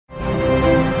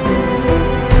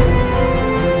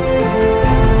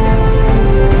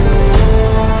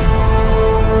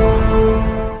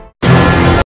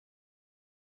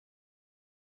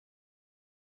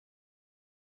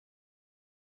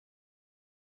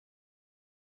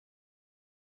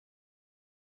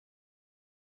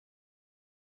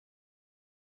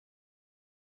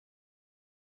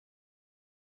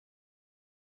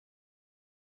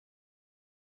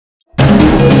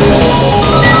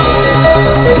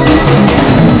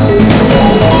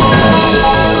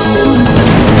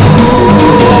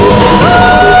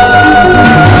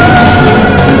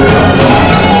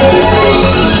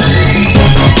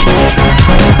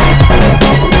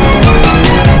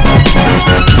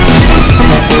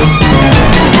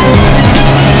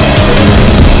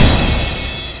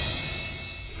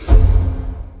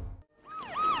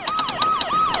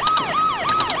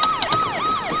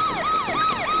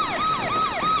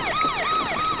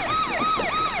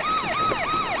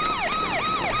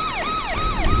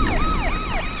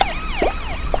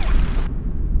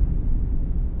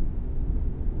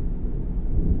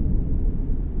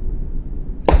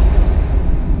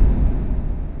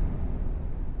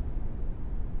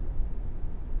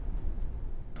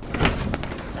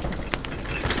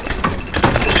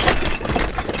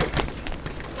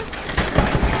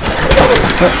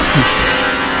என்ன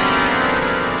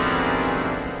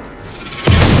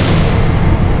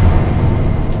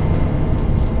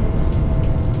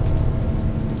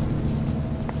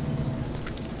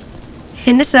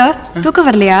சார் தூக்கம்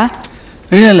வரலையா?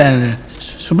 இல்லை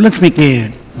சுப்புலக்ஷ்மிக்கு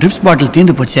ட்ரிப்ஸ் பாட்டில்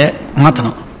தீர்ந்து போச்சு,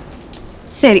 மாற்றணும்.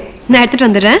 சரி, நான் எடுத்துட்டு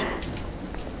வந்துடுறேன்.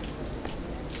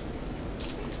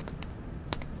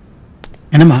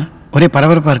 என்னம்மா ஒரே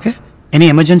பரபரப்பாக இருக்கு? Any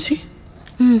emergency?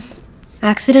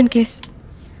 Accident case.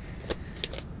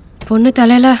 பொண்ணு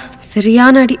தலையில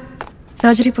சரியான அடி,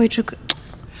 சர்ஜரி போயிட்டு இருக்கு.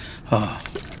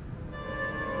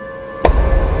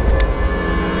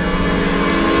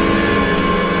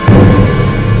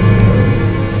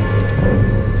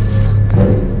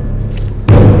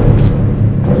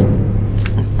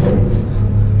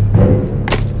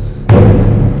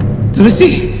 துளசி,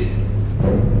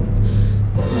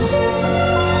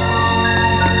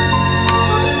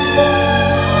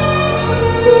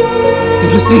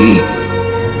 துளசி,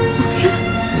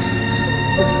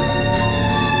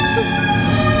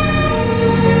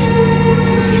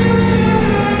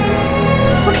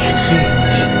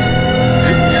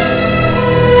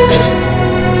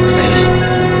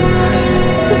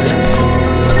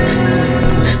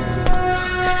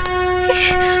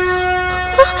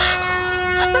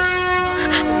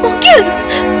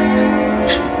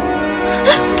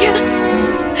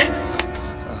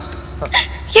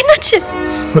 என்னாச்சு?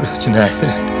 ஒரு சின்ன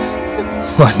ஆக்சிடென்ட்.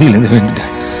 வண்டியிலேருந்து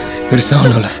விழுந்துட்டேன். பெருசாக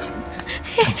ஒன்றும் இல்லை.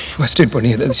 ஃபர்ஸ்ட் எய்ட் பண்ணி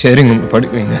ஏதாவது ஷேரிங் ரூமில்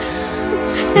படுக்க வைங்க.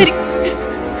 சரி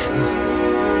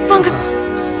வாங்க.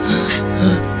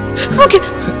 ஓகே,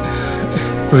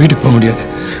 வீட்டுக்கு போக முடியாது,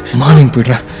 மார்னிங்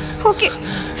போய்ட்றேன். ஓகே,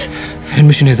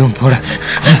 அட்மிஷன் எதுவும் போட.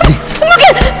 Okay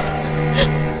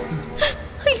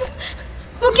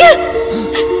okay.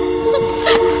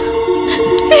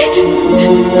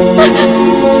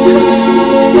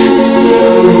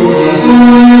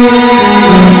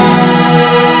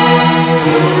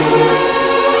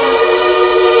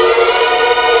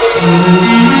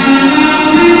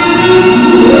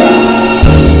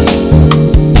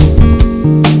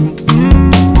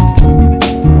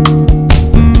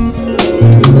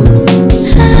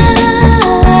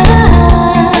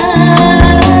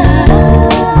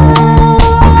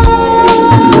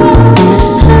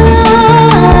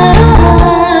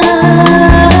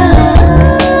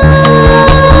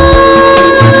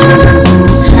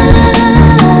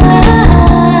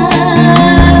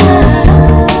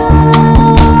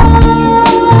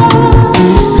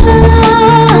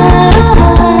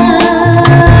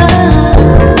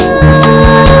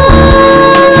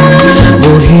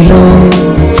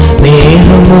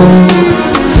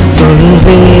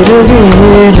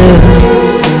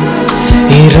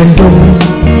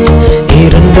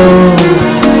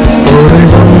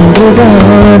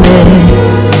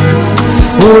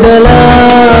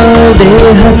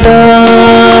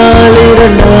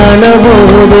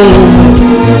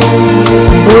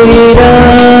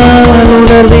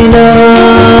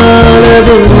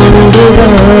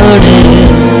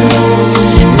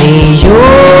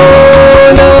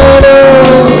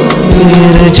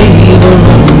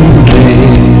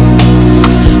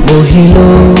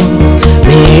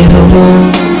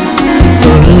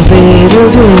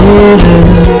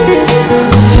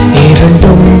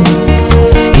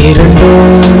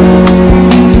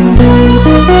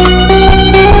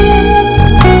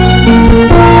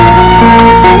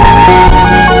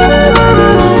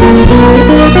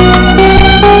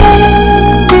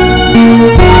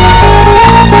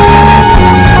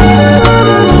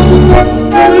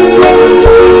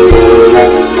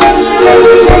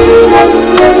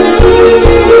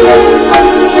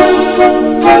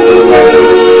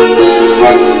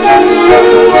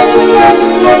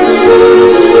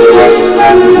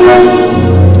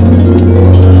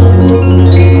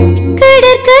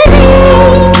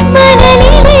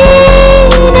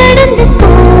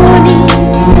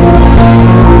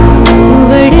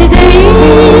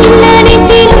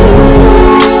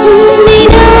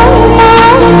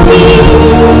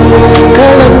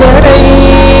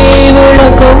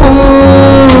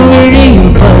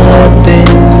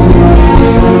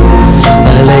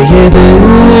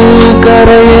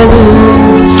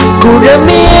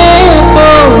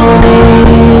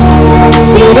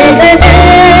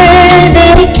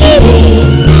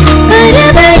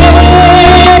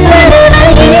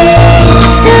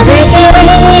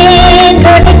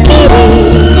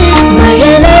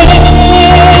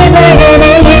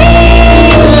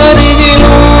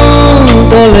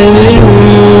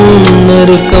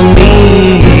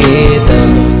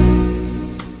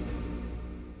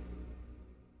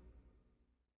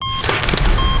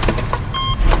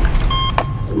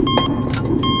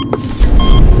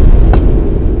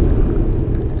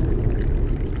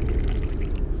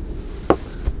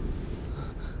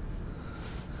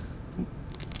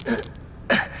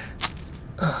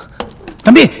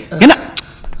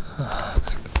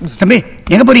 தம்பி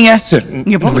எங்க போறீங்க? சார்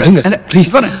இங்க போங்க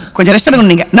ப்ளீஸ். கொஞ்சம் ரெஸ்ட்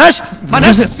எடுங்க நீங்க. நர்ஸ்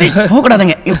போக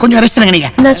கூடாதுங்க. கொஞ்சம் ரெஸ்ட் எடுங்க நீங்க.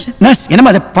 நர்ஸ்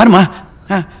என்னமா அதை பாருமா.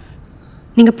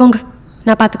 நீங்க போங்க,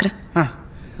 நான் பாத்துக்கிறேன்.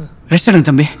 ரெஸ்ட் எடுங்க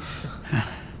தம்பி.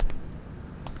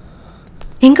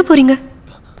 எங்க போறீங்க?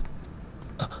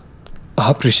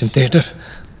 ஆப்ரேஷன் தியேட்டர்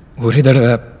ஒரே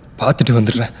தடவை பார்த்துட்டு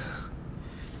வந்துடுறேன்.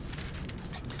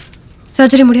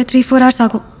 சர்ஜரி முடிய 3-4 hours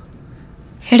ஆகும்.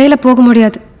 இடையில போக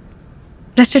முடியாது.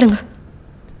 ரெஸ்ட் எடுங்க,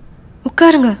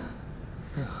 உட்காருங்க.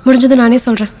 முடிஞ்சது நானே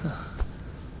சொல்றேன்.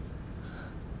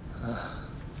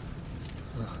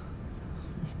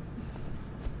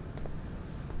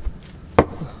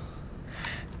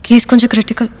 கேஸ் கொஞ்சம்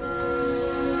கிரிட்டிக்கல்.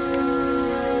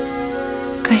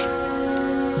 கை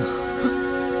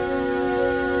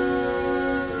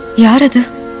யார் அது?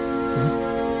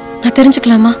 நான்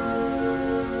தெரிஞ்சுக்கலாமா?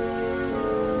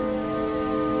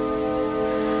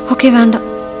 ஓகே, வேண்டாம்.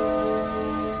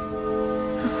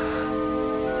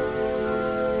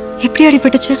 எப்படி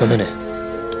அடிபட்டுச்சு? சொன்னேனே,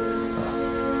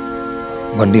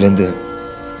 வண்டியிலேருந்து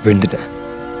விழுந்துட்டேன்.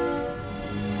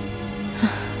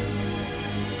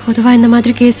 பொதுவாக இந்த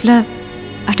மாதிரி கேஸில்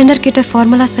அட்டெண்டர் கிட்ட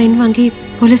ஃபார்மலாக சைன் வாங்கி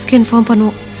போலீஸ்க்கு இன்ஃபார்ம்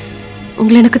பண்ணுவோம்.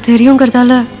 உங்களை எனக்கு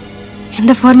தெரியுங்கிறதால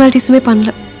எந்த ஃபார்மாலிட்டிஸுமே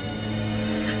பண்ணல.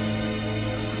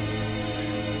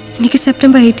 இன்னைக்கு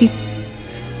செப்டம்பர் 18.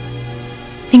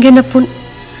 நீங்கள் என்ன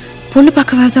பொண்ணு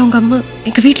பார்க்க வரதா உங்கள் அம்மா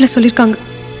எங்கள் வீட்டில் சொல்லியிருக்காங்க.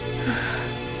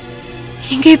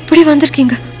 இங்கே இப்படி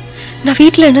வந்திருக்கீங்க, நான்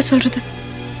வீட்டில் என்ன சொல்கிறது?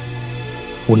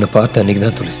 உன்னை பார்த்த அன்னைக்கு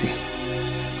தான் துளசி,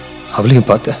 அவளையும்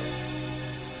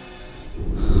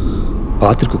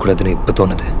பார்த்துருக்க கூடாதுன்னு இப்போ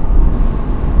தோணுது.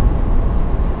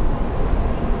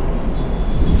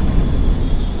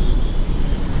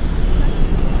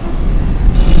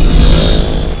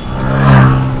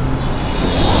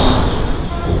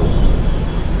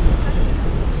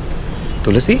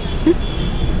 துளசி,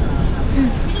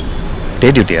 டே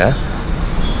டியூட்டியா?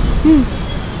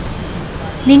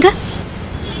 நீங்க?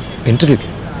 இன்டர்வியூக்கு.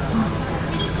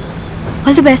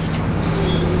 All the best.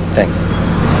 தேங்க்ஸ்.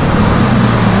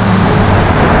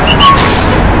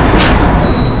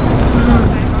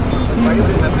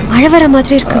 மழை வர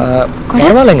மாதிரி இருக்கு.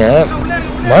 பரவாயில்லைங்க,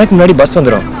 மழைக்கு முன்னாடி பஸ்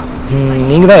வந்துடும்.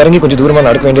 நீங்க தான் இறங்கி கொஞ்சம் தூரமாக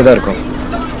நடக்க வேண்டியதாக இருக்கும்.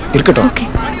 இருக்கட்டும். ஓகே,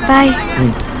 பாய்.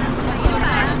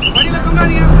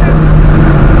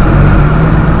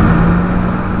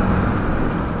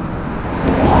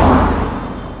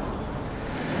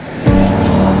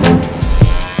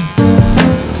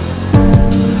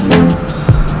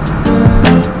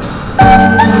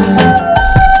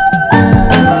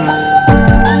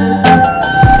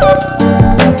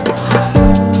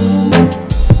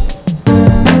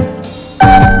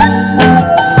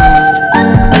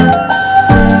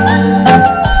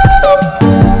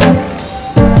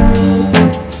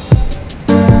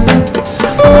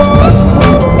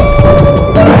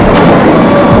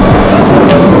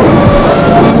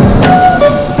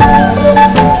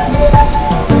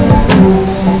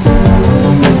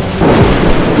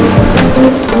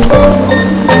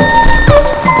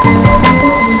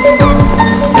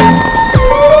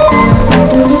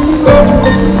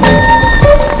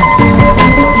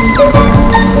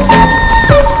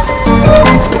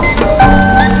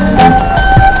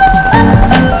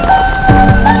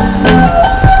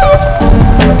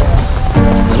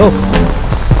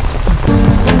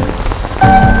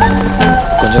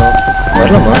 கொஞ்சம்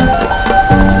வரலாமா?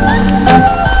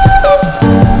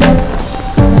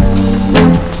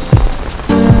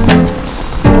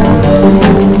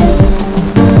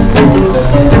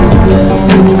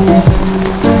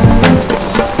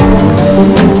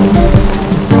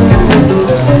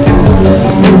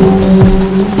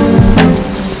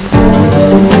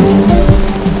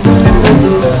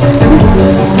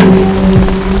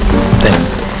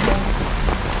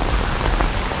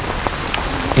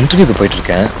 இன்டர்வியூக்கு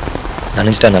போயிட்டுருக்கேன்.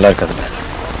 நினச்சிட்டா நல்லா இருக்காதுல்ல,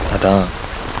 அதான்.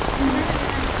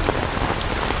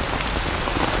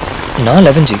 நான்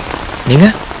 11G,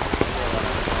 நீங்கள்?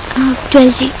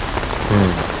 12G.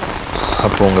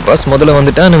 அப்போ உங்கள் பஸ் முதல்ல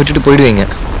வந்துட்டா என்னை விட்டுட்டு போயிடுவீங்க.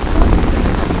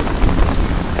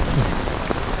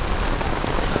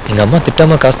 எங்கள் அம்மா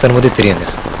திட்டாமல் காசு தரும்போதே தெரியுங்க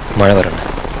மழை வரணும்.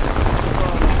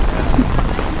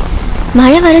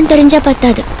 மழை வரும் தெரிஞ்சா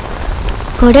பத்தாது,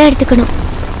 கொடை எடுத்துக்கணும்.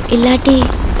 இல்லாட்டி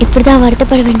இப்படிதான்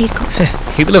வருத்தப்பட வேண்டியிருக்கும்.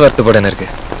 இதில் வருத்தப்பட என்ன இருக்கு?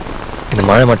 இந்த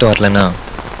மழை மட்டும் வரலன்னா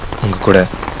உங்கள் கூட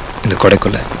இந்த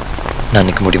கொடைக்குள்ள நான்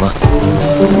நிற்க முடியுமா?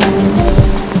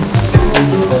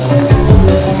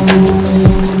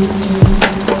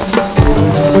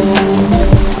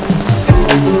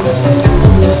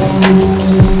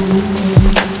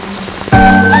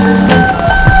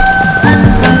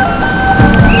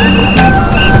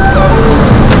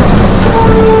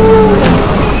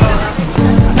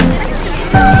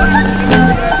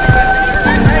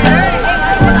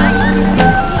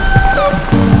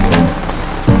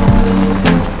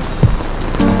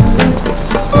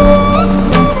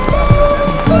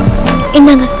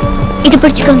 இந்தாங்க இது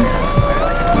பிடிச்சுக்கோங்க.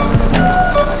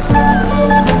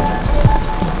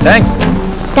 தேங்க்ஸ்.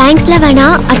 தேங்க்ஸ்லாம்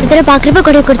வேணாம், அடுத்த தடவை பார்க்குறப்ப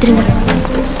கொடை கொடுத்துருங்க.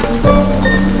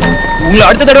 உங்களை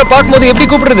அடுத்த தடவை பார்க்கும்போது எப்படி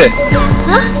கூப்பிடுறது?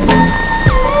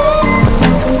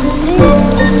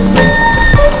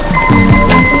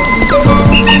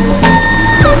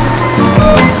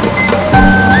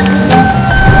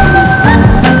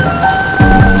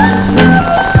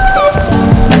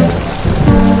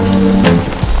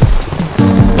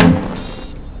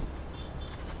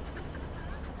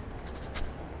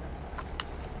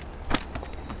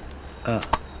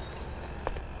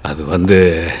 அது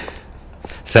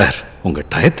சார் உங்கள்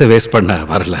டயத்தை வேஸ்ட் பண்ண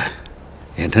வரல.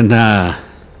 என்னென்னா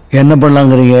என்ன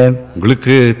பண்ணலாங்கிறீங்க?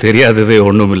 உங்களுக்கு தெரியாதது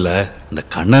ஒன்றும் இல்லை. இந்த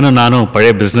கண்ணனும் நானும்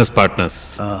பழைய பிஸ்னஸ் பார்ட்னர்ஸ்.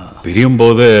 பிரியும்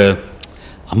போது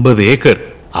 50 ஏக்கர்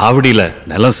ஆவடியில்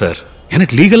நிலம் சார்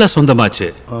எனக்கு லீகலாக சொந்தமாச்சு.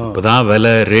 இப்போதான்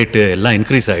விலை ரேட்டு எல்லாம்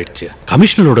இன்க்ரீஸ் ஆகிடுச்சு.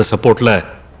 கமிஷனரோட சப்போர்ட்டில்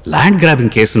லேண்ட்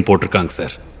கிராபிங் கேஸ்ன்னு போட்டிருக்காங்க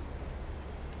சார்.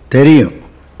 தெரியும்,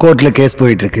 கோர்ட்டில் கேஸ்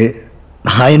போயிட்டுருக்கு.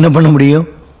 நான் என்ன பண்ண முடியும்?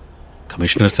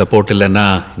 கமிஷனர் சப்போர்ட் இல்லைன்னா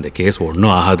இந்த கேஸ்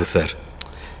ஒன்றும் ஆகாது சார்.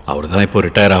 அவர் தான் இப்போ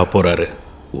ரிட்டையர் ஆக போகிறாரு.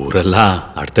 ஊரெல்லாம்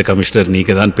அடுத்த கமிஷனர்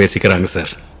நீங்கள் தான் பேசிக்கிறாங்க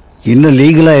சார். இன்னும்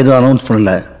லீகலாக எதுவும் அனௌன்ஸ்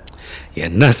பண்ணல.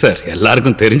 என்ன சார்,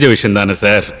 எல்லாருக்கும் தெரிஞ்ச விஷயம் தானே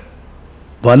சார்.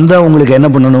 வந்தால் உங்களுக்கு என்ன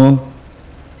பண்ணணும்?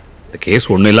 இந்த கேஸ்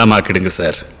ஒன்றும் இல்லாமல் ஆக்கிடுங்க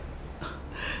சார்.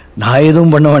 நான்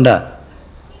எதுவும் பண்ண வேண்டாம்.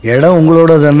 இடம்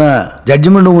உங்களோட தானே,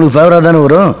 ஜட்ஜ்மெண்ட் உங்களுக்கு ஃபேவராக தானே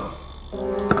வரும்.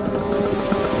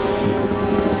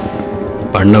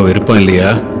 பண்ண விருப்பம்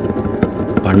இல்லையா?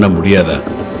 பண்ண முடியாதா?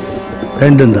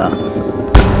 ரெண்டும் தான்.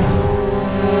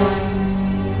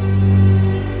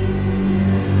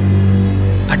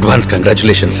 Advance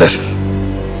congratulation sir.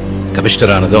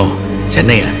 கமிஷனர் ஆனதும்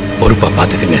சென்னையை பொறுப்பாக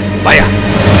பார்த்துக்குங்க. பாயா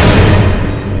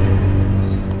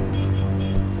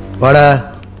வாடா,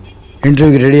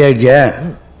 இன்டர்வியூக்கு ரெடி ஆகிடுச்சியா?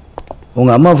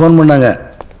 உங்கள் அம்மா ஃபோன் பண்ணாங்க,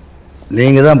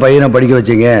 நீங்கள் தான் பையனை படிக்க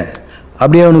வச்சிங்க,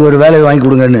 அப்படியே அவனுக்கு ஒரு வேலையை வாங்கி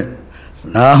கொடுங்கன்னு.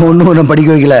 நான் ஒன்றும்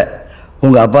படிக்க வைக்கல,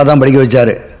 உங்கள் அப்பா தான் படிக்க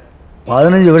வச்சார்.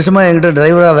 15 வருஷமாக என்கிட்ட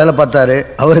டிரைவராக வேலை பார்த்தாரு.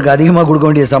 அவருக்கு அதிகமாக கொடுக்க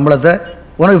வேண்டிய சம்பளத்தை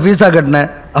உனக்கு ஃபீஸாக கட்டினேன்,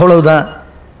 அவ்வளவுதான்.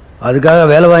 அதுக்காக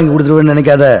வேலை வாங்கி கொடுத்துருவேன்னு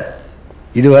நினைக்காத.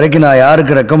 இது வரைக்கும் நான்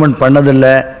யாருக்கு ரெக்கமெண்ட்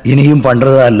பண்ணதில்லை, இனியும்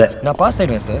பண்ணுறதா இல்லை. நான் பாஸ்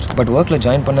ஆகிடுவேன் சார். பட் ஒர்க்கில்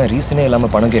ஜாயின் பண்ண ரீசனே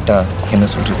இல்லாமல் பணம் கேட்டால் என்ன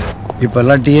சொல்கிறது?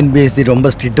 இப்போல்லாம் டிஎன்பிஎஸ்சி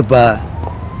ரொம்ப ஸ்ட்ரிக்ட்டுப்பா.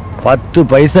 10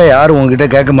 பைசா யாரும் உங்ககிட்ட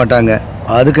கேட்க மாட்டாங்க.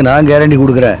 அதுக்கு நான் கேரண்டி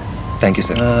கொடுக்குறேன். Thank you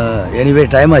sir. எனிவே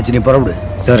டைம் ஆச்சு, நீ புறப்படு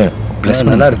சார். ப்ளஸ்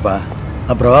நல்லா இருப்பா.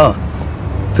 அப்புறம்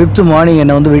 5th மார்னிங்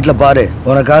என்னை வந்து வீட்டில் பாரு,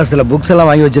 உனக்காக சில புக்ஸ் எல்லாம்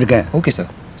வாங்கி வச்சுருக்கேன். Okay sir.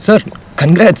 Sir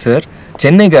congrats sir.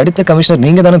 சென்னைக்கு அடுத்த கமிஷனர்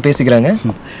நீங்கள் தானே பேசிக்கிறாங்க.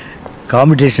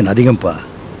 காம்படிஷன் அதிகம்ப்பா.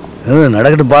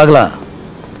 நடக்கட்டும், பார்க்கலாம்.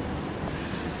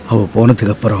 அவள்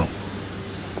போனதுக்கு அப்புறம்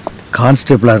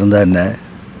கான்ஸ்டபிளாக இருந்தா என்ன,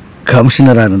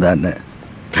 கமிஷனராக இருந்தா என்ன,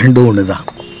 ரெண்டும் ஒன்று தான்.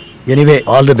 Anyway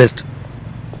all the best.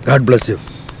 God bless you.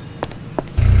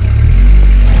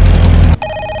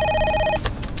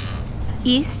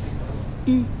 S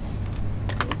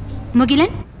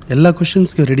Mugilan, எல்லா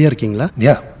क्वेश्चंसக்கு ரெடியா இருக்கீங்களா?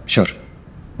 Yeah sure.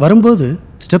 வரும்போது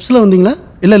ஸ்டெப்ஸ்ல வந்தீங்களா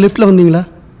இல்ல லிஃப்ட்ல வந்தீங்களா?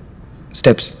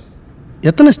 ஸ்டெப்ஸ்.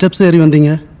 எத்தனை ஸ்டெப்ஸ் ஏறி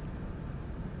வந்தீங்க?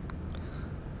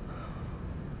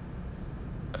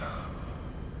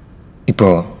 இப்போ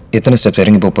எத்தனை ஸ்டெப்ஸ்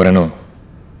இறங்கி போக போகிறேனோ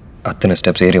அத்தனை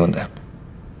ஸ்டெப்ஸ் ஏறி வந்தேன்.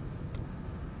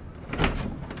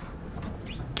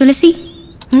 துளசி,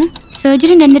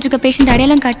 சர்ஜரி நடந்துட்டு இருக்க பேஷண்ட்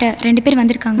அடையாளம் காட்ட 2 பேர்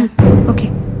வந்திருக்காங்க. ஓகே,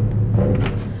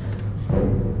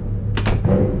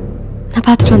 நான்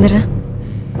பார்த்துட்டு வந்துடுறேன்.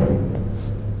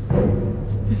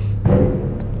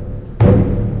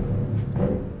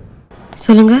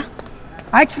 சொல்லுங்க.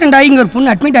 ஆக்சிடென்ட் ஆகி இங்கே ஒரு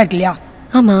பொண்ணு அட்மிட் ஆயிருக்கு இல்லையா?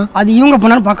 ஆமாம். அது இவங்க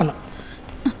பொண்ணான்னு பார்க்கணும்.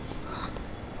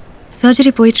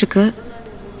 சர்ஜரி போயிட்டுருக்கு.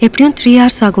 எப்படியும் 3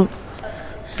 hours ஆகும்.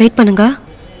 வெயிட் பண்ணுங்க.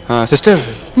 சிஸ்டர்,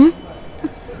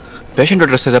 பேஷண்ட்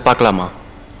அட்ரஸ் எதை பார்க்கலாமா?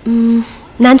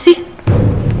 நான்சி.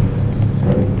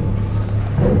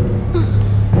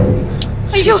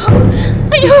 ஐயோ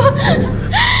ஐயோ,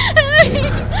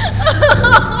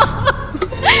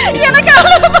 எனக்கு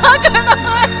அவளை பார்க்கணும்.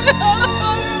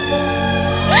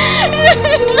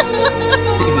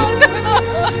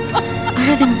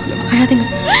 அழாதீங்க,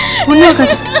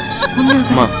 ஒன்றாகாது.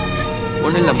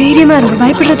 தைரியமா இருங்க,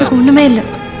 பயப்படுறதுக்கு ஒண்ணுமே இல்லை.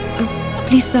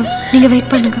 ப்ளீஸ் சார், நீங்க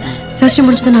வெயிட் பண்ணுங்க. சர்ஜரி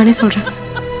முடிச்சதை நானே சொல்றேன்.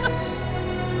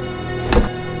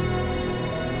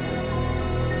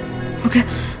 ஓகே,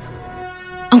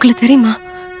 உங்களுக்கு தெரியுமா,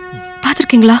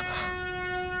 பார்த்துருக்கீங்களா?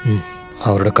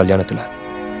 அவரோட கல்யாணத்தில்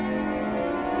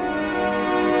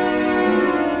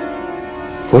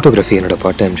ஃபோட்டோகிராஃபி என்னோட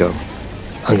பார்ட் டைம் ஜாப்.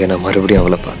 அங்கே நான் மறுபடியும்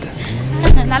அவளை பார்த்தேன்.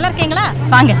 நல்லா இருக்கீங்களா?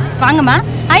 வாங்க வாங்கம்மா.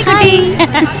 ஹாய் குட்டி,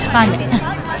 வாங்க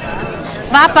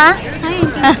வாப்பா.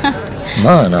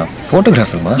 அம்மா, நான்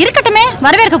ஃபோட்டோகிராஃபர்மா. இருக்கட்டுமே,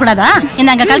 வரவேற்க கூடாதா?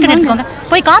 இந்தாங்க கல்கண்டு எடுத்துக்கோங்க.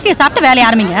 போய் காஃபியை சாப்பிட்டு வேலைய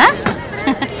ஆரம்பிங்க.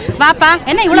 வாப்பா,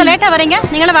 என்ன இவ்வளவு லேட்டா வரீங்க?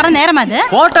 நீங்கள வர நேரமா அது?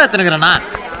 போட்டோ எடுத்துக்கறேனா?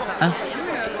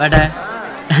 வாடா.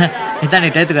 இதான் நீ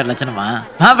டேத்துக்கு வரல லட்சணமா?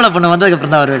 மாப்பிள்ளை பொண்ணு வந்ததுக்கு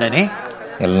அப்புறம் தான் வருவேடா நீ.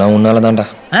 எல்லாம் உன்னால தான்டா.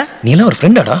 நீ எல்லாம் ஒரு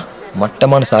ஃப்ரெண்டாடா.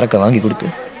 மட்டமான சரக்கை வாங்கி கொடுத்து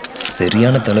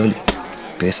சரியான தலைவலி.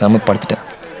 பேசாம படுத்துட்டேன்.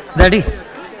 டாடி.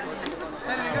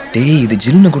 டேய், இது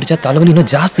ஜில்னு குடிச்சா தலைவலி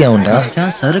இன்னும் ஜாஸ்தி ஆகும்டா.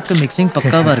 சரக்கு மிக்சிங்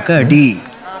பக்காவா இருக்கு அடி.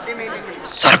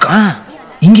 சரக்கா?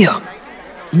 இங்கயா?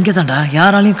 இங்க தான்டா.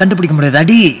 யாராலையும் கண்டுபிடிக்க முடியாது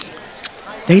அடி.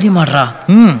 தைரியமாடுறா.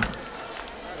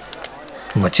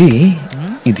 மச்சி,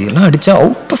 இது எல்லாம் அடிச்சா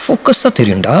அவுட் ஆஃப் ஃபோக்கஸா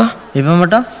தெரியும்டா. இப்ப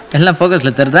மட்டும் எல்லாம்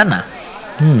ஃபோக்கஸ்ல தெரியுதாண்ணா?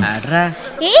 அட்ரா.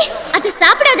 ஏய், அது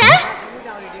சாப்பிடாத.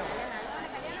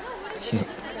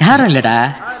 யாரும் இல்லடா,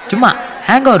 சும்மா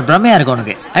ஹேங் ஓவர் பிரமையா இருக்கு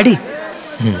உனக்கு. அடி.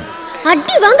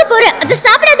 அடி வாங்க போற, அது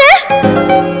சாப்பிடாத.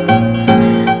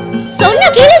 சொன்ன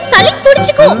கேளு, சளி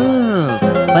புடிச்சுக்கோ.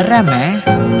 வராம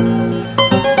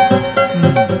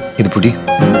இது புடி.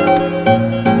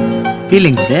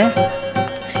 ஃபீலிங்ஸ்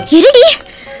இருடி.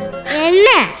 என்ன?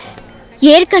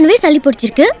 ஏற்கனவே சளி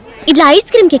பிடிச்சிருக்கு. இதுல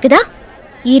ஐஸ்கிரீம் கேக்குதா?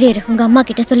 இரு உங்க அம்மா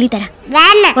கிட்ட சொல்லி தரேன்.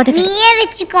 வேணாம், நீயே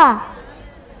வெச்சுக்கோ.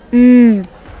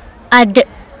 அது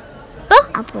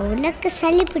அப்போ உனக்கு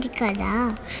சளி பிடிக்காதா?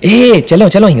 ஏய்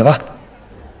செல்லம் இங்க வா.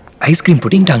 ஐஸ்கிரீம்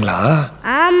புடிங்கிட்டாங்களா?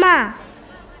 ஆமா.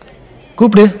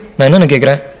 கூப்பிடு, நான் என்ன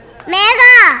கேக்குறேன்.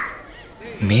 மேகா.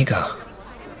 மேகா?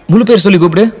 முழு பேர் சொல்லி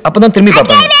கூப்பிடு, அப்பதான் திரும்பி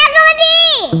பாப்பாங்க.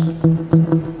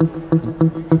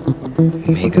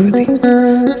 மேகவதி.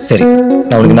 சரி,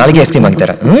 நான் உனக்கு நாளைக்கு ஐஸ்கிரீம் வாங்கி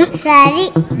தரேன். சரி.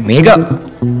 மேகா.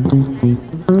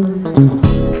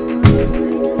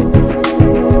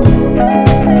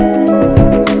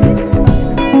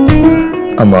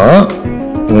 அம்மா,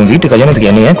 உன் வீட்டு கல்யாணத்துக்கு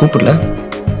என்ன ஏன் கூப்பிடல?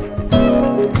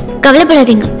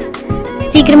 கவலைப்படாதீங்க,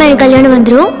 சீக்கிரமா என் கல்யாணம்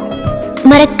வந்துரும்.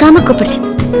 மறக்காம கூப்பிடுறேன்.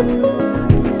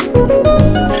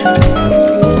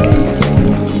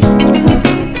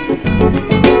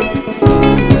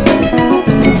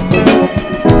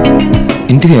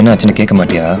 இன்டர்வியூ என்ன ஆச்சுன்னு கேட்க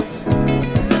மாட்டியா?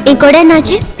 என் கூட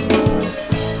என்னாச்சு?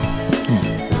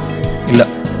 இல்ல,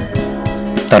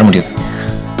 தர முடியாது.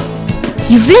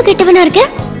 இவ்வளவு கெட்டவனா இருக்க?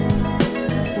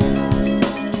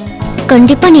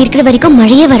 கண்டிப்பா நீ இருக்கிற வரைக்கும்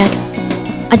மழையே வராது.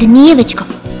 அது நீயே வச்சுக்கோ.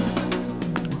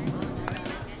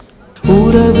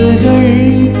 உறவுகள்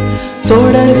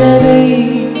தொடர்கதை,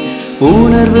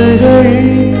 உணர்வுகள்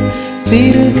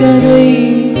சிறுகதை.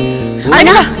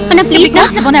 அண்ணா ப்ளீஸ்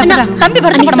தம்பி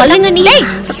சொல்லுங்க.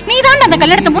 நீ தான் அந்த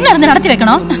கல்யாணத்தை முன்ன இருந்து நடத்தி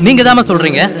வைக்கணும். நீங்க தாமா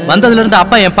சொல்றீங்க. வந்ததுல இருந்து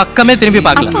அப்பா என் பக்கமே திரும்பி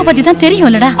பார்க்கல. அப்பா பத்தி தான்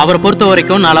தெரியும்லடா. அவரை பொறுத்த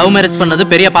வரைக்கும் நான் லவ் மேரேஜ் பண்ணது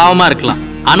பெரிய பாவமா இருக்கலாம்.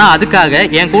 ஆனா அதுக்காக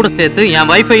என் கூட சேர்த்து என்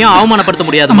வைஃபையும் அவமானப்படுத்த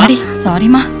முடியாதுமா.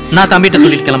 சாரிமா. நான் தம்பிட்ட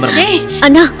சொல்லிட்டு கிளம்புறேன்.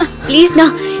 அண்ணா ப்ளீஸ்ண்ணா,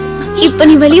 இப்ப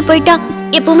நீ வெளியே போயிட்டா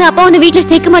எப்பவுமே அப்பா உன்னை வீட்டுல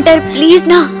சேர்க்க மாட்டாரு.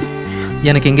 ப்ளீஸ்ண்ணா.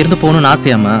 எனக்கு இங்க இருந்து போகணும்னு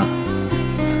ஆசையாமா.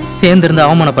 சேர்ந்து இருந்து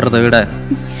அவமானப்படுறதை விட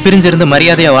பிரிஞ்சிருந்து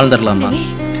மரியாதையா வாழ்ந்துடலாமா.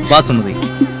 வாசுமதி.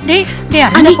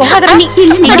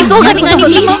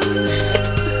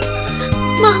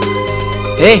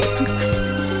 ஏய்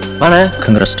வாடா.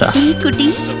 கங்கரஸ்டா.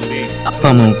 அப்பா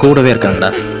அம்மா கூடவே இருக்காங்கடா.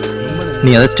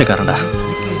 நீ அதிர்ஷ்டக்காரன்டா.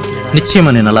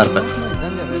 நிச்சயமா நீ நல்லா இருப்ப.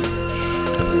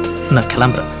 நான்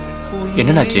கிளம்புறேன்.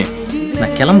 என்னடாச்சு?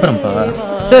 நான் கிளம்புறேன்ப்பா.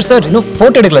 சார் இன்னும்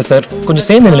போட்டோ எடுக்கல சார். கொஞ்சம்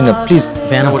சேர்ந்து நில்லுங்க ப்ளீஸ்.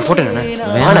 வேணாம், ஒரு போட்டோ என்ன?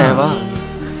 வேணாம், வா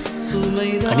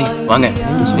அண்ணி வாங்க.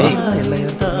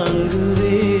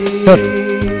 சார்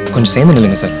கொஞ்சம் சேர்ந்து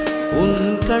நில்லுங்க சார்.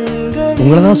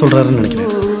 உங்களை தான் சொல்றாருன்னு நினைக்கிறேன்.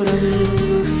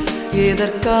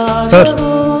 சார்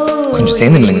கொஞ்சம்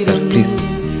சேர்ந்து நில்லுங்க சார் ப்ளீஸ்.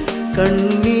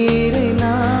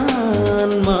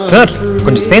 சார்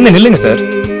கொஞ்சம் சேர்ந்து நில்லுங்க சார்.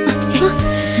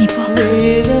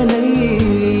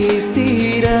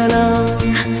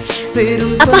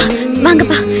 அப்பா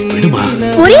வாங்கப்பா.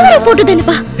 ஒரே ஒரு போட்டோ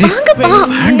தானேப்பா. வாங்கப்பா.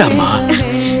 வேண்டாமா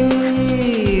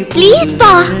ப்ளீஸ்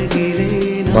பா.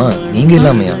 மா நீங்க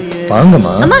இல்லாமையா?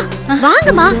 வாங்கம்மா. அம்மா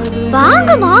வாங்கம்மா,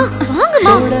 வாங்கம்மா,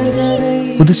 வாங்கம்மா.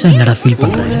 புதுசா என்னடா ஃபீல்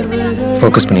பண்ற?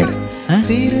 ஃபோக்கஸ் பண்ணிடு.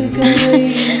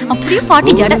 அப்படியே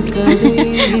பாட்டி ஜட.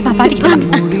 பாட்டிக்கலாம்.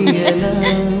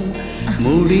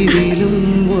 முடிவிலும்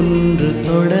ஒன்று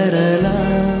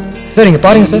தொடரலாம். சார் இங்க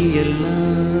பாருங்க சார்.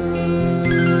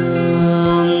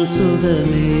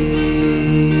 சுகமே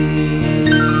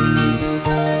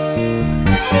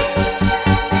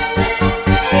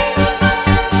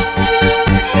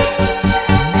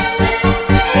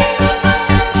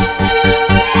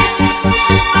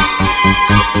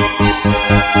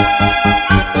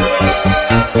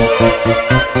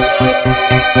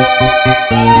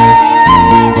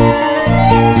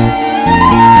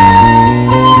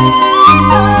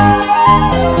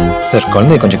சார்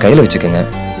குழந்தைய கொஞ்சம் கையில வச்சுக்கோங்க.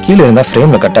 கீழே இருந்தா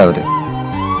ஃப்ரேம்ல கட் ஆகுது.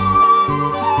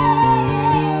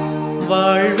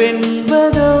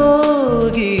 வாழ்வென்பதோ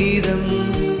கீதம்.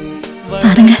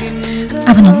 பாருங்க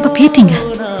அவன் ரொம்ப பேத்திங்க,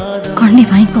 குழந்தை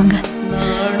வாங்கிக்கோங்க.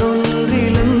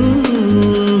 நாடொன்றிலும்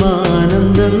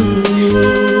ஆனந்தம்,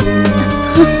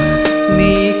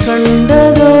 நீ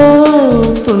கண்டதோ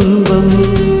துன்பம்.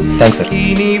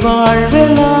 இனி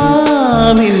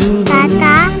வாழ்வெல்லாம் இன்பம்,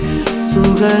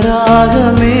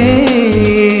 சுகராகமே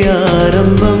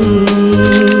ஆரம்பம்.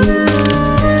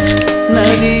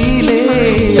 நதியிலே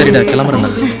சரிடா கிளம்புறேன்.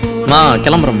 மா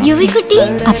கிளம்புறோம். யுவி குட்டி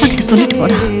அப்பா கிட்ட சொல்லிட்டு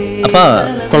போடா. அப்பா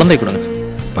குழந்தை கொடுங்க.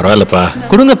 பரவாயில்லப்பா.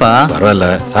 கொடுங்கப்பா. பரவாயில்ல.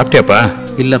 சாப்பிட்டியாப்பா?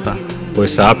 இல்லப்பா.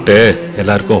 போய் சாப்பிட்டு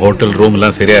எல்லாருக்கும் ஹோட்டல் ரூம்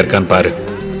எல்லாம் சரியா இருக்கான்னு பாரு.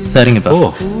 சரிங்கப்பா.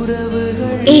 ஓ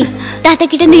ஏய் தாத்தா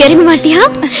கிட்ட இருந்து இறங்க மாட்டியா?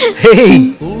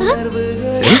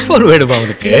 செல்போன் வேணுமா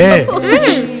உனக்கு?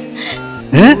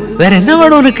 வேற என்ன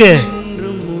வேணும் உனக்கு?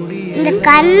 இந்த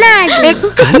கண்ணாடி.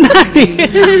 கண்ணாடி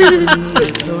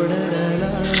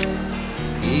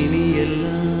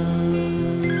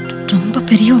ரொம்ப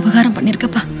பெரிய உபகாரம்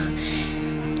பண்ணிருக்கப்பா,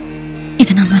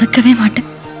 இதை நான் மறக்கவே மாட்டேன்.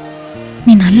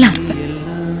 நீ நல்லா இருப்ப.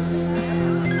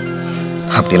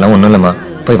 அப்படியெல்லாம் ஒன்றும் இல்லைம்மா,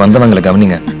 போய் வந்தவங்களை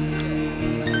கவனிங்க.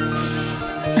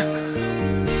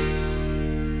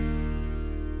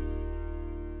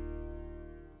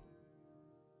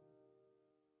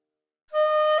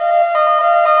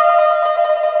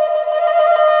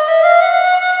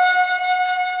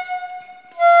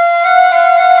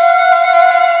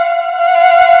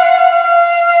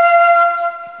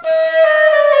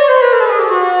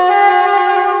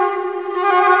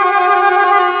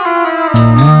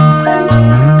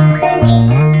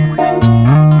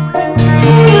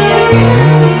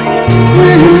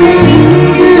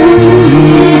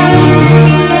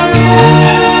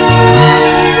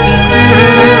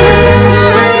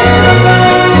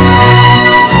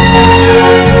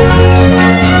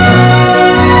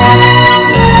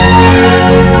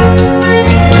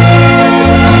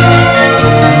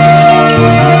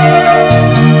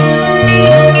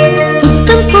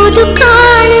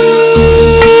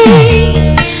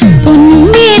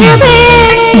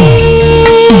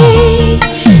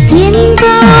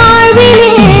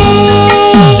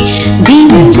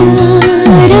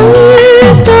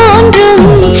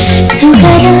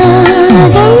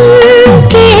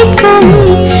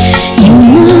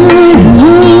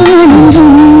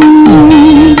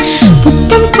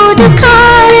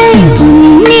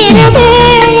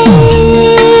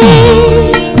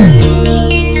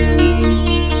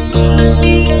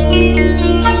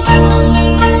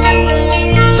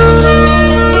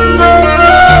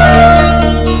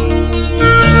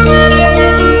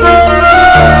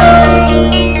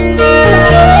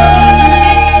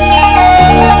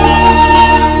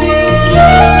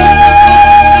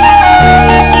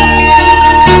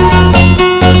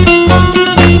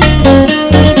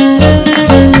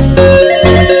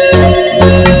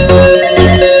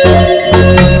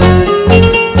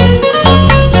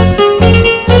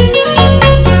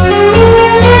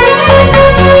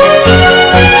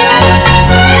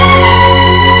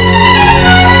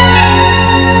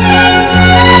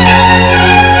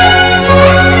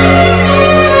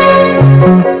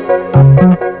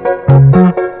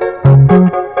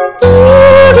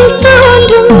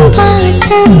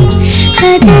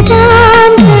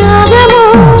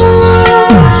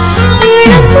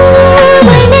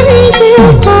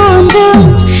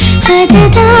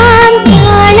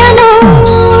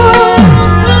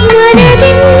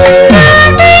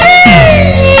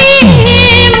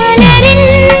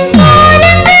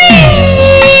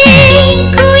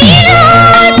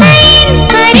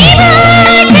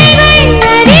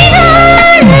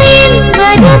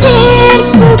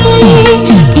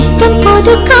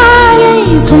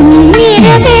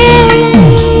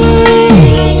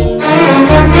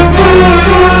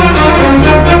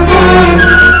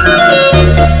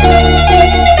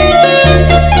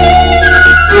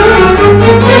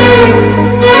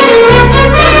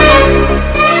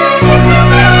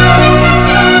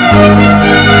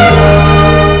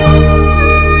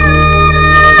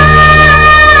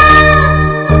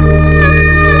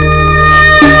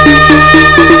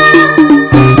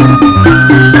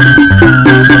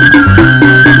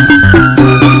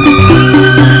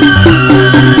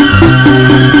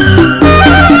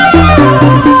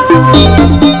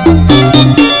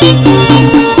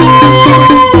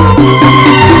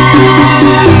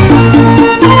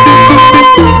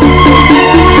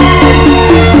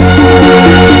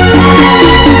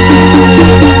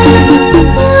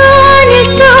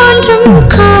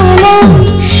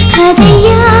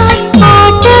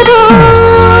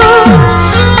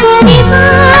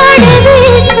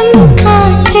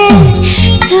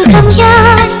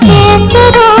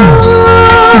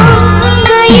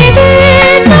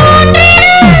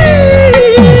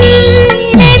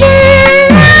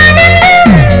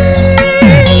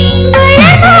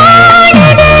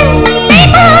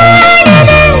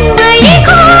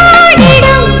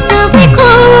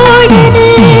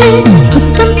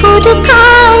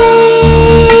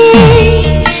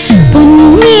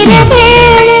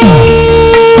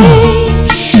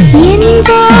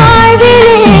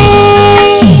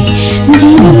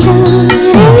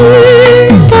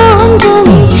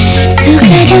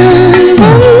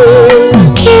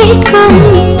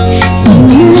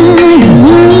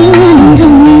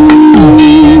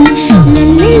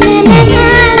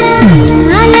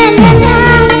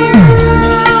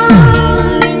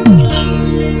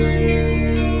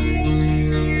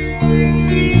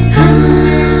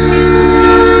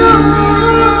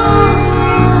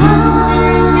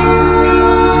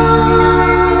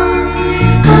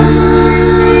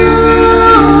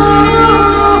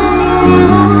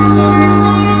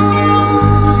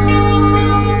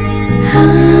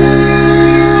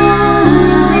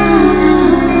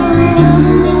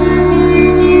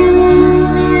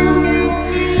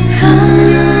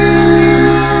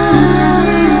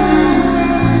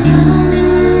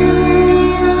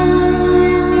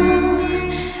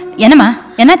 என்னம்மா,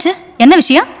 என்னாச்சு? என்ன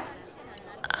விஷயம்?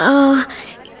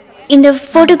 இந்த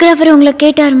போட்டோகிராஃபர் உங்களை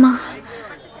கேட்டாருமா.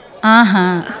 ஆஹா,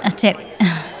 சரி.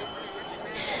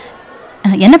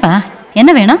 என்னப்பா,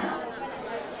 என்ன வேணும்?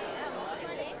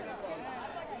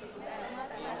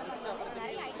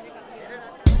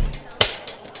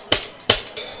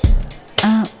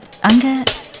 அங்க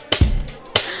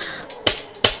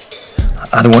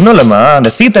அது ஒண்ணும் இல்லம்மா, அந்த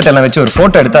சீத்தட்டெல்லாம் வச்சு ஒரு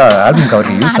போட்டோ எடுத்தா ஆல்பம்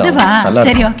கவருக்கு யூஸ் ஆகும். அதுவா?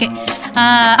 சரி, ஓகே.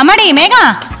 அம்மாடி மேகா,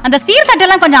 அந்த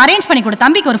சீர்தட்டெல்லாம் கொஞ்சம் அரேஞ்ச் பண்ணி கொடு,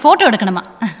 தம்பிக்கு ஒரு போட்டோ எடுக்கணுமா.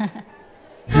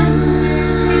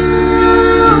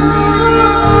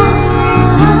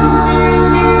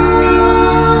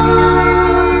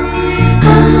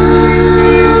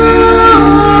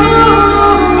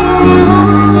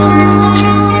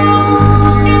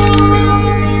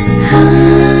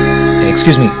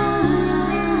 எக்ஸ்கியூஸ் மீ,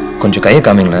 கொஞ்சம் கையை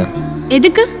காமிங்களேன்.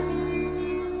 எதுக்கு?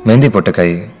 மெஹந்தி போட்ட கை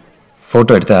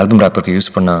போட்டோ எடுத்து ஆல்பம் ராப்பருக்கு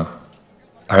யூஸ் பண்ணா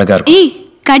அழகா இருக்கும். ஏய்,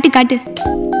 காட்டு காட்டு.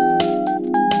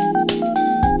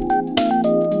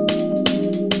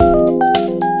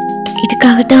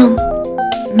 இதுக்காக தான்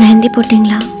மெஹந்தி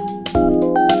போட்டீங்களா?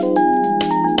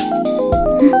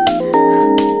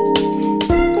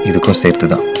 இதுக்கும் சேர்த்து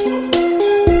தான்.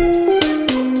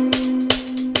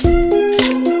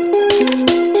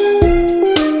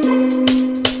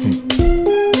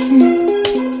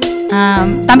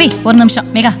 தம்பி ஒரு நிமிஷம்.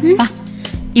 மேகா வா,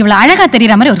 இவ்வளவு அழகா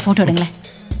தெரியற மாதிரி ஒரு போட்டோ எடுங்களேன்.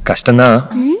 கஷ்டம்தான்,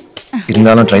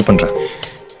 இருந்தாலும் ட்ரை பண்றேன்.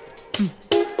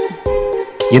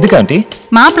 எதுக்கு ஆண்டி?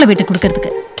 மாப்பிள்ளை வீட்டுக்கு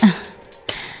கொடுக்கறதுக்கு.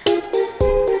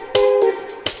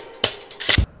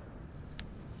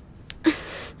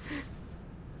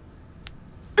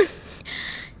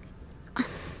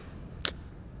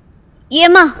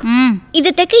 ஏமா, இது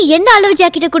தைக்க எந்த அளவு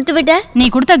ஜாக்கெட்டை கொடுத்து விட்ட? நீ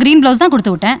கொடுத்த கிரீன் பிளவுஸ் தான்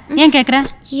கொடுத்து விட்டேன். ஏன் கேக்குற?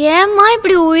 ஏமா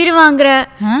இப்படி உயிர் வாங்குற?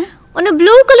 உன்னை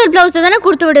ப்ளூ கலர் பிளவுஸ் தானே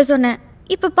கொடுத்து விட சொன்னேன்.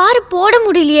 இப்ப பாரு, போட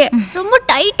முடியலையே, ரொம்ப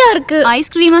டைட்டா இருக்கு.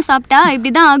 ஐஸ்கிரீமா சாப்பிட்டா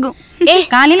இப்படிதான் ஆகும்.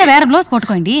 காலையில வேற பிளவுஸ்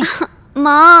போட்டுக்கோண்டி.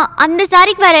 மா, அந்த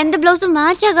சாரிக்கு வேற எந்த பிளவுஸும்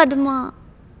மேட்ச் ஆகாதுமா.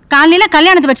 காலையில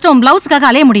கல்யாணத்தை வச்சுட்டு உன் பிளவுஸுக்காக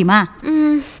அலைய முடியுமா?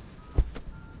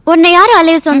 உன்னை யாரும்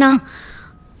அலைய சொன்னா?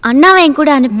 அண்ணாவை என் கூட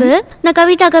அனுப்பு, நான்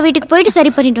கவிதாக்கா வீட்டுக்கு போயிட்டு சரி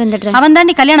பண்ணிட்டு வந்துடுறேன். அவன்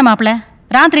தாண்டி கல்யாணம் மாப்பிள்ள,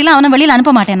 ராத்திரிலாம் அவனை வெளியில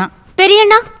அனுப்ப மாட்டேனா.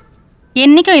 பெரியண்ணா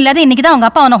என்னைக்கும் இல்லாத இன்னைக்குதான் அவங்க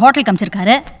அப்பா அவனை ஹோட்டல்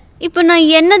காமிச்சிருக்காரு. இப்போ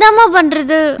நான் என்னதாம்மா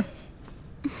பண்றது?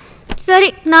 சரி,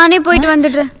 நானே போயிட்டு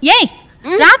வந்துடுறேன். ஏய்,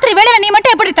 ராத்திரி வேளையில நீ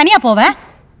மட்டும் எப்படி தனியா போவ?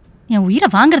 என் உயிரை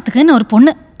வாங்குறதுக்குன்னு ஒரு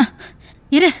பொண்ணு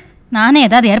இரு, நானே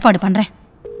ஏதாவது ஏற்பாடு பண்றேன்.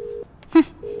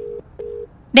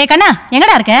 டே கண்ணா,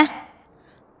 எங்கடா இருக்க?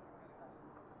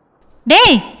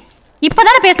 டேய்,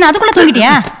 இப்பதானே பேசின, அதுக்குள்ள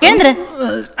தூங்கிட்டியா? எழுந்துரு.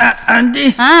 ஆண்டி.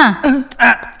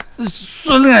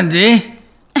 சொல்லுங்க ஆண்டி.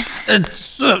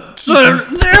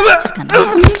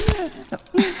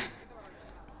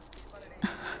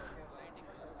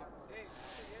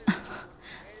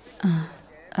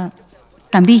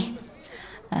 தம்பி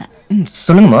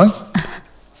சொல்லுங்கம்மா.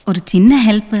 ஒரு சின்ன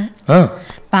ஹெல்ப்.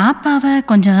 பாப்பாவை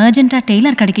கொஞ்சம் அர்ஜென்ட்டாக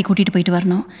டெய்லர் கடைக்கு கூட்டிகிட்டு போயிட்டு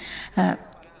வரணும்.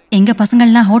 எங்கள்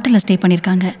பசங்கள்லாம் ஹோட்டலில் ஸ்டே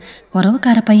பண்ணியிருக்காங்க.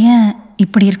 உறவுக்கார பையன்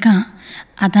இப்படி இருக்கான்,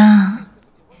 அதான்.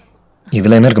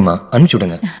 இதில் என்ன இருக்குமா? அனுப்பிச்சு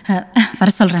விடுங்க. வர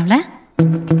சொல்கிறேன்ல.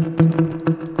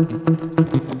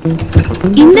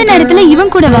 இந்த நேரத்தில்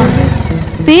இவன் கூட வா,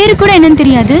 பேரு கூட என்னன்னு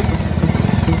தெரியாது.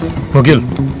 முகில்,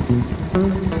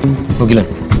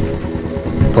 முகிலன்,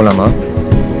 போலாமா?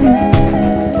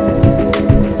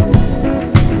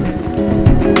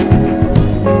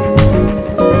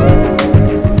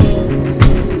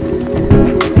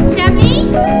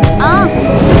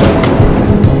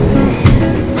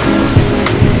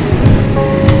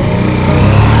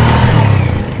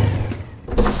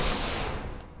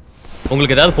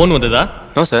 உங்களுக்கு ஏதாவது ஃபோன் வந்ததா?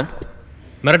 No sir.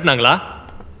 மிரட்டினாங்களா?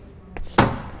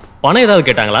 பணம் ஏதாவது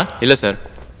கேட்டாங்களா? இல்லை சார்.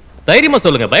 தைரியமா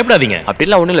சொல்லுங்க, பயப்படாதீங்க.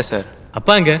 அப்படிலாம் ஒன்றும் இல்லை சார்.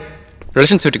 அப்பா எங்க?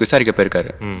 ரிலேஷன் சர்டிஃபிகேட் விசாரிக்க போயிருக்காரு.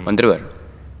 வந்துருவார்.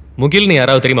 முகில்னு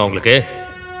யாராவது தெரியுமா உங்களுக்கு?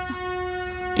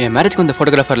 என் மேரேஜ்க்கு வந்த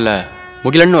ஃபோட்டோகிராஃபரில்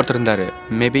முகிலன்னு ஒருத்தர் இருந்தார்.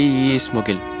 Maybe is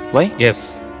Mugil. Why? S,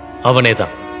 அவனே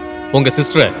தான். உங்கள்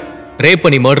சிஸ்டரை ரேப்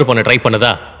பண்ணி மர்டர் பண்ண ட்ரை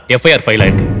பண்ணதா எஃப்ஐஆர் ஃபைல்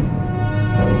ஆயிருக்கு.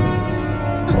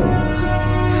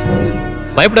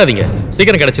 பயப்படாதீங்க,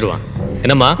 சீக்கிரம் கிடைச்சிருவான்.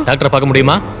 என்னம்மா, டாக்டரை பார்க்க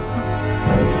முடியுமா?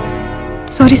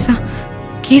 சாரி சார்,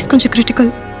 கேஸ் கொஞ்சம்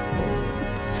கிரிட்டிக்கல்.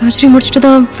 சர்ஜரி முடிச்சுட்டு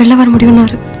தான் வெளில வர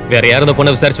முடியும்னாரு. வேற யாரும் இந்த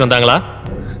பொண்ணை விசாரிச்சு வந்தாங்களா?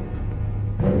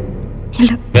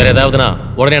 இல்ல. வேற ஏதாவதுனா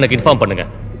உடனே எனக்கு இன்ஃபார்ம் பண்ணுங்க.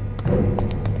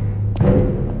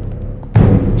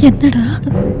 என்னடா?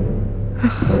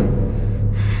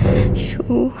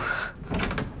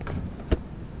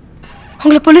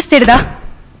 உங்களை போலீஸ் தேடுதா?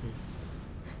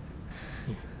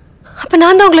 அப்ப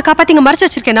நான் தான் உங்களை காப்பாத்திங்க மறைச்சு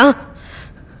வச்சிருக்கேனா?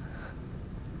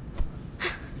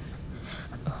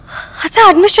 அதான்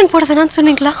அட்மிஷன் போட வேணாம்னு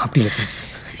சொன்னீங்களா?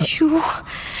 ஐயோ,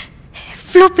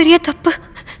 எவ்வளோ பெரிய தப்பு.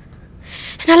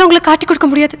 என்னால உங்களை காட்டி கொடுக்க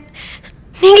முடியாது.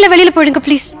 நீங்களே வெளியில போயிடுங்க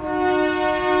ப்ளீஸ்.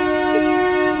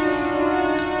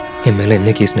 என் மேல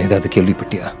என்ன கேஸ்னு ஏதாவது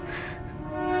கேள்விப்பட்டியா?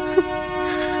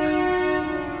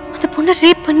 அந்த பொண்ணை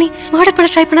ரேப் பண்ணி மர்டர் பண்ண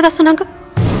ட்ரை பண்ணதா சொன்னாங்க.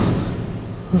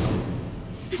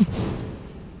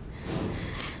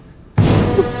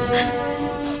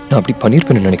 நான் அப்படி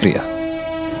பண்ணிருப்பேன்னு நினைக்கிறியா?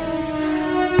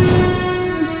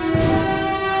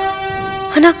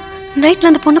 ஆனா நைட்ல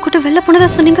அந்த பொண்ணு கூட்ட வெளில போனதா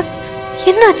சொன்னீங்க.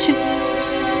 என்னாச்சு?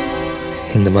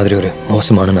 இந்த மாதிரி ஒரு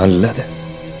மோசமான நாள் இல்ல, அது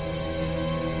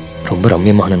ரொம்ப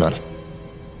ரம்யமான நாள்.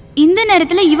 இந்த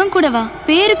நேரத்துல இவன் கூட வா,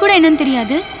 பேரு கூட என்னன்னு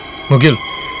தெரியாது.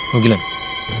 முகிலன்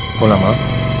போலாமா?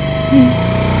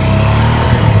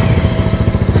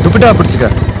 துப்பட்டாவை பிடிச்சுக்க.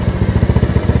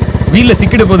 வீல்ல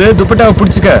சிக்கிட போது துப்பட்டாவை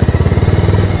பிடிச்சுக்க.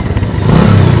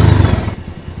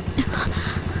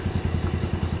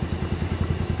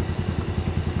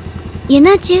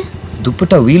 என்னாச்சு?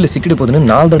 துப்பட்டா வீல்ல சிக்கிட போதுன்னு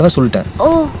 4 தடவை சொல்லிட்டேன். ஓ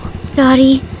சாரி,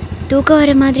 தூக்கம்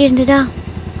வர மாதிரி இருந்ததா,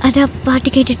 அதான் பாட்டு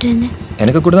கேட்டுட்டு இருந்தேன்.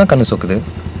 எனக்கு கூட தான் கண்ணு சொக்குது.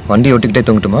 வண்டி ஓட்டிக்கிட்டே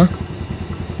தூங்கட்டுமா?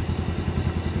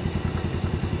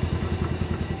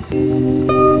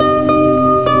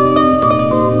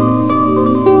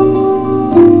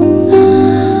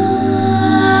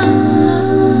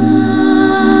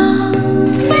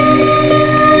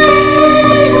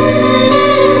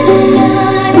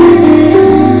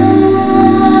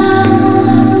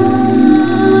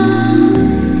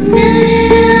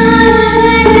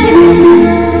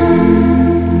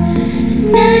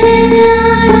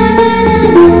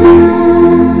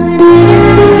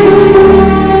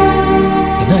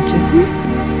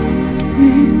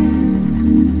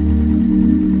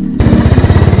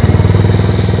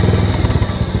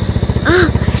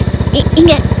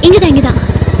 இங்கதான்.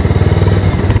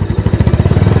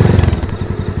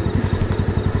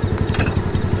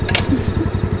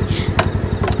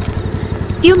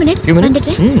 few minutes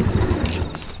வந்துட்டேன்.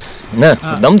 என்ன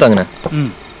தம் தாங்கண்ணே.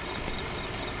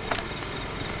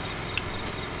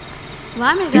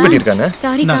 வா மேகா.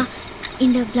 சாரிக்கா,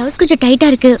 இந்த பிளவுஸ் கொஞ்சம் டைட்டா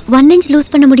இருக்கு. 1 inch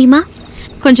லூஸ் பண்ண முடியுமா?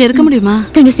 கொஞ்சம் இருக்க முடியுமா?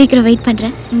 கொஞ்சம் சீக்கிரம் வெயிட்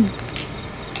பண்றேன்.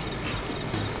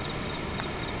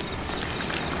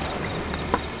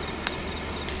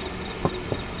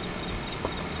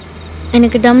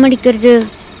 எனக்கு தம் அடிக்கிறது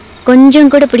கொஞ்சம்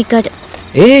கூட பிடிக்காது.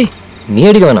 ஏய், நீ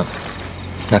அடிக்க வேணாம்,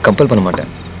 நான் கம்பல் பண்ண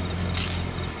மாட்டேன்.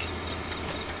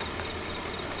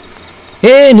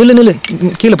 ஏய் நில்லு,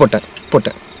 கீழே போட்டேன்.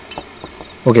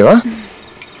 ஓகேவா?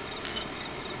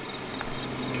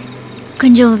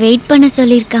 கொஞ்சம் வெயிட் பண்ண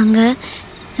சொல்லியிருக்காங்க.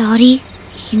 சாரி,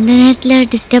 இந்த நேரத்தில்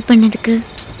டிஸ்டர்ப் பண்ணதுக்கு.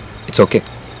 It's okay.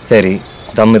 சரி,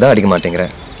 தம்மு தான் அடிக்க மாட்டேங்கிற,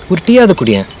 ஒரு டீயாவது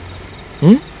குடியேன்.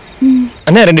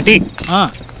 அண்ணா 2 டீ.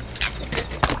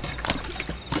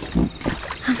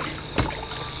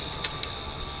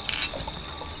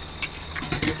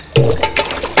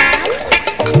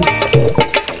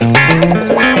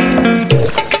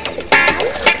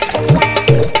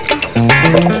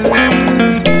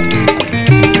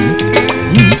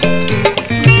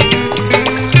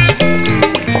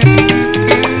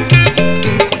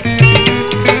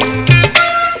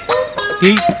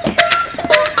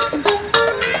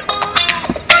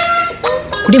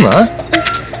 குடிமா.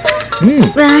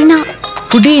 வேணாம்.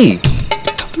 குடி.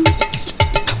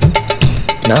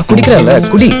 நான் குடிக்கிறேன்ல,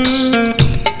 குடி.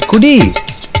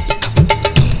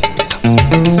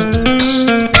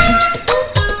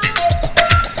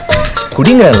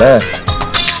 குடிங்கறல.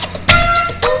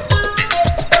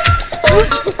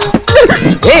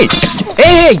 ஏய்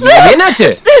என்னாச்சு?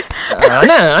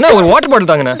 அண்ணா ஒரு வாட்டர்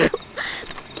பாட்டில் தாங்கண்ணா.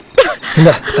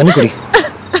 இந்த தண்ணி குடி.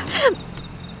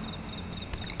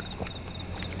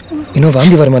 இன்னும்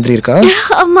வாந்தி வர மாதிரி இருக்கா?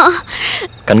 அம்மா.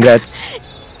 கங்க்ராட்ஸ்.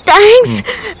 தேங்க்ஸ்.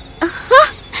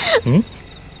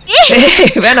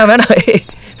 வேணாம் வேணாம்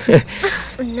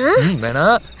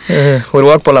வேணாம். ஒரு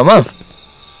வாக் போலாமா?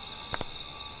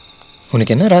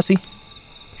 உனக்கு என்ன ராசி?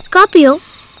 ஸ்கார்பியோ.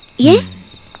 ஏன்?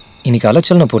 இன்னைக்கு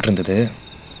அலைச்சல்னு போட்டிருந்தது,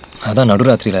 அதான்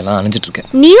நடுராத்திரியில எல்லாம் அலைஞ்சிட்டு இருக்கேன்.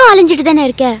 நீயும் அலைஞ்சிட்டு தானே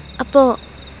இருக்க, அப்போ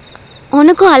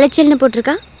உனக்கும் அலைச்சல்னு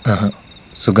போட்டிருக்கா?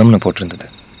 சுகம்னு போட்டிருந்தது,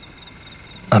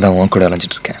 அதான் உன் கூட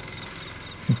அலைஞ்சிட்டு இருக்கேன்.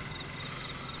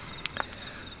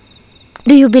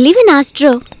 Do you believe in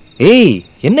astro? ஏய்,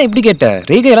 என்ன இப்படி கேட்ட?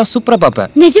 ரேகையெல்லாம் சூப்பரா பாப்பேன்.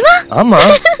 நிஜமா? ஆமா.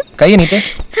 கையை நீட்டு.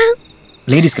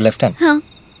 லேடிஸ்க்கு லெஃப்ட் ஹேண்ட்.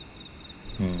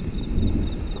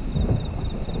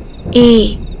 ஏய்,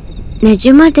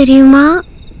 நிஜமா தெரியுமா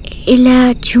இல்ல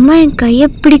சும்மா என் கையை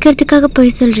பிடிக்கிறதுக்காக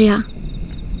போய் சொல்றியா?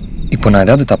 இப்போ நான்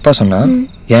ஏதாவது தப்பா சொன்னா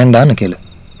ஏன்டான்னு கேளு.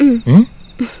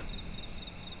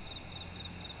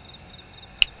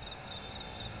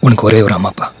 உனக்கு ஒரே ஒரு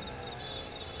அம்மா அப்பா.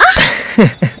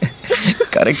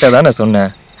 கரெக்டா தானே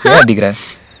சொன்னேன். ஏன் அடிக்கிற?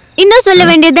 இன்னும் சொல்ல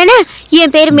வேண்டியது தானே,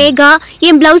 என் பேர் மேகா,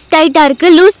 என் பிளவுஸ் டைட்டா இருக்கு,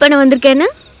 லூஸ் பண்ண வந்திருக்கேன்னு.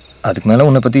 அதுக்கு மேல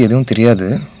உன்னை பத்தி எதுவும் தெரியாது.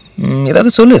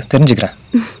 ஏதாவது சொல்லு, தெரிஞ்சுக்கிறேன்.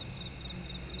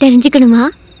 தெரிஞ்சுக்கணுமா?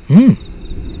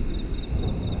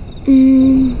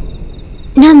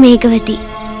 நான் மேகவதி.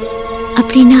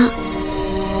 அப்படின்னா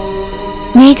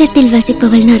மேகத்தில்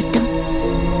வசிப்பவள்னு அர்த்தம்.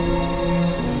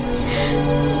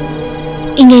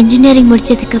 இங்க இன்ஜினியரிங்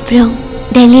முடிச்சதுக்கு அப்புறம்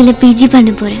டெல்லியில பிஜி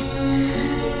பண்ண போறேன்.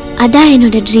 அதான்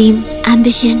என்னோட ட்ரீம்,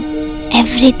 ஆம்பிஷன்,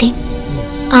 எவ்ரிதிங்.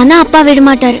 ஆனா அப்பா விட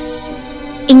மாட்டாரு.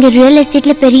 இங்க ரியல்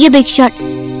எஸ்டேட்ல பெரிய பிக் ஷாட்,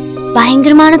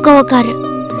 பயங்கரமான கோவக்காரர்.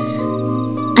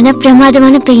 ஆனா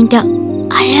பிரமாதமான பெயிண்டா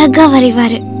அழகா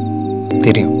வரைவாரு.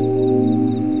 தெரியும்.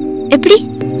 எப்படி?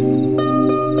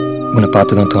 உன்னை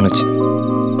பார்த்துதான் தோணுச்சு.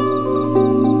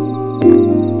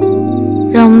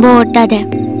 ரொம்ப ஓட்டாத.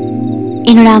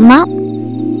 என்னோட அம்மா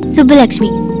சுப்புலக்ஷ்மி,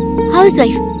 ஹவுஸ்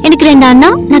ஒய்ஃப். எனக்கு 2 அண்ணா,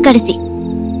 நான் கடைசி.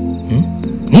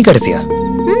 நீ கடைசியா?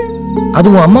 அது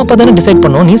உன் அம்மா அப்பா தானே டிசைட்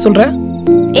பண்ணோம், நீ சொல்ற?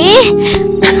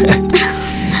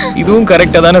 இதுவும்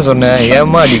கரெக்டா தானே சொன்ன,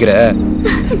 ஏம்மா அடிக்கிற?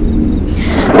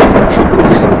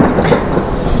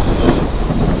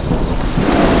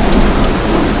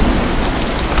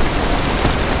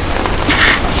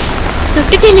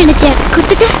 சுட்டுட்டே நினைச்சேன்,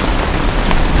 கொடுத்துட்டு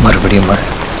மறுபடியும் மழை.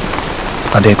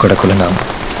 அதே கொடைக்குள்ள நாம்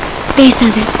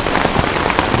பேசாத.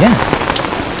 ஏன்?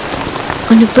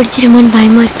 ஒன்னு பிடிச்சிருமோன்னு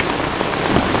பயமா இருக்கு.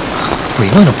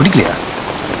 இன்னும் எனக்கு பிடிக்கலையா?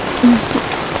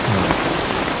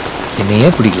 என்னையே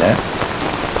பிடிக்கல,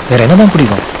 வேற என்னதான்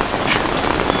பிடிக்கும்?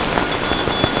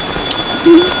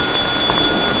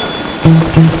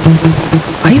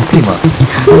 ஐஸ்கிரீமா?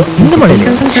 இந்த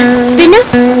மழையில? என்ன,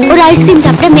 ஒரு ஐஸ்கிரீம்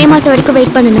சாப்பிட மே மாசம் வரைக்கும்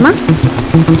வெயிட் பண்ணணுமா?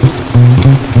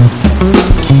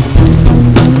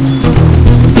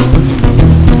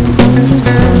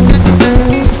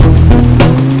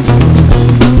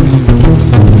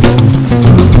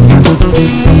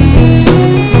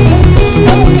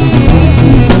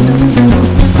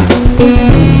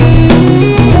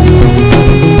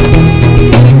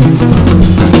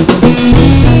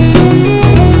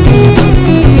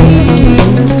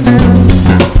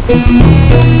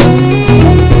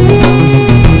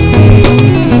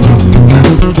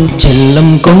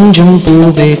 கொஞ்சம்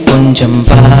பூவே கொஞ்சம்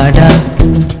வாடா,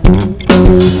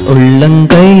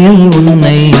 உள்ளங்கையில்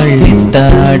உன்னை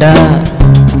அள்ளித்தாடா.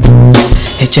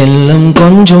 செல்லம்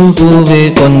கொஞ்சம் பூவே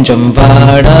கொஞ்சம்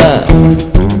வாடா,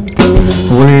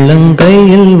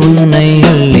 உள்ளங்கையில் உன்னை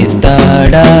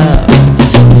அள்ளித்தாடா.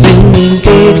 விண்ணில்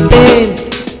கேட்டேன்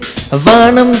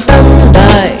வானம்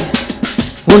தந்தாய்,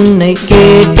 உன்னை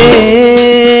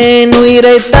கேட்டேன்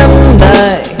உயிரை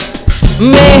தந்தாய்.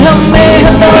 மேகம்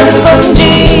மேகத்தோடு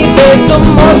கொஞ்சி பேசும்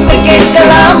ஓசை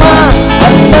கேட்கலாமா?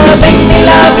 அந்த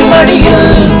வெண்ணிலாவின்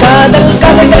மடியில் காதல்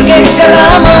கதைகள்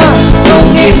கேட்கலாமா?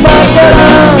 தூங்கி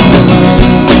பார்க்கலாம்.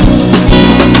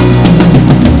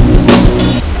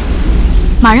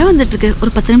 மழை வந்துட்டு இருக்கு,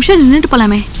 ஒரு 10 நிமிஷம் நின்றுட்டு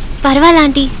போலாமே. பரவாயில்ல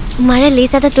ஆண்டி, மழை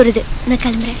லேசா தான் தொடுது, நான்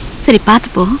கிளம்புறேன். சரி பார்த்து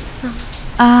போ.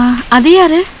 அது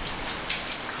யாரு?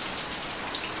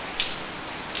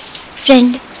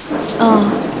 ஃப்ரெண்ட்.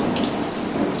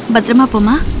 பத்திரமா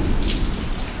போமா.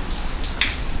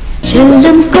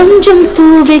 செல்லம் கொஞ்சம்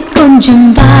பூவே கொஞ்சம்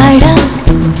வாடா,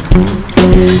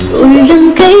 உள்ளம்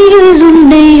கையில்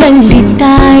உன்னை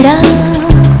அள்ளித்தாடா.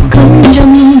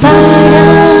 கொஞ்சம் வாடா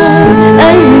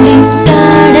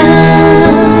அள்ளித்தாடா.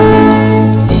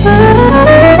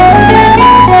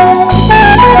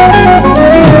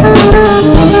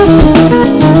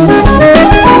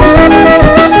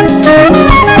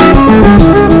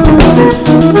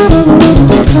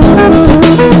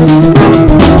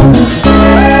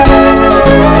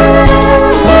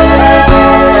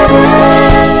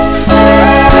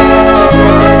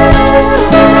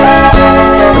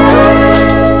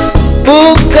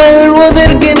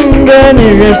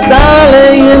 நிழல்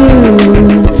சாலையில்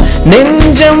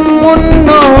நெஞ்சம்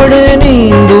உன்னோடு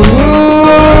நீந்தும்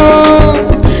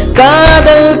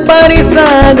காதல்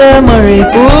பரிசாக மழை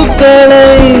பூக்களை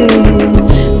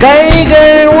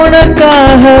கைகள்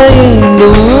உனக்காக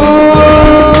ஏந்தும்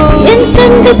என்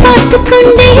கண்கள் பார்த்துக்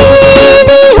கொண்டே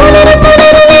நீ உணரும்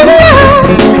உணர்வெல்லாம்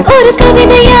ஒரு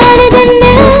கவிதையானதென்ன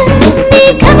நீ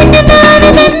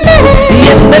கவிஞனானதென்ன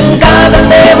எந்தன் காதல்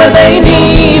தேவதை நீ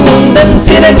உந்தன்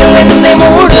சிறகுகள் என்னை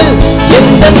மூடு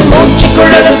எந்தன் மூச்சு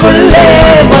குழலுக்குள்ளே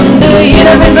வந்து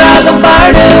இரவின் ராகம்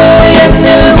பாடு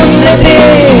என்னில் உன்னை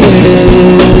தேடு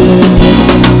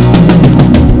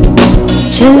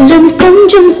செல்லம்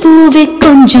கொஞ்சம் பூவே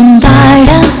கொஞ்சம்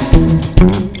வாடா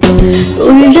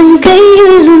உள்ளம்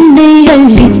கையில் உன்னை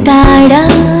அள்ளித்தாடா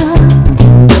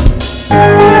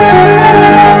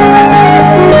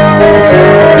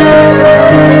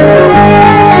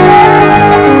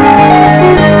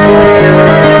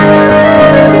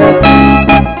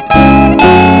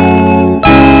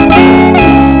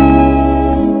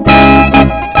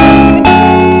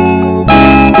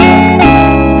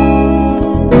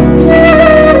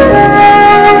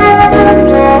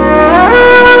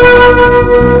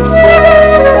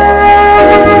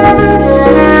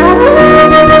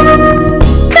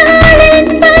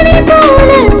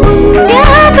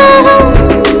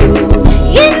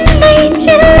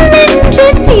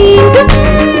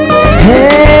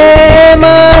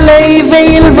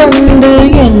வந்து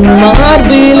என்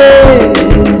மார்பிலே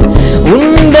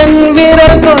உந்தன்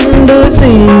விரல் கொண்டு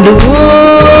சீண்டும்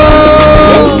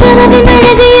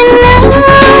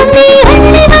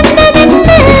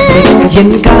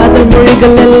என் காதல்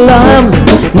மொழிகள் எல்லாம்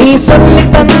நீ சொல்லி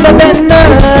தந்ததென்ன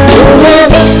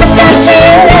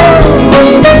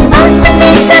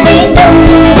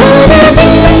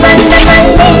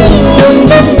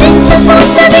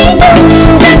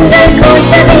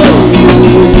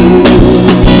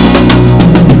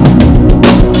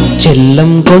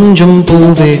செல்லம் கொஞ்சம்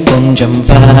பூவே கொஞ்சம்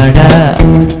வாடா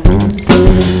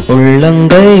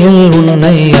உள்ளங்கையில்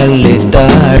உன்னை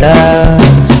அள்ளித்தாடா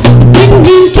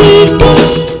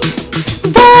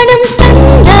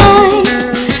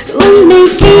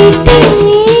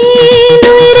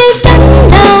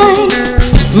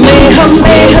மேகம்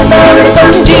மேகத்தோடு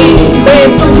கொஞ்சி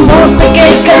பேசும் ஓசை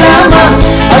கேட்கலாமா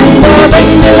அந்த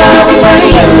வெண்ணிலாவின்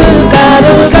வழியில்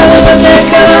காதல் கதவு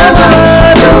கேட்கலாமா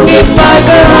தூங்கி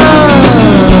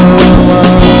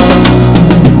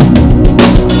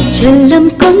செல்லம்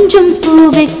கொஞ்சம்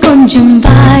பூவே கொஞ்சம்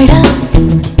வாடா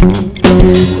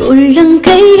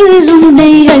உள்ளங்கையில்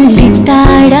உன்னை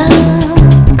அள்ளித்தாடா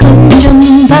கொஞ்சம்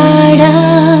வாடா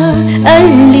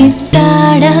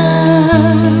அள்ளித்தாடா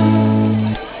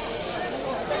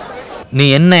நீ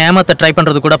என்ன ஏமாத்த ட்ரை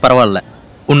பண்றது கூட பரவாயில்ல,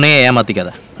 உன்னையே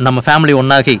ஏமாத்திக்காத. நம்ம ஃபேமிலி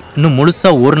ஒன்னாகி இன்னும் முழுசா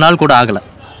ஒரு நாள் கூட ஆகல.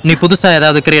 நீ புதுசா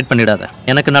ஏதாவது கிரியேட் பண்ணிடாத.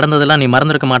 எனக்கு நடந்ததெல்லாம் நீ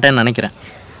மறந்துருக்க மாட்டேன்னு நினைக்கிறேன்.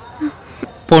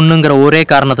 பொண்ணுங்கிற ஒரே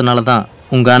காரணத்தினால தான்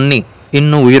உங்க அண்ணி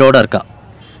இன்னும் உயிரோட இருக்கா.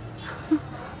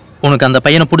 உனக்கு அந்த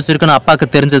பையனை பிடிச்சிருக்குன்னு அப்பாவுக்கு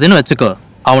தெரிஞ்சதுன்னு வச்சுக்கோ,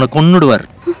 அவனை கொன்னுடுவார்.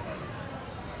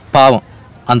 பாவம்,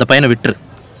 அந்த பையனை விட்டுரு.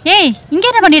 ஏய், இங்க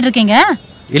என்ன பண்ணிட்டு இருக்கீங்க?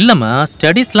 இல்லம்மா,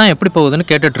 ஸ்டடீஸ்லாம் எப்படி போகுதுன்னு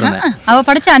கேட்டுட்டு இருந்தேன். அவ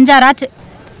படிச்ச 5-6 ஆச்சு.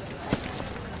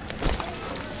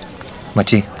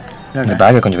 மச்சி, இந்த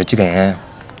பேக்கை கொஞ்சம் வச்சுக்கேன்.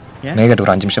 மேகட்ட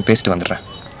ஒரு 5 நிமிஷம் பேசிட்டு வந்துடுறேன்.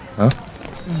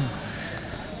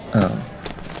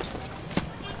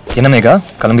 என்ன மேகா,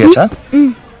 கிளம்பியாச்சா?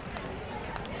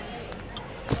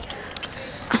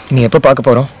 நீ எப்போ பார்க்க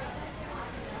போறோம்?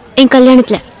 என்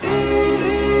கல்யாணத்துல.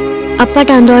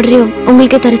 அப்பாட்ட அந்த ஆர்டரையும்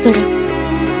உங்களுக்கே தர சொல்றேன்.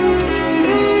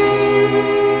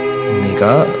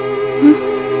 மேகா,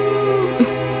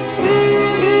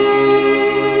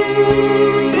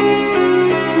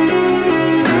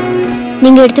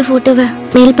 நீங்க எடுத்த போட்டோவை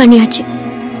மெயில் பண்ணியாச்சு.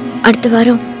 அடுத்த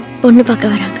வாரம் பொண்ணு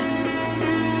பார்க்க வராங்க.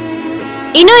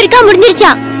 இன்னும் இருக்கா?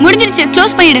 முடிஞ்சிருச்சா? முடிஞ்சிருச்சு,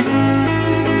 க்ளோஸ் பண்ணிடு.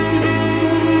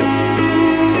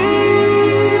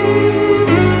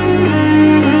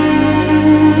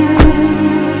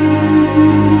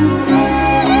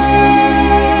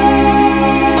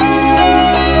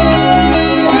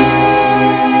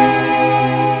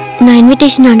 நான்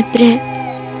இன்விடேஷன் அனுப்புறேன்.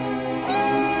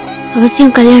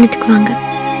 அவசியம் கல்யாணத்துக்கு வாங்க.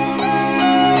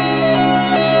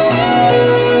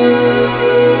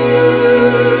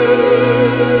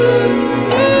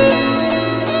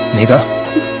 மேகா,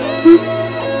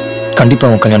 கண்டிப்பா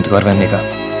உன் கல்யாணத்துக்கு வருவேன் மேகா.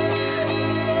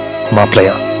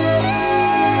 மாப்பிள்ளையா?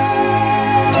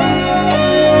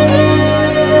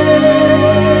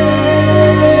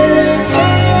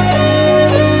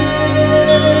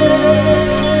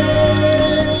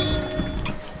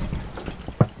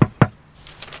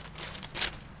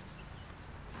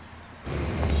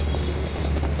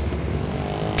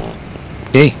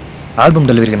 டேய் ஆல்பம்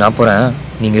டெலிவரிக்கு நான் போறேன்,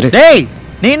 நீங்க இரு. டேய்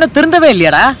நீ இன்னும் திருந்தவே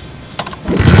இல்லையாடா?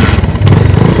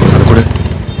 அது கூட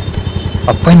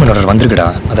அப்பாயின்மெண்ட் ஆர்டர் வந்திருக்குடா,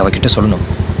 அதை அவகிட்ட சொல்லணும்.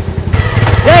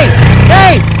 டேய்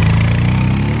டேய்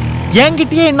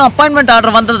என்கிட்டயே இன்னும் அப்பாயின்மெண்ட்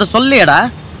ஆர்டர் வந்ததை சொல்லியடா.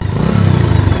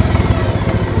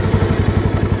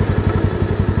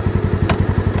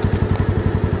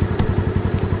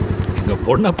 எங்க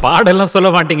பொண்ணை பாடெல்லாம் சொல்ல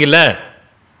மாட்டீங்கல்ல?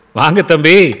 வாங்க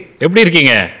தம்பி, எப்படி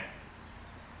இருக்கீங்க?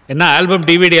 என்ன ஆல்பம்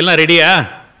டிவிடி எல்லாம் ரெடியா?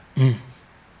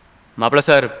 மாப்பிள்ள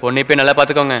சார், பொண்ணு போய் நல்லா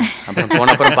பார்த்துக்கோங்க. அப்புறம்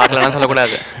போன அப்புறம் பார்க்கலன்னா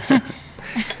சொல்லக்கூடாது.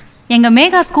 எங்க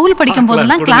மேகா ஸ்கூல் படிக்கும்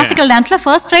போதெல்லாம் கிளாசிக்கல் டான்ஸ்ல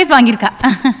ஃபர்ஸ்ட் பிரைஸ் வாங்கியிருக்கா.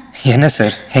 என்ன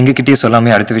சார் எங்ககிட்டயே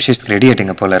சொல்லாமே அடுத்த விஷயத்துக்கு ரெடி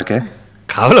ஆயிட்டீங்க போல இருக்கு.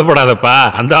 கவலைப்படாதப்பா,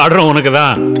 அந்த ஆர்டரும் உனக்கு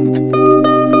தான்.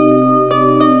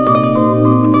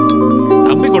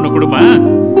 தம்பி கொண்டு கொடுமா.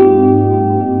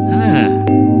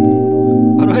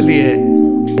 பரவாயில்லையே,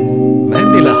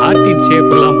 மெஹந்தில ஹார்ட்டின்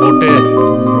ஷேப் எல்லாம் போட்டு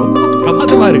ரொம்ப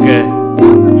பிரமாதமா இருக்கு.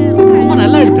 ரொம்ப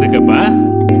நல்லா எடுத்திருக்கப்பா.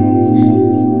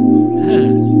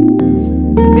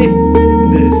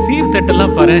 இந்த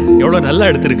சீர்தட்டெல்லாம் பாரு, எவ்வளவு நல்லா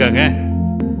எடுத்திருக்காங்க.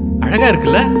 அழகா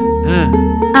இருக்குல்ல?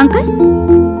 அங்கிள்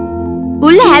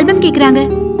உள்ள ஆல்பம் கேக்குறாங்க,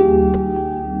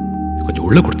 கொஞ்சம்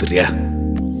உள்ள கொடுத்துறியா?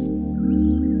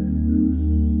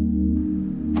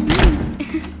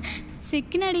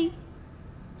 சிக்கனடி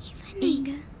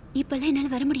நீங்க இப்பெல்லாம் என்னால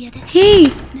வர முடியாது. ஹே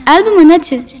ஆல்பம்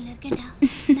வந்தாச்சு.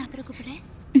 நான் அப்புறம் கூப்பிடுறேன்.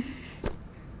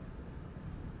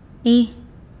 ஏய்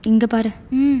இங்க பாரு.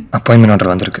 அப்பாயின்மெண்ட்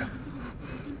ஆர்டர் வந்திருக்கு.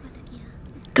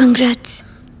 கங்க்ராட்ஸ்.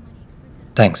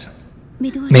 தேங்க்ஸ்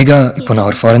மேகா. இப்போ நான்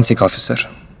ஒரு ஃபாரன்சிக் ஆஃபீஸர்,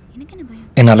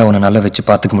 என்னால் உன்னை நல்லா வச்சு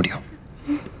பார்த்துக்க முடியும்.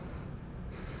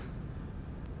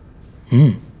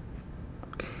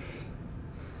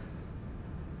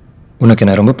 உனக்கு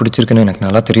என்ன ரொம்ப பிடிச்சிருக்குன்னு எனக்கு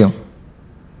நல்லா தெரியும்.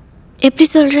 எப்படி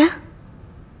சொல்ற?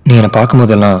 நீ என்னை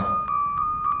பார்க்கும்போதெல்லாம்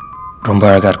ரொம்ப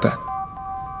அழகா இருப்ப.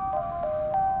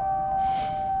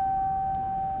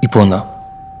 இப்போ தான்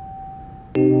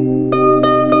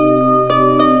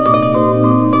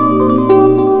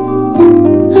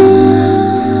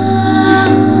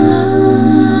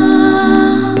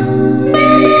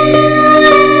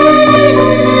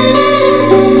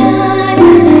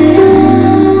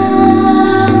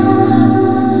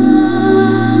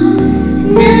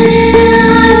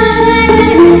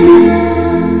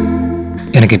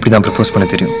எனக்கு இப்படி தான் ப்ரப்போஸ் பண்ண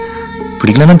தெரியும்.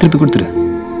 பிடிக்கலன்னா திருப்பி கொடுத்துரு.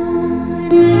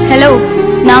 ஹலோ,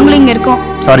 நாங்களும் இங்க இருக்கோம்.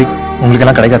 சாரி, உங்களுக்கு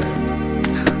எல்லாம் கிடைக்காது.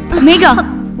 Megha,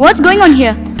 what's going on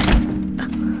here?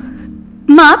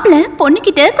 மாப்பிள்ள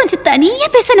பொண்ணுகிட்ட கொஞ்சம் தனியா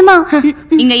பேசணுமா?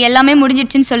 இங்க எல்லாமே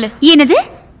முடிஞ்சிடுச்சுன்னு சொல்லு. என்னது?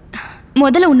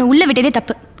 முதல்ல உன்னை உள்ள விட்டதே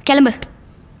தப்பு. கிளம்பு.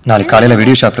 நாளைக்கு காலையில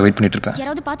வீடியோ ஷாப்ல வெயிட் பண்ணிட்டு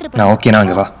இருப்பேன். நான் ஓகேனா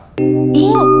அங்க வா.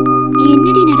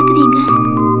 என்னடி நடக்குது இங்க?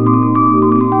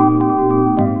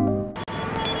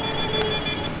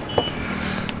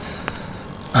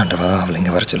 ஆண்டவா, அவளை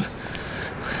இங்க வர சொல்லு.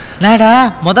 நாடா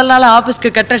முதல் நாள் ஆபீஸ்க்கு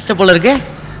கட்டடிச்சிட்ட போல இருக்கு.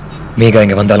 மேகா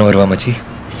இங்க வந்தாலும் வருவா மச்சி.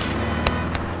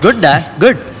 குட்டா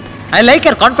good. I like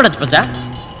your confidence மச்சா.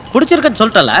 பிடிச்சிருக்குன்னு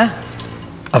சொல்லிட்டல.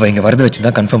 அவ இங்க வரத வச்சு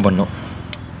தான் கன்ஃபார்ம் பண்ணோம்.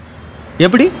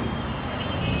 எப்படி?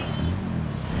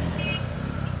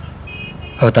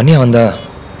 அவ தனியா வந்தா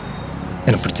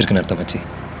எனக்கு பிடிச்சிருக்குன்னு அர்த்தம் மச்சி.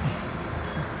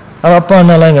 அவ அப்பா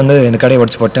அண்ணாலாம் இங்க வந்து இந்த கடையை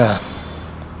உடச்சு போட்டா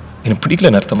எனக்கு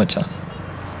பிடிக்கலன்னு அர்த்தம் மச்சான்.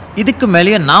 இதுக்கு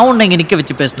மேலேயே நான் உன்னை இங்க நிக்க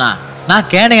வச்சு பேசினா நான்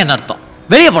கேனையன்னு அர்த்தம்.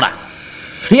 வெளியே போடா.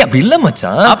 அப்படி இல்ல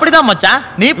மச்சான். அப்படிதான் மச்சான்.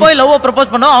 நீ போய் லவ்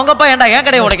ப்ரப்போஸ் பண்ண, அவங்க அப்பா ஏன்டா என்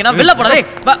கடையை உடைக்கணும்? வெளில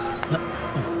போடா.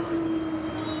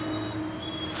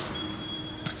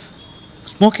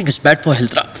 Smoking is bad for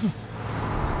ஹெல்த்ரா.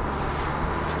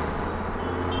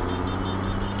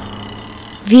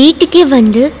 வீட்டுக்கே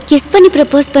வந்து கிஸ் பண்ணி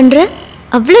ப்ரப்போஸ் பண்ற?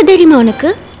 அவ்வளவு தைரியமா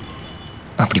உனக்கு?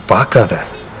 அப்படி பார்க்காத.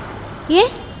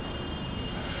 ஏன்?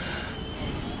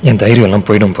 என் தைரியம் எல்லாம்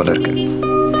போயிடும் போல இருக்கு.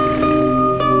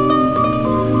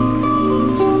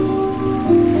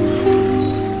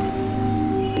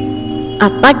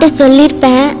 அப்பாட்ட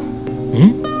சொல்லிருப்பேன்.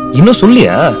 இன்னும்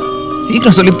சொல்லியா?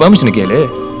 சீக்கிரம் சொல்லி பெர்மிஷன் கேளு.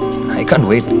 I can't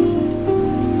wait.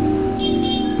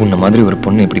 உன்ன மாதிரி ஒரு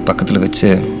பொண்ணு இப்படி பக்கத்துல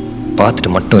வச்சு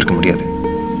பார்த்துட்டு மட்டும் இருக்க முடியாது.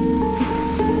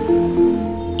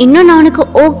 இன்னும் நான் உனக்கு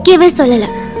ஓகேவே சொல்லல.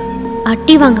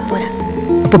 அட்டி வாங்க போறேன்.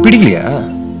 அப்ப பிடிக்கலையா?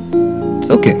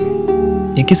 It's okay.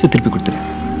 என் கிஸ் திருப்பி கொடுத்துரு.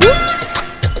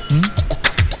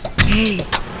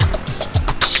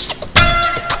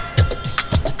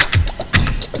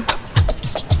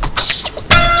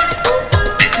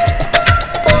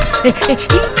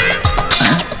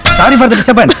 Sorry for the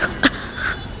disturbance.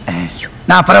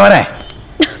 நான் அப்புறம் வரேன்.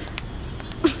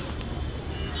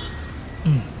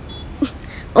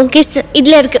 உன் கிஸ்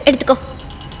இதுல இருக்கு, எடுத்துக்கோ.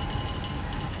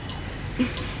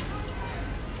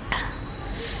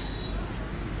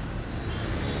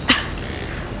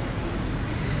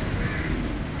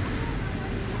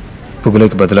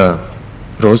 புகழைக்கு பதிலாக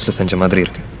ரோஸில் செஞ்ச மாதிரி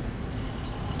இருக்கு.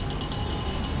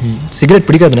 சிகரெட்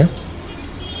பிடிக்காதுண்ணே?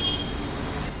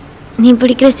 நீ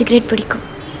பிடிக்கிற சிகரெட் பிடிக்கும்.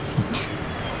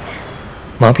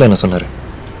 மாப்பிள்ளை என்ன சொன்னார்?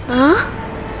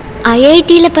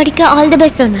 ஐஐடியில் படிக்க ஆல் தி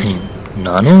பெஸ்ட் சொன்னார்.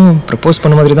 நானும் ப்ரப்போஸ்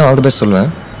பண்ண மாதிரி தான் ஆல் தி பெஸ்ட் சொல்லுவேன்.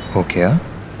 ஓகேயா?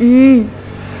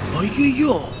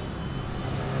 ஐயோ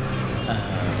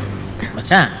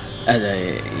மச்சான், அது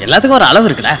எல்லாத்துக்கும் ஒரு அளவு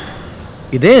இருக்குடா.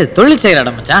 இது தொழில் செய்கிற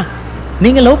இடம் மச்சான்.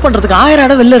 நீங்கள் லவ் பண்ணுறதுக்கு 1000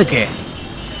 இடம் வெளில இருக்கு.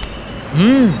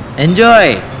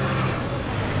 என்ஜாய்.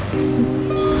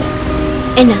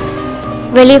 என்ன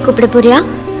வெளியே கூப்பிட போறியா?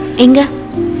 எங்க?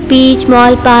 பீச்,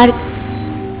 மால், பார்க்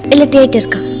இல்லை தியேட்டர்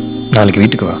இருக்கா? நாளைக்கு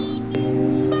வீட்டுக்கு வா.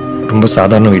 ரொம்ப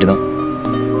சாதாரண வீடு தான்.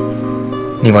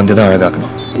 நீ வந்து தான்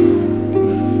அழகாக்கணும்.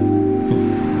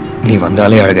 நீ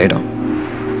வந்தாலே அழகாயிடும்.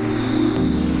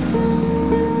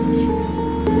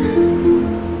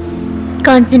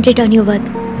 Concentrate on your work.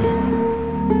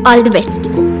 All the best.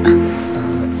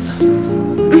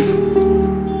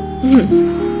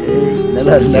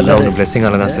 நல்லா உங்க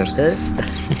blessing-ஆல தான் sir.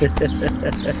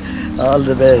 All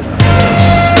the best.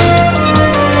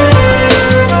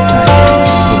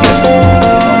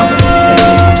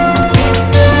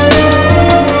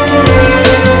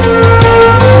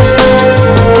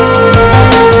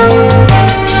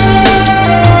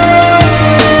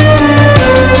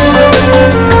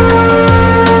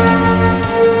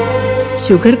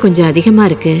 Sugar கொஞ்சம் அதிகமா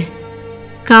இருக்கு.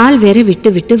 கால் வேற விட்டு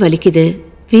விட்டு வலிக்குது.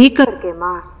 வீக்கா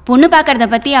இருக்கேம்மா. பொண்ணு பாக்கறத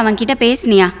பத்தி அவன் கிட்ட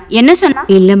பேசுனியா? என்ன சொன்னா?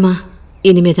 இல்லம்மா,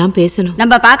 இனிமே தான் பேசணும்.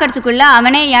 நம்ம பாக்கறதுக்குள்ள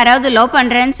அவனே யாராவது லவ்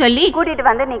பண்றேன்னு சொல்லி கூட்டிட்டு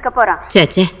வந்து நிக்க போறான்.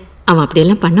 சேச்சே, அவன்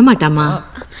அப்படியெல்லாம் பண்ண மாட்டாமா.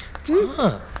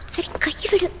 சரி கை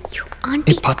விடு.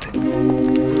 ஆண்டி பாத்து.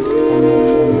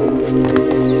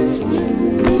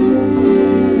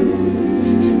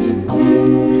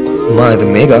 அம்மா, இது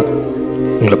மேகா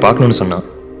உங்களை பார்க்கணும்னு சொன்னா.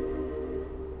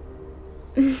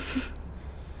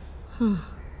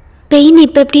 பெயின்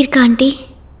இப்ப எப்படி இருக்கு ஆண்டி?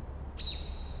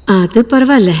 அது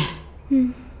பரவாயில்ல.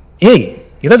 ஏய்,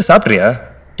 ஏதாவது சாப்பிட்றியா?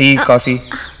 Tea, coffee?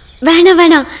 வேணாம்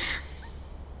வேணாம்,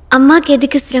 அம்மாக்கு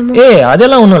எதுக்கு சிரமம்? ஏய்,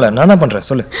 அதெல்லாம் ஒன்றும் இல்லை, நான் தான் பண்ணுறேன்.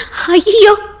 சொல்லு.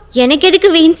 ஐயோ, எனக்கு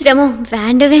எதுக்கு வீண் சிரமம்?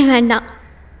 வேண்டவே வேண்டாம்.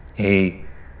 ஏய்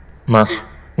மா,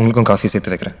 உங்களுக்கும் காஃபி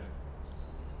சேர்த்து வைக்கிறேன்.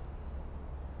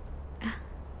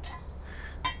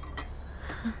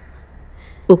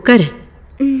 உட்காரு.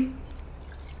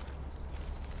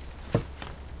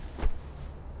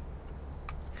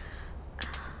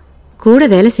 கூட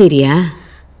வேலை செய்றியா?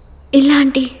 இல்ல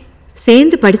ஆண்டி.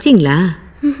 சேர்ந்து படிச்சீங்களா?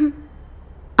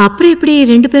 அப்புறம் எப்படி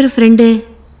 2 பேரும் ஃப்ரெண்டு?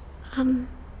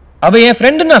 அவ என்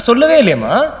ஃப்ரெண்டு நான் சொல்லவே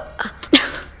இல்லையம்மா.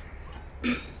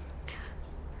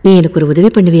 நீ எனக்கு ஒரு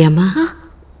உதவி பண்ணுவியாமா?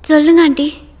 சொல்லுங்க ஆண்டி.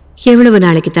 எவ்வளவு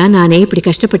நாளைக்கு தான் நானே இப்படி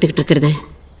கஷ்டப்பட்டுக்கிட்டு இருக்கிறது?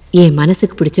 என்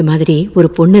மனசுக்கு பிடிச்ச மாதிரி ஒரு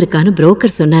பொண்ணு இருக்கான்னு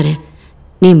புரோக்கர் சொன்னாரு.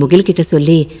 நீ முகில் கிட்ட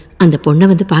சொல்லி அந்த பொண்ணை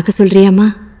வந்து பார்க்க சொல்றியாமா?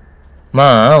 மா,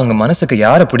 உங்க மனசுக்கு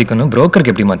யாரை பிடிக்கணும்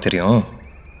புரோக்கருக்கு எப்படிமா தெரியும்?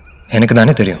 எனக்கு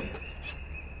தானே தெரியும்.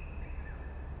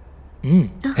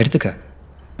 எடுத்துக்க.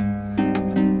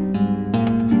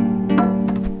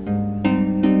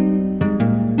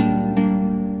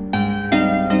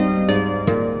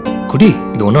 குடி,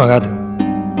 இது ஒன்றும் ஆகாது.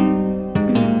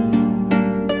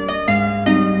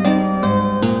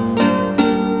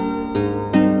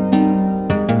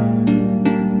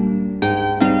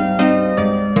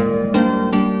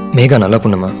 மேகா நல்லா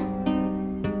பொண்ணுமா,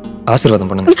 ஆசீர்வாதம்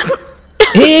பண்ணுங்க.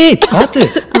 ஏய் பாத்து.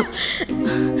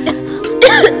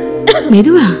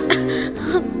 மெதுவா.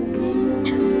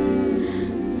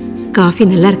 காஃபி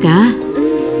நல்லா இருக்கா?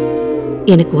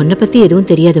 எனக்கு உன்னை பத்தி எதுவும்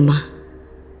தெரியாதுமா.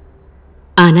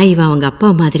 ஆனா இவன் அவங்க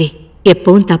அப்பா மாதிரி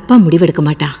எப்பவும் தப்பா முடிவெடுக்க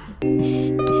மாட்டான்.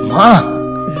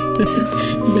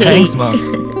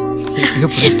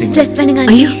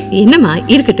 ஐயோ என்னம்மா,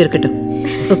 இருக்கட்டும் இருக்கட்டும்,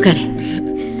 உட்காரு.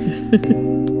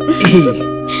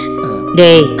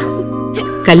 டேய்,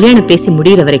 கல்யாணம் பேசி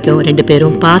முடிகிற வரைக்கும் 2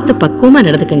 பேரும் பார்த்து பக்குவமா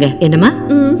நடந்துக்குங்க. என்னம்மா?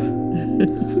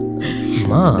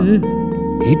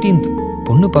 18th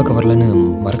பொண்ணு பார்க்க வரலன்னு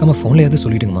மறக்காம போன்லயாவது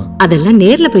சொல்லிடுங்கம்மா. அதெல்லாம்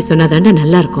நேர்ல போய் சொன்னாதாண்டா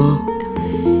நல்லா இருக்கும்.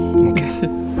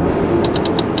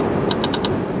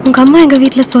 உங்க அம்மா எங்க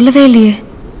வீட்டுல சொல்லவே இல்லையே.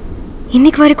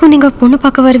 இன்னைக்கு வரைக்கும் நீங்க பொண்ணு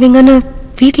பார்க்க வருவீங்கன்னு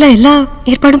வீட்டுல எல்லா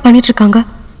ஏற்பாடும் பண்ணிட்டு இருக்காங்க.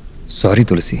 சாரி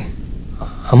துளசி,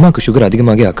 அம்மாவுக்கு சுகர்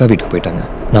அதிகமாகி அக்கா வீட்டுக்கு போயிட்டாங்க.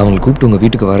 நான் அவங்களை கூப்பிட்டு உங்கள்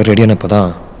வீட்டுக்கு வர ரெடியானப்போ தான்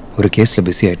ஒரு கேஸில்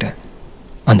பிஸி ஆகிட்டேன்.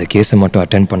 அந்த கேஸை மட்டும்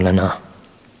அட்டென்ட் பண்ணலன்னா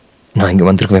நான் இங்கே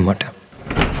வந்திருக்கவே மாட்டேன்.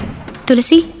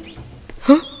 துளசி,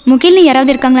 முகில்னு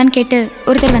யாராவது இருக்காங்களான்னு கேட்டு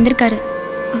ஒருத்தர் வந்திருக்காரு.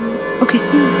 ஓகே.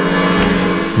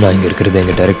 நான் இங்கே இருக்கிறது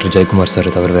எங்கள் டைரக்டர் ஜெயக்குமார்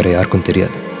சார் தவிர வேறு யாருக்கும்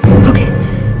தெரியாது. ஓகே.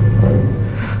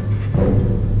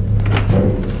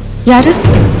 யாரு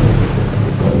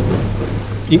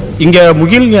இங்கே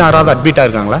முகில் யாராவது அட்மிட்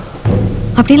ஆயிருக்காங்களா?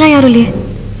 அப்படிலாம் யாரும் இல்லையே.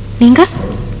 நீங்க?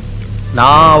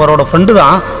 நான் அவரோட ஃப்ரெண்டு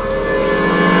தான்.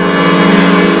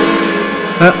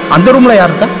 அந்த ரூம்ல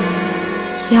யார் இருக்கா?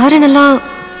 யாருன்னெல்லாம்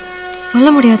சொல்ல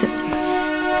முடியாது.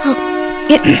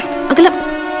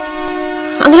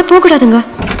 அங்கெல்லாம் போகக்கூடாதுங்க.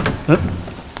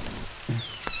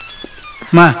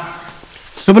 அம்மா,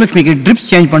 சுபலட்சுமிக்கு ட்ரிப்ஸ்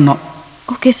சேஞ்ச் பண்ணோம்.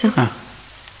 Okay sir.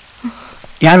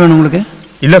 யார் வேணும் உங்களுக்கு?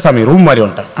 இல்லை சாமி, ரூம் மாதிரி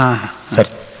வந்துட்டேன். சரி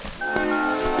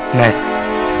அண்ணே,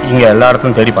 இங்கே எல்லா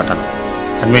இடத்துலையும் தேடி பார்த்தானே.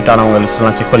 அட்மிட் ஆனவங்க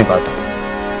லிஸ்ட்லாம் செக் பண்ணி பார்த்தேன்.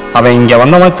 அவன் இங்கே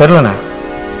வந்த மாதிரி தெரிலண்ணே.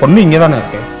 பொண்ணு இங்கே தானே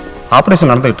இருக்கு.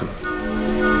 ஆப்ரேஷன் நடந்துகிட்டு இருக்கு.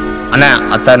 அண்ணே,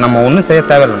 அத்தை நம்ம ஒன்றும் செய்ய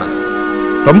தேவையில்லைண்ணே.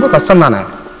 ரொம்ப கஷ்டம் தானே.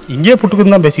 இங்கேயே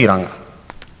புட்டுக்குன்னு தான் பேசிக்கிறாங்க.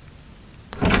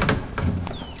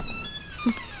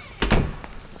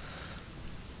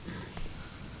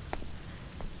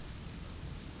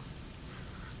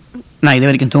 நான் இது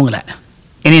வரைக்கும் தூங்கலை,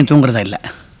 இனியும் தூங்குறதா இல்லை.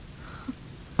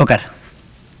 உட்கார்.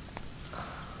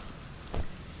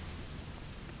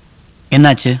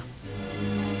 என்னாச்சு?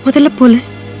 முதல்ல போலீஸ்,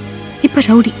 இப்ப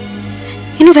ரவுடி,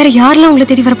 இன்னும் வேற யாரெல்லாம் உங்களை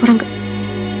தேடி வர போறாங்க?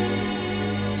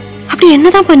 அப்படி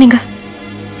என்னதான் பண்ணீங்க?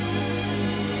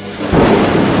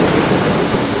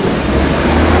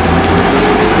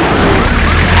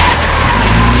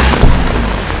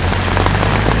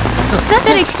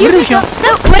 Sir, excuse me, sir.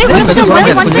 Sir, ஒரே ஒரு நிமிஷம்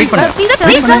sir.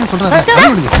 Please, sir.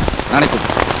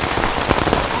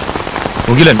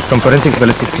 Mugilan from Forensics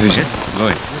Ballistics Division.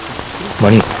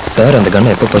 Money sir அந்த கன்னை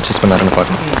எப்போ பர்ச்சேஸ் பண்ணாருன்னு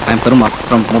பார்க்கணும். ஐ எம் பெருமா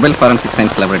from mobile forensic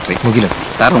science laboratory. Mugilan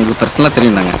sir உங்களுக்கு பர்சனலாக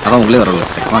தெரியும்னாங்க, அதான் உங்களே வர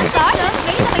வச்சுட்டேன். வாங்க.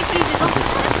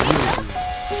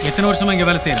 எத்தனை வருஷமா இங்கே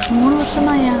வேலை செய்யறேன்? 3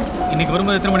 வருஷமாயா. இன்னைக்கு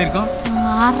வரும்போது எத்தனை மணி இருக்கும்?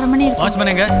 6:30 மணி இருக்கும்.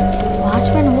 வாட்ச்மேன் எங்க?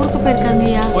 வாட்ச்மேன் ஊருக்கு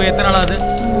போயிருக்காங்கய்யா. போய் எத்தனை நாள் ஆகுது?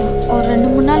 ஒரு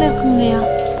 2-3 நாள் இருக்குங்கய்யா.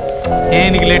 ஏன்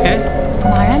இன்னைக்கு லேட்டு?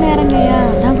 மழை நேரங்கய்யா,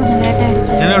 அதான் கொஞ்சம் லேட்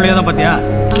ஆயிடுச்சு. ஜன்னல் வழியா தான் பார்த்தியா?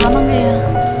 ஆமாங்கய்யா.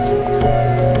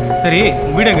 சரி,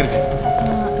 உங்க வீடு எங்க இருக்கு?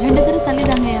 2 தெரு தள்ளி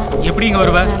தாங்கய்யா. எப்படி இங்க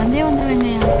வருவ? நடந்தே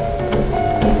வந்துருவேங்கய்யா.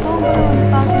 எப்போ உங்களை வந்து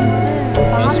பார்க்கும்போது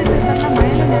பாதி பேப்பர்லாம்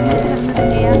மழையில நனைஞ்சிட்டு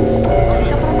இருந்ததுங்கய்யா.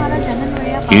 அதுக்கப்புறமா தான் ஜன்னல்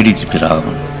வழியா ADGP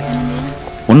Raghavan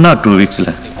 1 or 2 weeks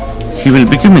he will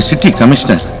become a city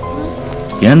commissioner.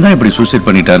 ஏன் தான் இப்படி சூசைட்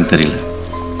பண்ணிட்டாருன்னு தெரியல.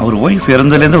 அவர் ஒய்ஃப்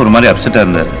இறந்ததுலேருந்து ஒரு மாதிரி அப்செட்டாக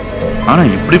இருந்தார்.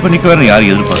 ஆனால் இப்படி பண்ணிக்குவாருன்னு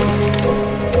யாரும் எதிர்பார்க்கல.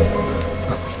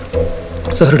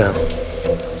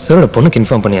 சாரோட பொண்ணுக்கு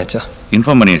இன்ஃபார்ம் பண்ணியாச்சா?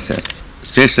 இன்ஃபார்ம் பண்ணியாச்சு சார்.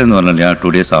 ஸ்டேஷன்லேருந்து வரணும் இல்லையா,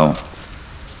 2 days ஆகும்.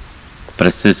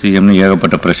 ப்ரெஸ்ஸு சிஎம்னு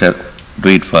ஏகப்பட்ட pressure. Do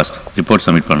it fast. Report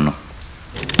submit பண்ணணும்.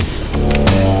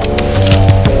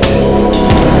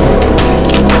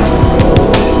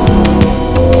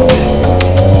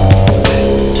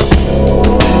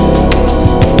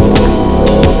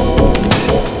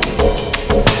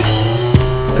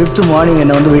 ஃபிஃப்த் மார்னிங்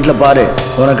என்னை வந்து வீட்டில் பாரு.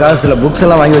 உனக்காக சில புக்ஸ்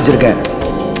எல்லாம் வாங்கி வச்சிருக்கேன்.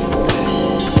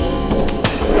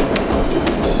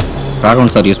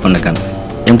 ராகவன் சார் யூஸ் பண்ண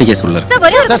எம்டி கேஸ் உள்ள இருக்கு.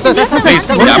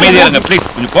 அமைதியா இருங்க ப்ளீஸ்.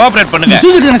 கொஞ்சம் கோஆபரேட் பண்ணுங்க.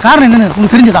 சூசைடுக்கான காரணம் என்னன்னு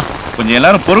உங்களுக்கு தெரிஞ்சதா? கொஞ்சம்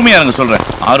எல்லாரும் பொறுமையா இருங்க சொல்றேன்.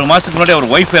 6 மாசத்துக்கு முன்னாடி அவர்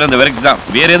ஒய்ஃப் இறந்த வரைக்கும் தான்.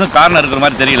 வேற எதுவும் காரணம் இருக்கிற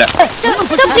மாதிரி தெரியல.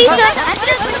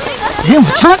 ஏன்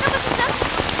மச்சான்?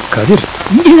 கதிர்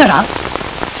இங்கடா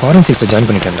ஃபாரன்சிக்ஸ்ல ஜாயின்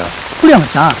பண்ணிட்டேன்டா. அப்படியே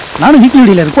மச்சான், நானும் வீக்லி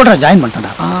வீடியோல ரிப்போர்ட்டரா ஜாயின்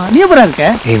பண்ணிட்டேன்டா. நீ எப்பறா இருக்க?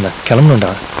 ஏய் நான்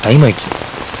கிளம்பணும்டா, டைம் ஆயிடுச்சு.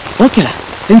 ஓகேடா,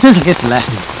 சென்சேஷனல் கேஸ் இல்ல,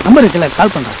 நம்பர் இருக்குல்ல,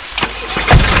 கால் பண்றேன்.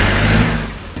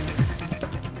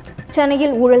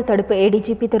 சென்னையில் ஊழல் தடுப்பு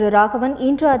ADGP திரு ராகவன்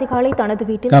இன்று அதிகாலை தனது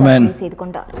வீட்டில் தற்கொலை செய்து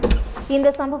கொண்டார். இந்த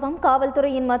சம்பவம்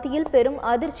காவல்துறையின் மத்தியில் பெரும்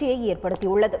அதிர்ச்சியை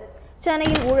ஏற்படுத்தியுள்ளது.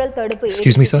 சென்னையில் ஊழல் தடுப்பு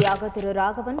ADGP-யாக திரு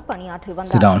ராகவன் பணியாற்றி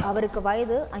வந்தார். அவருக்கு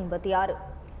வயது 56.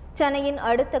 சென்னையின்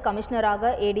அடுத்த கமிஷனராக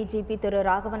ADGP திரு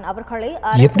ராகவன் அவர்களை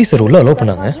எப்படி சார் உள்ள அலோ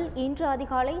பண்ணாங்க? இன்று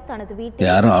அதிகாலை தனது வீட்டில்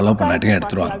யாரும் அலோ பண்ணாட்டி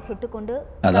எடுத்துருவாங்க. சுட்டுக்கொண்டு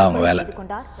அதான் அவங்க வேலை.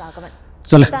 ராகவன்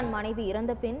சொல்லு. தன் மனைவி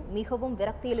இறந்த பின் மிகவும்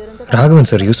விரக்தியில் இருந்து ராகவன்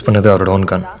சார் யூஸ் பண்ணது அவரோட ஓன்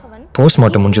கன்.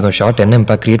 போஸ்ட்மார்ட்டம் முடிஞ்சதும் ஷார்ட் என்ன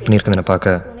இம்பாக்ட் கிரியேட் பண்ணியிருக்குதுன்னு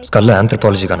பார்க்க ஸ்கல்ல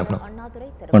ஆந்த்ரோபாலஜிக்கு அனுப்பணும்.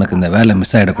 உனக்கு இந்த வேலை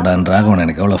மிஸ் ஆகிடக்கூடாதுன்னு ராகவன்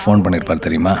எனக்கு எவ்வளோ ஃபோன் பண்ணியிருப்பார்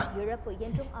தெரியுமா?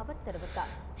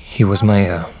 He was my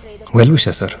well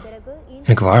wisher sir.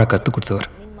 எனக்கு வாழ கற்றுக் கொடுத்தவர்.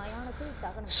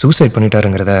 சூசைட்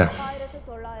பண்ணிட்டாருங்கிறத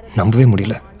நம்பவே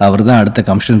முடியல. அவர் தான் அடுத்த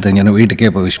கமிஷன் தெரிஞ்சோன்னு வீட்டுக்கே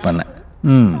போய் விஷ் பண்ணேன்.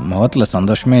 முகத்தில்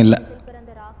சந்தோஷமே இல்லை.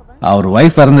 அவர்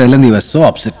ஒய்ஃப் இறந்ததுலேருந்து இவர் ஸோ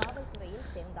அப்செட்.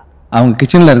 அவங்க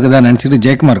கிச்சனில் இருக்குதா நினச்சிட்டு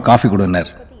ஜெயக்குமார் காஃபி கொடுனார்.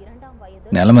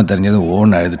 நிலைமை தெரிஞ்சது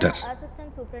ஓன்னு அழுதுட்டார்.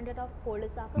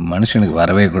 மனுஷனுக்கு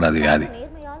வரவே கூடாது வியாதி,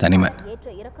 தனிமை.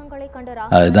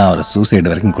 அதுதான் அவரை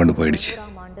சூசைடு வரைக்கும் கொண்டு போயிடுச்சு.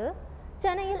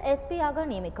 சென்னையில் எஸ்பியாக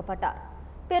நியமிக்கப்பட்டார்.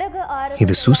 பிறகு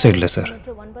இது சூசைட்ல சார்,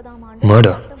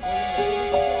 மர்டர்.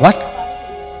 வாட்?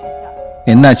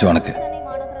 என்னாச்சு உனக்கு?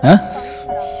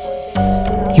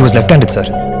 He was left-handed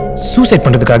sir. Suicide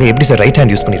பண்றதுக்காக எப்படி சார் ரைட்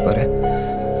ஹேண்ட் யூஸ் பண்ணிருப்பாரு?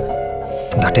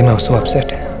 That time I was so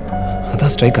upset.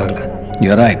 அதான் ஸ்ட்ரைக் ஆகல.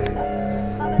 You're right.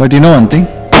 But you know one thing?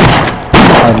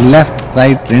 Left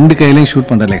right ரெண்டு கையிலையும் ஷூட்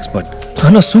பண்ணுறதுல எக்ஸ்பர்ட்.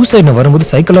 ஆனால் சூசைட்னு வரும்போது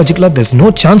சைக்கலாஜிக்கலாக there's no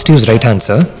chance to use right hand,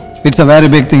 sir. It's a very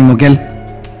big thing முகில்.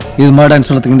 இது மர்டர்ன்னு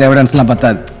சொல்கிறதுக்கு இந்த எவிடன்ஸ்லாம்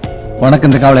பத்தாது. உனக்கு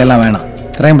இந்த கவலை எல்லாம் வேணாம்.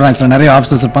 கிரைம் பிரான்ச்சில் நிறைய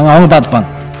ஆஃபீஸர்ஸ் இருப்பாங்க, அவங்க பார்த்துப்பாங்க.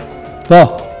 போ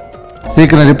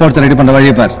சீக்கிரம் ரிப்போர்ட்ஸை ரெடி பண்ணுற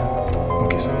வழியை பார்.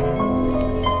 Okay sir.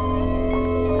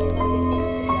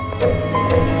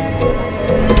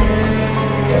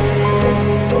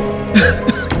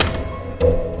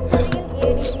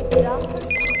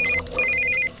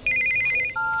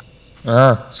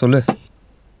 சொல்லு.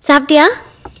 சாப்பிட்டியா?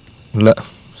 இல்லை,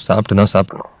 சாப்பிட்டு தான்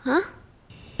சாப்பிடணும்.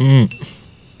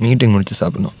 மீட்டிங் முடிச்சு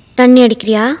சாப்பிடணும். தண்ணி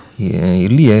அடிக்கிறியா?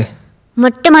 இல்லையே.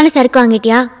 மொட்டமான சரக்கு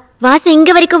வாங்கிட்டியா? வாசம்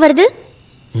இங்க வரைக்கும் வருது.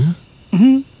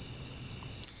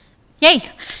 ஏய்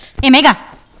மேகா,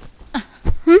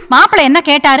 மாப்பிள்ளை என்ன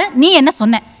கேட்டாரு, நீ என்ன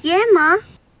சொன்ன? ஏம்மா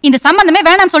இந்த சம்பந்தமே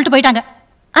வேணாம்னு சொல்லிட்டு போயிட்டாங்க.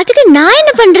 அதுக்கு நான்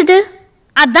என்ன பண்றது?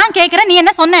 அதான் கேக்குற, நீ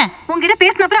என்ன சொன்ன? உங்ககிட்ட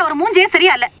பேசினப்ப அவர் மூஞ்சியே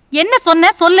சரியா இல்ல. என்ன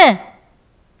சொன்ன சொல்லு.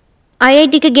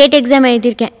 ஐஐடிக்கு கேட் எக்ஸாம்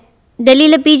எழுதியிருக்கேன்.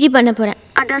 டெல்லியில பிஜி பண்ண போறேன்.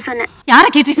 அதான் சொன்னேன். யாரை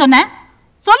கேட்டு சொன்ன?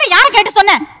 சொல்லு, யாரை கேட்டு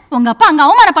சொன்ன? உங்க அப்பா அங்க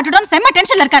அவமானப்பட்டுட்டோன்னு செம்ம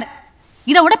டென்ஷன்ல இருக்காரு.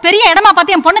 இதை விட பெரிய இடமா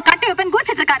பார்த்து என் பொண்ணு கட்டி வைப்பேன்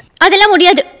கூச்சிட்டு இருக்காரு. அதெல்லாம்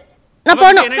முடியாது, நான்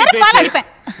போகணும். சரி, பால் அடிப்பேன்.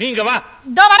 நீங்க வா.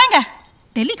 இதோ வரேங்க.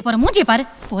 டெல்லிக்கு போற மூஞ்சியை பாரு.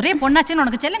 ஒரே பொண்ணாச்சுன்னு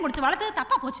உனக்கு செல்லம் கொடுத்து வளர்த்தது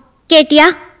தப்பா போச்சு. கேட்டியா?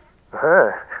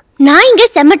 நான் இங்க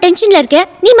செம்ம டென்ஷன்ல இருக்கேன்,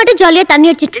 நீ மட்டும் ஜாலியா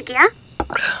தண்ணி அடிச்சிட்டு இருக்கியா?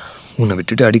 உன்னை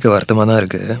விட்டுட்டு அடிக்க வருத்தமா தான்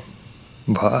இருக்கு.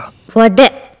 வா. போத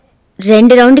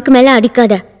 2 ரவுண்டுக்கு மேல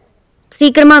அடிக்காத,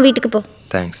 சீக்கிரமா வீட்டுக்கு போ.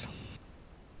 தேங்க்ஸ்.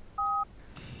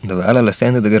 இந்த வேலையில்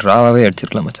சேர்ந்ததுக்கு ராவாவே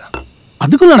அடிச்சிருக்கலாம் மச்சான்.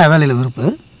 அதுக்குள்ள நான் வேலையில் விருப்பு.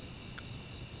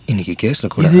 இன்னைக்கு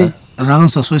கேஸில் கூட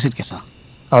ராவன் சார் சூசைட் கேஸா?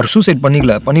 அவர் சூசைட்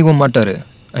பண்ணிக்கல, பண்ணிக்கவும் மாட்டார்.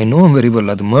 ஐ நோ வெரி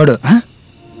வெல், அது மர்டர்.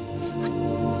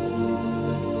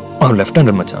 அவர் லெஃப்ட்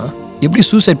ஹேண்டர் மச்சான். எப்படி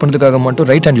சூசைட் பண்ணுறதுக்காக மட்டும்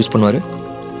ரைட் ஹேண்ட் யூஸ் பண்ணுவார்?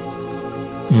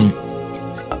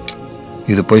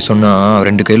 இது போய் சொன்னால்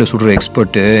 2 கையில் சுடுற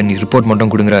எக்ஸ்பர்ட்டு, நீ ரிப்போர்ட்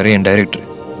மட்டும் கொடுங்குறாரு என் டைரக்டர்.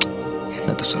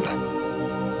 என்னத்த சொல்ல.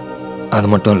 அது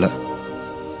மட்டும் இல்லை,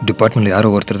 டிபார்ட்மெண்ட்டில்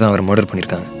யாரோ ஒருத்தர் தான் அவர் மர்டர்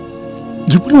பண்ணியிருக்காங்க.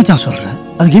 எப்படி மச்சான் சொல்கிறேன்?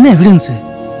 அதுக்கு என்ன எவிடன்ஸு?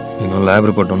 இன்னும் லேப்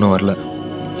ரிப்போர்ட் ஒன்றும் வரல.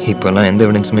 இப்போல்லாம் எந்த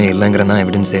எவிடன்ஸுமே இல்லைங்கிறது தான்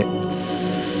எவிடன்ஸே.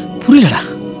 புரியலடா.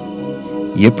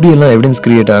 எப்படியெல்லாம் எவிடன்ஸ்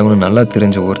கிரியேட் ஆகணும்னு நல்லா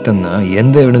தெரிஞ்ச ஒருத்தன் தான்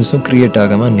எந்த எவிடன்ஸும் கிரியேட்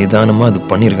ஆகாமல் நிதானமாக அது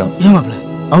பண்ணியிருக்கான். ஏமாப்ல,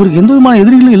 அவருக்கு எந்த விதமான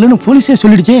எதிரிகளும் இல்லைன்னு போலீஸே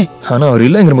சொல்லிடுச்சே. ஆனால் அவர்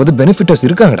இல்லைங்கிற போது பெனிஃபிட்டர்ஸ்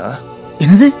இருக்காங்கடா.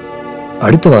 என்னது?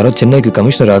 அடுத்த வாரம் சென்னைக்கு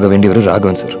கமிஷனர் ஆக வேண்டியவர்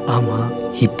ராகவன் சார். ஆமாம்.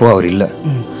 இப்போ அவர் இல்லை.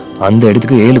 அந்த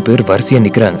இடத்துக்கு 7 பேர் வரிசையாக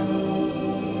நிற்கிறாங்க.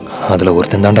 அதில்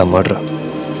ஒருத்தன் தாண்டா மர்டர்.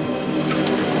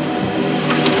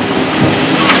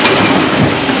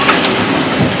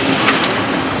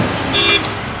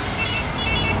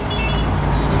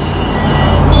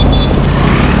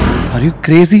 Are you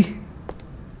crazy?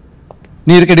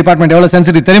 நீ இருக்க டிபார்ட்மெண்ட் எவ்வளோ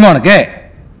சென்சிட்டிவ் தெரியுமா உனக்கு?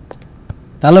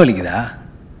 தலை வலிக்குதா?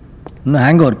 இன்னும்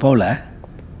ஹேங் ஓவர் போகல.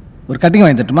 ஒரு கட்டிங்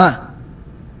வாங்கி தட்டுமா?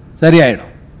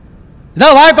 சரியாயிடும்.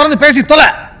 இதான் வாயை திறந்து பேசி தொலை.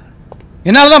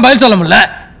 என்னால் தான் பதில் சொல்ல முடியல.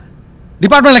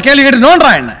 டிபார்ட்மெண்ட்டில் கேள்வி கேட்டு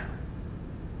நோன்றான் என்ன?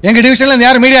 எங்கள் டிவிஷனில் இந்த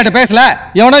யாரும் மீடியாட்ட பேசல.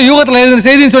 எவனோ யூகத்தில் எழுதுன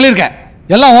செய்தின்னு சொல்லியிருக்கேன்.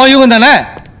 எல்லாம் ஓ யூகம் தானே?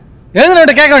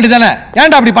 எழுதுனவன்ட்ட கேட்க வேண்டியது தானே,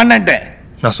 ஏன்டா அப்படி பண்ணன்ட்டு?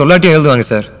 நான் சொல்லாட்டியும் எழுதுவாங்க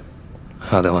சார்,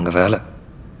 அது அவங்க வேலை.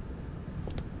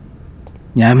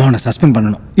 நியாயமாக அவனை சஸ்பெண்ட்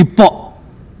பண்ணணும் இப்போ.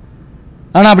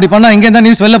 ஆனால் அப்படி பண்ணால் இங்கே இருந்தால்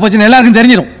நியூஸ் வெளில போச்சுன்னு எல்லாருக்கும்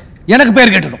தெரிஞ்சிடும். எனக்கு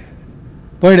பேர் கேட்டுடும்.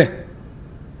 போயிடு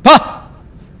பா.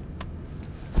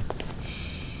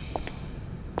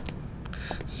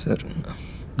 சார்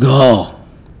கோ.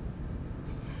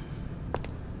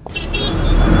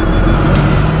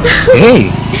 ஏய்,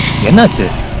 என்னாச்சு?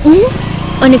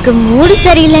 உனக்கு மூடு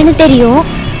சரியில்லைன்னு தெரியும்,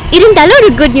 இருந்தாலும்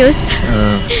ஒரு குட் நியூஸ்.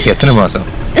 எத்தனை மாசம்?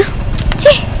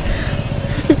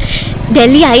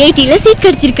 டெல்லி ஐஐடில சீட்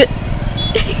கிடைச்சிருக்கு.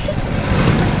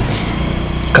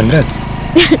 கங்க்ராட்ஸ்.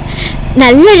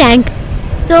 நல்ல ரேங்க்.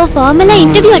 ஸோ ஃபார்மலா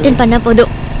இன்டர்வியூ அட்டென்ட் பண்ணா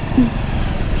போதும்.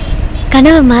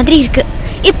 கனவு மாதிரி இருக்கு.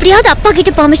 எப்படியாவது அப்பா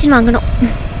கிட்ட பெர்மிஷன் வாங்கணும்.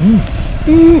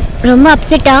 ரொம்ப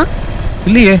அப்செட்டா?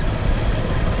 இல்லையே.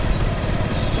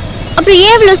 அப்புறம்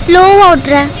ஏன் இவ்வளோ ஸ்லோவா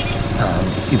ஓட்டுற?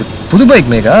 இது புது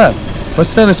பைக் மேகா.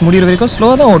 ஃபர்ஸ்ட் சர்வீஸ் முடிகிற வரைக்கும்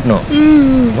ஸ்லோவாக தான் ஓட்டணும்.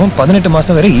 18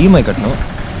 மாதம் வரை இஎம்ஐ கட்டணும்.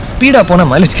 ஸ்பீடாக போனால்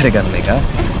மைலேஜ் கிடைக்காது மேகா.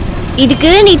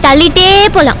 இதுக்கு நீ தள்ளிட்டே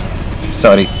போகலாம்.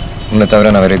 சாரி, உன்னை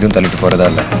தவிர நான் வேறு எதுவும் தள்ளிட்டு போகிறதா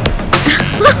இல்லை.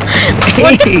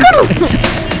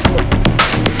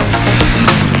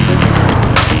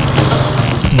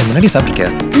 நீ முன்னாடி சாப்பிட்டிருக்கியா?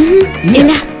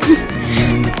 இல்லை.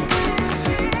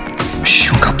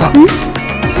 உங்க அப்பா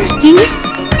எங்க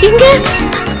எங்க?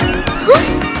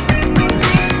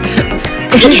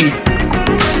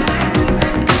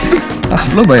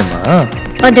 அவ்வளோ பயமா?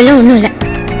 அதெல்லாம் ஒன்றும் இல்லை.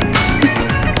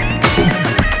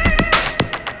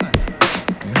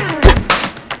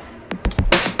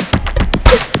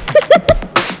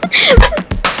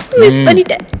 மிஸ்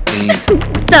பண்ணிட்டேன்.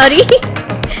 சாரி.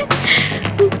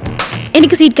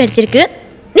 எனக்கு சீட் கிடைச்சிருக்கு.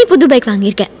 நீ புது பைக்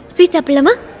வாங்கியிருக்க. ஸ்வீட்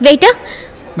சாப்பிடலாமா? வெயிட்டா?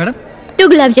 Madam 2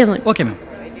 gulab jamun. Okay ma'am.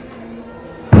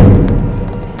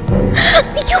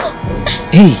 ஐயோ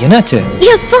ஏய் என்னாச்சு?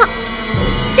 எப்பா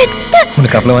செத்த.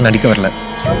 உனக்கு அவ்வளவா நடிக்க வரல.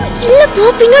 இல்ல போ,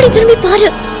 பின்னாடி திரும்பி பாரு.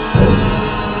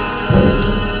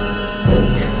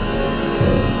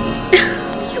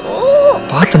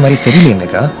 பார்த்த மாதிரி தெரியலையே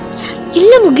மேகா.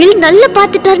 இல்ல முகில், நல்லா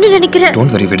பார்த்துட்டாருன்னு நினைக்கிறேன்.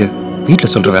 டோன்ட் வரி, விடு. வீட்ல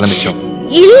சொல்ற வேலை மிச்சம்.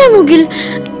 இல்ல முகில்,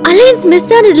 அலையன்ஸ்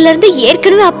மிஸ் ஆனதுல இருந்து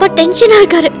ஏற்கனவே அப்பா டென்ஷனா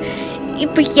இருக்காரு.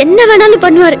 இப்போ என்ன வேணாலும்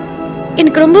பண்ணுவாரு.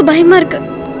 எனக்கு ரொம்ப பயமா இருக்கு.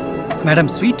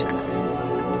 Madam sweet.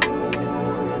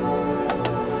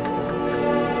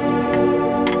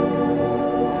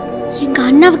 எங்க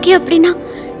அண்ணாவுக்கே அப்படின்னா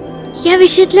என்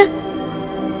விஷயத்துல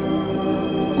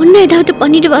ஒன்னு ஏதாவது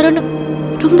பண்ணிட்டு வரணும்.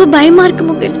 ரொம்ப பயமா இருக்கு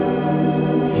முகில்.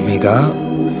 மேகா,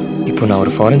 இப்போ நான்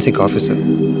ஒரு ஃபாரன்சிக் ஆஃபீஸர்.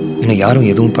 என்னை யாரும்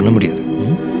எதுவும் பண்ண முடியாது.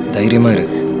 தைரியமா இரு.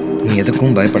 நீ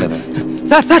எதுக்கும் பயப்படாத.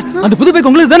 சார் சார், அந்த புது பைக்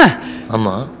உங்களுக்கு தானே?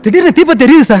 ஆமா. திடீர்னு தீப்பா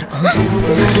தெரியுது சார்.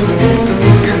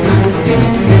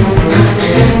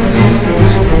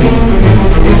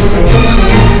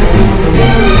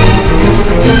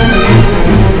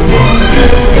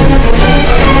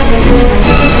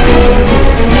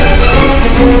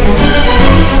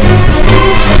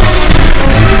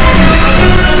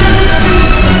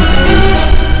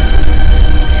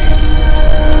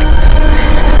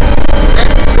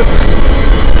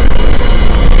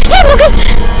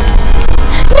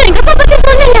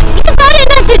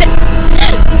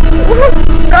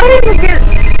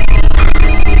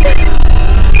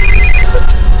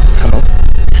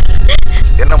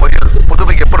 என்ன முகில், புது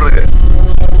பைக் எப்படி இருக்கு?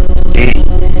 ஏய்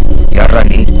யாரா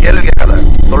நீ? கேள்வி கேட்காத,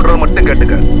 சொல்றது மட்டும்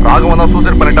கேட்டுக்க. ராகவன் தான்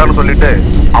சூசைட் பண்ணிட்டான்னு சொல்லிட்டு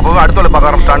அப்பவே அடுத்த வேலை பார்க்க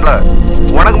ஆரம்பிச்சிட்டான்ல.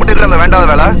 உனக்கு மட்டும் இல்ல அந்த வேண்டாத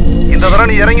வேலை. இந்த தடவை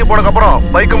நீ இறங்கி போனதுக்கு அப்புறம்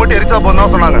பைக்கை மட்டும் எரிச்சா போதும்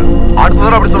தான் சொன்னாங்க. அடுத்த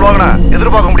தடவை அப்படி சொல்லுவாங்கன்னு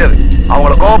எதிர்பார்க்க முடியாது.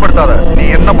 அவங்கள கோவப்படுத்தாத. நீ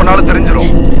என்ன பண்ணாலும்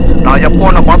தெரிஞ்சிடும். நான் எப்போ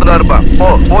உன்னை பார்த்துதான் இருப்பேன்.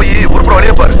 போய் உருப்பட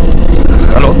வழியை பாரு.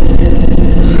 ஹலோ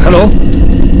ஹலோ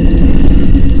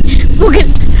முகில்,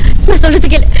 நான் சொல்றது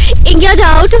கேளு. எங்கேயாவது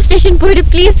அவுட் ஆஃப் ஸ்டேஷன் போயிடு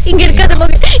ப்ளீஸ். இங்க இருக்காத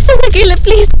முகில், சொல்ல கேளு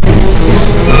ப்ளீஸ்.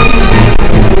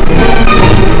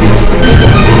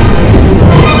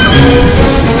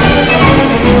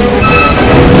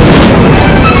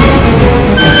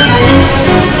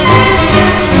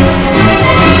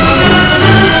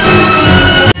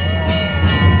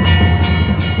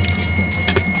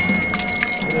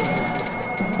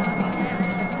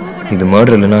 இது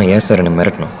மர்டர் இல்லைன்னா ஏன் சார் என்னை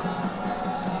மிரட்டணும்?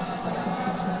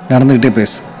 நடந்துக்கிட்டே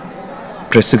பேசு.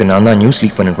 ப்ரெஸ்ஸுக்கு நான் தான் நியூஸ்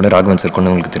லீக் பண்ண கூட ராகவன் சார் கொண்டு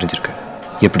உங்களுக்கு தெரிஞ்சிருக்கு.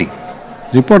 எப்படி?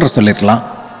 ரிப்போர்ட்டர் சொல்லியிருக்கலாம்.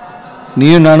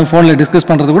 நீயும் நானும் ஃபோனில் டிஸ்கஸ்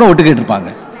பண்ணுறது கூட ஒட்டு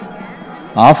கேட்டிருப்பாங்க.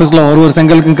 ஆஃபீஸில் ஒரு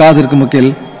செங்கலுக்கும் காது இருக்கு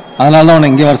முக்கில். அதனால தான் உன்னை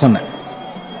இங்கே வர சொன்னேன்.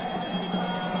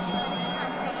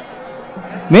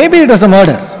 Maybe it was a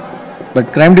murder. But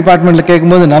crime டிபார்ட்மெண்ட்டில்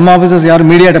கேட்கும்போது நம்ம ஆஃபீஸர்ஸ்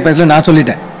யாரும் மீடியாட்ட பேசல, நான்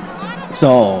சொல்லிட்டேன்.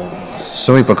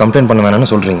 ஸோ இப்போ கம்ப்ளைண்ட் பண்ண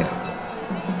வேணாம்னு சொல்கிறீங்க?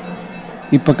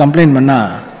 இப்போ கம்ப்ளைண்ட்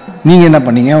பண்ணால் நீங்கள் என்ன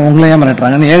பண்ணீங்க, உங்களை ஏன்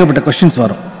மிரட்டுறாங்கன்னு ஏகப்பட்ட கொஸ்டின்ஸ்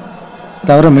வரும்.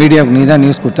 தவிர மீடியாவுக்கு நீ தான்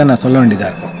நியூஸ் கொடுத்தா நான் சொல்ல வேண்டியதாக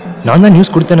இருக்கும். நான் தான்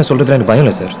நியூஸ் கொடுத்தேன்னு சொல்கிறது எனக்கு பயம்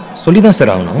இல்லை சார். சொல்லி தான்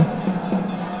சார் ஆகணும்.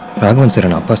 ராகவன் சார்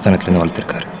என்னை அப்பா ஸ்தானத்துலேருந்து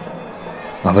வளர்த்துருக்காரு.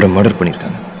 அவரை மர்டர்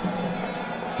பண்ணியிருக்காங்க.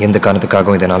 எந்த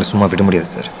காரணத்துக்காகவும் இதனால் சும்மா விட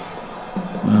முடியாது சார்.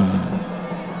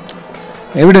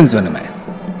 எவிடன்ஸ் வேணுமே.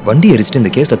 வண்டி எரிச்சிட்டு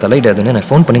இந்த கேஸில் தலையிடாதுன்னு நான்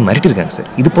ஃபோன் பண்ணி மிரட்டிருக்காங்க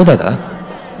சார். இது போதாதா?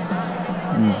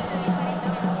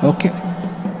 ஓகே,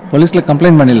 போலீஸில்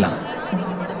கம்ப்ளைண்ட் பண்ணிடலாம்.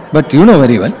 But you know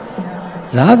very well,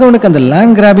 ராகவனுக்கு அந்த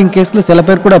லேண்ட் கிராபிங் கேஸில் சில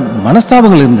பேர் கூட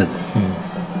மனஸ்தாபங்கள் இருந்தது.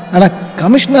 ஆனால்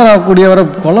கமிஷனர் ஆகக்கூடியவரை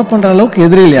கொலை பண்ணுற அளவுக்கு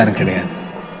எதிரில் யாரும் கிடையாது.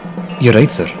 You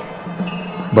right sir.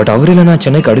 பட் அவர் இல்லைனா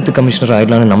சென்னைக்கு அடுத்த கமிஷனர்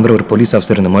ஆயிடலான்னு நம்புற ஒரு போலீஸ்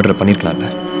ஆஃபீஸர் இந்த மர்டர் பண்ணியிருக்கலாம்ல.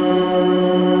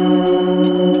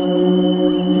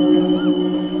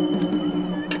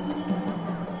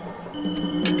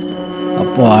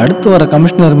 அப்போ அடுத்து வர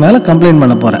கமிஷனர் மேலே கம்ப்ளைண்ட்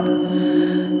பண்ண போகிறேன்.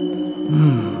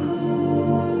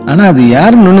 ஆனால் அது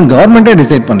யாருன்னு ஒன்றும் கவர்மெண்ட்டே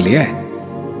டிசைட் பண்ணலையே.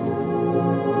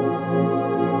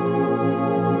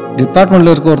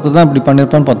 டிபார்ட்மெண்ட்டில் இருக்க ஒருத்தர் தான் இப்படி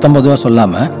பண்ணியிருப்பான்னு 19 ரூபா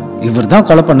சொல்லாமல் இவர் தான்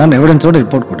கொலை பண்ணான்னு எவிடன்ஸோட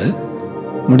ரிப்போர்ட் கொடு.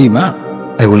 முடியுமா?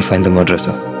 I will find the murderer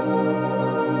sir.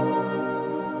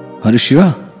 ஹரிஷிவா,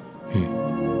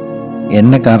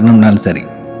 என்ன காரணம்னாலும் சரி,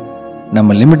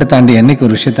 நம்ம லிமிட்டை தாண்டி என்னைக்கு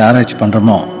ஒரு விஷயத்தை ஆராய்ச்சி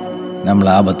பண்ணுறோமோ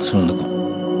நம்மளை ஆபத்து சூழ்ந்துக்கும்.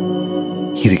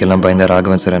 இதுக்கெல்லாம் பயந்த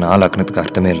ராகவன் சார் என்ன ஆளாக்குனதுக்கு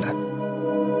அர்த்தமே இல்லை.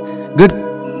 குட்.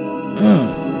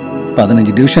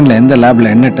 15 டிவிஷனில் எந்த லேபில்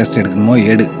என்ன டெஸ்ட் எடுக்கணுமோ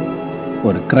எடு.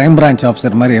 ஒரு கிரைம் பிரான்ச்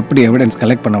ஆஃபீஸர் மாதிரி எப்படி எவிடன்ஸ்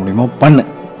கலெக்ட் பண்ண முடியுமோ பண்ணு.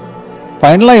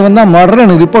 ஃபைனலாக இவன் தான் மர்டர்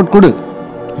எனக்கு ரிப்போர்ட் கொடு.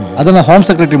 அதை நான் ஹோம்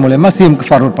செக்ரட்டரி மூலயமா சிஎம்க்கு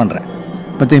ஃபார்வர்ட் பண்ணுறேன்.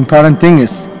 But the important thing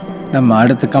is நம்ம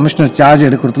அடுத்த கமிஷனர் சார்ஜ்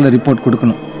எடுக்கிறதுல ரிப்போர்ட்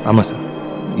கொடுக்கணும். ஆமாம் சார்.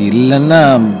 இல்லைன்னா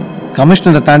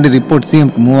கமிஷனரை தாண்டி ரிப்போர்ட்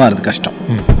சிஎம்க்கு மூவ் ஆகிறது கஷ்டம்.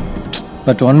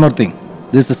 But one more thing,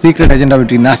 this is secret agenda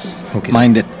between us.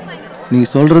 Minded. நீ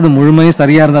சொல்கிறது முழுமையும்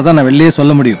சரியாக இருந்தால் தான் நான் வெளியே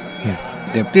சொல்ல முடியும்.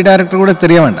 டெப்டி டைரக்டர் கூட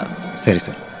தெரிய வேண்டாம். சரி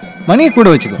சார். மணியை கூட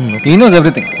வச்சுக்கோ. he knows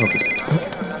everything. Okay sir.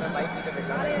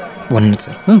 1 minute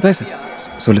sir. பேசு.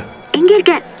 சொல்லு. எங்க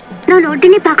இருக்க? நான்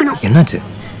உடனே பார்க்கணும். என்னாச்சு?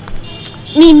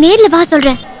 நீ நேர்ல வா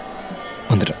சொல்றேன்.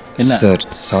 வந்துடுறேன். என்ன சார்?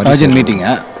 சாரி. அர்ஜென்ட்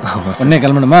மீட்டிங்கா? ஆமாம். உடனே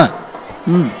கிளம்பணுமா?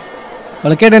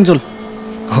 அவளை கேட்டேன்னு சொல்.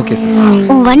 Okay sir.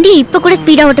 உன் வண்டியை இப்ப கூட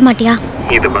ஸ்பீடா ஓட்ட மாட்டியா?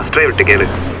 இது பஸ் டிரைவர்ட்ட கேளு.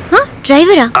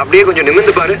 டிரைவரா? அப்படியே கொஞ்சம்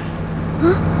நிமிர்ந்து பாரு.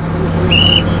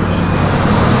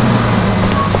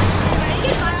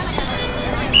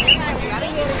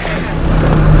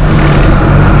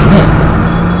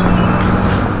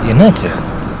 என்னாச்சு?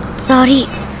 சாரி,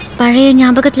 பழைய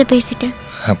ஞாபகத்துல பேசிட்டேன்.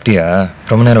 அப்படியா?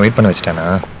 ரொம்ப நேரம் வெயிட் பண்ண வச்சிட்டானா?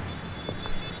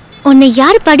 உன்னை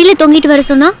யார் படியில தொங்கிட்டு வர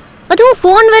சொன்னா? அதுவும்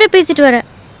ஃபோன் வேற பேசிட்டு வர.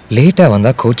 லேட்டாக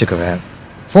வந்தால் கோச்சுக்குவேன்,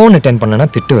 ஃபோன் அட்டென்ட் பண்ணனா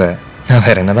திட்டுவேன். நான்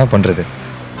வேற என்னதான் பண்ணுறது?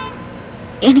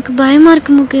 எனக்கு பயமா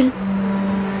இருக்கு முகில்.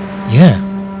 ஏன்?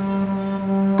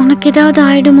 உனக்கு ஏதாவது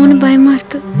ஆயிடுமோன்னு பயமா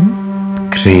இருக்கு.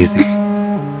 கிரேசி.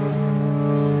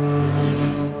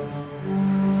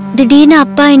 திடீர்னு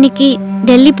அப்பா இன்னைக்கு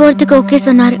டெல்லி போறதுக்கு ஓகே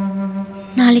சொன்னாரு.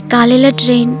 நாளைக்கு காலையில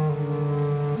ட்ரெயின்.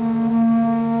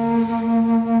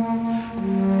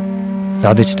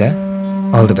 சாதிச்சிட்ட.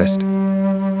 All the best.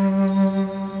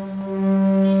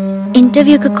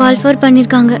 இன்டர்வியூக்கு கால் ஃபார்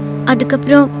பண்ணிருக்காங்க.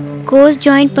 அதுக்கப்புறம் கோர்ஸ்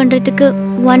ஜாயின் பண்றதுக்கு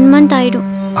 1 month ஆயிடும்.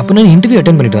 அப்போ நான் இன்டர்வியூ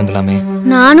அட்டென்ட் பண்ணிட்டு வந்துடலாமே.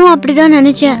 நானும் அப்படிதான்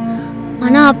நினைச்சேன்.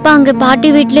 ஆனா அப்பா அங்க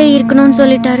பாட்டி வீட்டிலே இருக்கணும்னு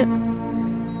சொல்லிட்டாரு.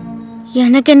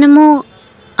 எனக்கு என்னமோ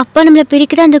அப்பா நம்மளை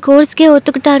பிரிக்கதான் அந்த கோர்ஸ்க்கே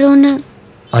ஒத்துக்கிட்டாரோன்னு.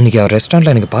 அன்னைக்கு அவர்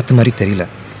ரெஸ்டாரண்ட்ல எனக்கு பார்த்த மாதிரி தெரியல.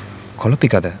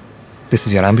 குழப்பிக்காத. This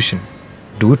is your ambition.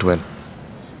 Do it well.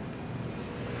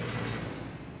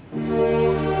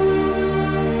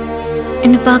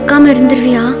 என்ன பார்க்காம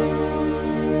இருந்துருவியா?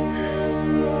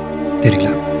 தெரியல.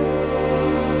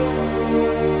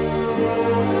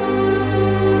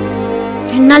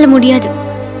 என்னால முடியாது.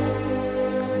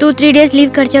 2-3 days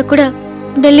லீவ் கிடைச்சா கூட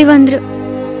டெல்லி வந்துரு.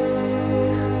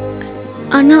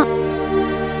 ஆனா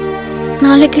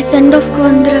நாளைக்கு சென்ட் ஆஃப்க்கு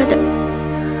வந்துடாது.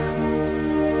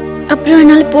 அப்புறம்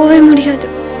என்னால போவே முடியாது.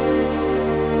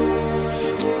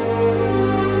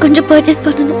 கொஞ்சம் பர்ச்சேஸ்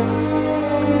பண்ணணும்.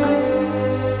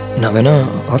 நான் வேணா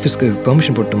ஆஃபீஸ்க்கு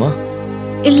பெர்மிஷன் போட்டுமா?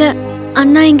 இல்ல,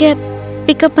 அண்ணா இங்க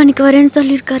பிக்கப் பண்ணிக்க வரேன்னு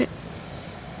சொல்லியிருக்காரு.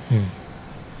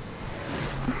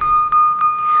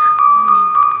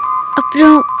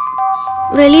 அப்புறம்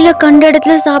வெளியில கண்ட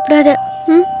இடத்துல சாப்பிடாத.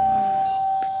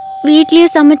 வீட்லயே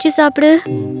சமைச்சு சாப்பிடு.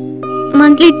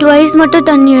 மந்த்லி 2 மட்டும்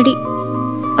தண்ணி அடி.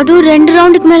 அதுவும் 2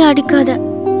 ரவுண்டுக்கு மேல அடிக்காத.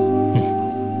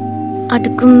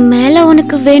 அதுக்கு மேல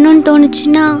உனக்கு வேணும்னு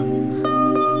தோணுச்சுன்னா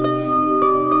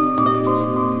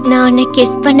நான் உன்னை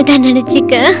கிஸ் பண்ணதான்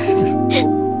நினைச்சுக்க.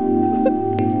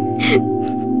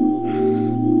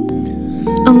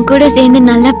 உன் கூட சேர்ந்து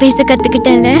நல்லா பேச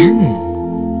கத்துக்கிட்டல.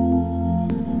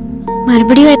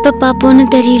 மறுபடியும் எப்ப பாப்போன்னு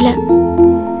தெரியல.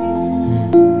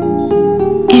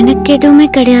 எனக்கு எதுவுமே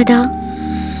கிடையாதா?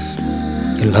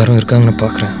 எல்லாரும் இருக்காங்கன்னு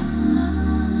பாக்குறேன்.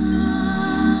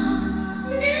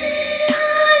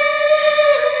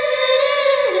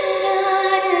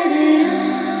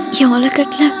 என்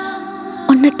உலகத்துல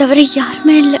உன்னை தவிர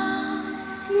யாருமே இல்லை.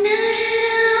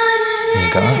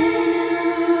 மேகா.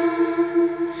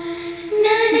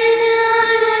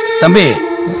 தம்பி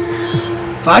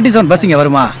 47 பஸ் இங்க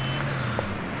வருமா?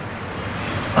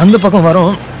 அந்த பக்கம்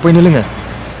வரோம், போய் நில்லுங்க.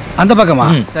 அந்த பக்கமா?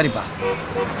 சரிப்பா.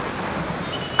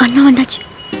 அண்ணா வந்தாச்சு.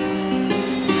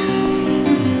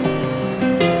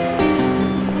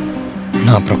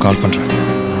 நான் அப்புறம் கால் பண்றேன்.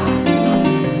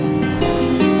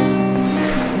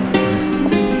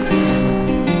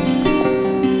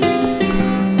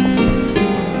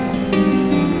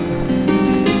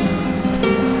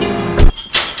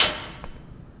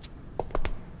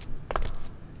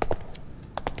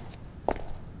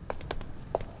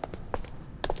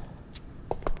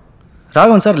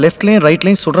 ராகவன் சார் லெஃப்ட்லேயும்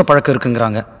ரைட்லேயும் சுடுற பழக்கம்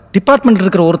இருக்குங்கிறாங்க. டிபார்ட்மெண்ட்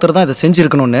இருக்கிற ஒருத்தர் தான் இதை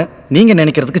செஞ்சுருக்கணும்னு நீங்கள்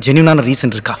நினைக்கிறதுக்கு ஜென்யூனான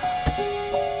ரீசன் இருக்கா?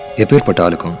 எப்பேற்பட்ட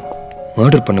ஆளுக்கும்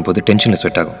மர்டர் பண்ணும்போது டென்ஷனில்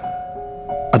ஸ்வெட் ஆகும்.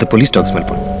 அது போலீஸ் டாக் ஸ்மெல்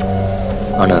பண்ணும்.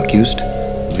 ஆனால் அக்யூஸ்ட்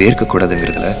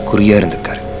வேர்க்கக்கூடாதுங்கிறதுல குறியாக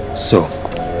இருந்திருக்காரு. ஸோ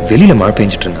வெளியில் மழை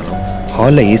பெஞ்சிட்டு இருந்தாலும்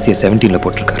ஹாலில் ஏசியை 17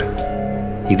 போட்டிருக்காரு.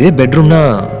 இதே பெட்ரூம்னா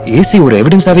ஏசி ஒரு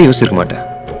எவிடன்ஸாகவே யோசிச்சிருக்க மாட்டேன்.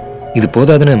 இது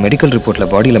போதாதுன்னு மெடிக்கல்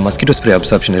ரிப்போர்ட்டில் பாடியில் மஸ்கிட்டோ ஸ்ப்ரே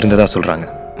அப்சார்ப்ஷன் இருந்ததா சொல்கிறாங்க.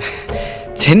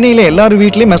 சென்னையில் எல்லாரும்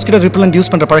வீட்லேயும் மஸ்கிட்டோ ரிப்பலண்ட் யூஸ்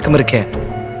பண்ணுற பழக்கம் இருக்கே.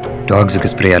 டாக்ஸுக்கு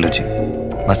ஸ்ப்ரே அலர்ஜி.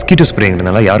 மஸ்கிட்டோ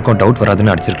ஸ்ப்ரேங்கிறதுனால யாருக்கும் டவுட்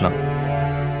வராதுன்னு அடிச்சிருக்கலாம்.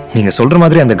 நீங்கள் சொல்கிற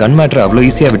மாதிரி அந்த கன் மேட்டரை அவ்வளோ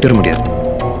ஈஸியாக விட்டுற முடியாது.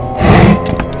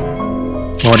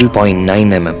 Model .9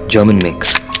 mm German make.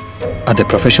 அதை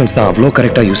ப்ரொஃபஷனல்ஸ் தான் அவ்வளோ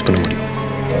கரெக்டாக யூஸ் பண்ண முடியும்.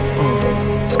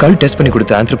 ஸ்கல் டெஸ்ட் பண்ணி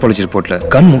கொடுத்த ஆந்த்ரோபாலஜி ரிப்போர்ட்ல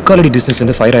கன் 3/4 அடி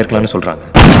டிஸ்டன்ஸ்லேருந்து ஃபயர் ஆயிருக்கலாம்னு சொல்றாங்க.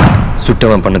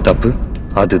 சுட்டவன் பண்ண தப்பு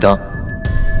அதுதான்.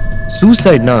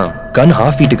 சூசைட்னா கன்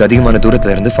 1/2 ஃபீட்டுக்கு அதிகமான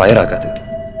தூரத்துல இருந்து ஃபயர் ஆகாது.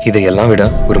 இதையெல்லாம் விட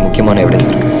ஒரு முக்கியமான எவிடன்ஸ்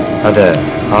இருக்கு. அதை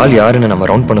ஆள் யாருன்னு நம்ம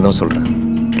ரவுண்ட் பண்ணதான் சொல்றேன்.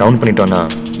 ரவுண்ட் பண்ணிட்டோம்னா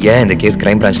ஏன் இந்த கேஸ்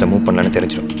கிரைம் பிரான்ச்ல மூவ் பண்ணலான்னு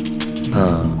தெரிஞ்சிடும்.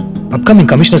 அப்கமிங்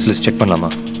கமிஷனர்ஸ் லிஸ்ட் செக் பண்ணலாமா?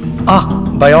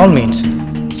 By all means.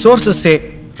 சோர்சஸ் சே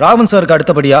ராகவன் சாருக்கு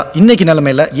அடுத்தபடியா இன்னைக்கு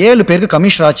நிலைமையில 7 பேருக்கு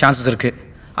கமிஷனர் ஆக சான்சஸ் இருக்கு.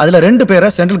 அதுல 2 பேரை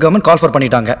சென்ட்ரல் கவர்மெண்ட் கால் ஃபார்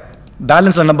பண்ணிட்டாங்க.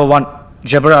 பேலன்ஸ்ல number 1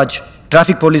 Jebaraj,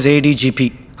 traffic police ADGP.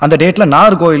 அந்த டேட்ல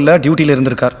நாகர்கோயில்ல டியூட்டியில்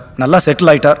இருந்திருக்கார். நல்லா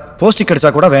செட்டில் ஆயிட்டார். போஸ்டிங்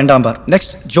கிடைச்சா கூட வேண்டாம் பார்.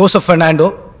 நெக்ஸ்ட் ஜோசப் பெர்னாண்டோ,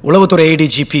 உளவுத்துறை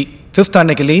ADGP. 5th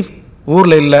அன்னைக்கு லீவ்,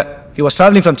 ஊர்ல இல்ல. He was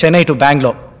traveling from Chennai to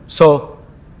Bangalore. So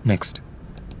next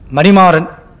Manimaran,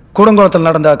 கூடங்குளத்தில்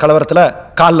நடந்த கலவரத்தில்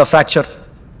காலில் ஃப்ராக்சர்,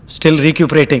 ஸ்டில்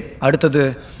ரீக்யூப்ரேட்டிங். அடுத்தது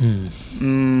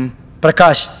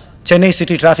Prakash, Chennai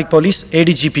city traffic police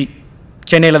ADGP.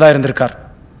 சென்னையில் தான் இருந்திருக்கார்.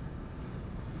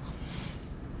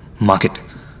 மார்க்கெட்.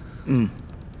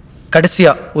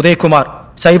 கடைசியா உதயகுமார்,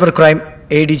 சைபர் கிரைம்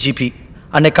ADGP.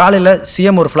 அன்னைக்கு காலையில்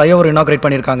CM ஒரு ஃப்ளைஓவர் இனாக்ரேட்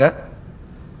பண்ணியிருக்காங்க.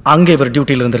 அங்கே இவர்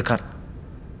டியூட்டியில் இருந்திருக்கார்.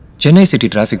 Chennai city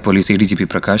traffic police ADGP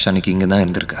Prakash அன்னைக்கு இங்கே தான்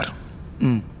இருந்திருக்கார்.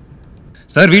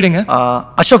 சார் வீடுங்க?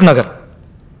 அசோக் நகர்.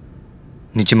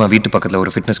 நிச்சயமா வீட்டு பக்கத்தில்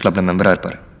ஒரு ஃபிட்னஸ் கிளப்ல மெம்பராக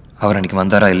இருப்பார். அவர் அன்னைக்கு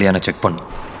வந்தாரா இல்லையா நான் செக் பண்ணும்.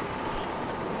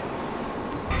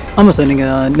 ஆமாம் சார்,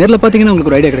 நீங்கள் நேரில் பார்த்தீங்கன்னா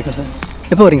உங்களுக்கு ஒரு ஐடியா கிடைக்கும் சார்.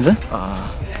 எப்போ வரீங்க சார்?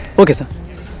 Okay sir.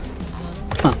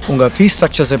 உங்கள் ஃபீஸ்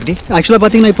ஸ்ட்ரக்சர்ஸ் எப்படி? ஆக்சுவலாக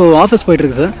பார்த்தீங்கன்னா இப்போ ஆஃபீஸ்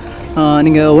போயிட்டுருக்கு சார்.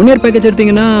 நீங்கள் 1 இயர் பேக்கேஜ்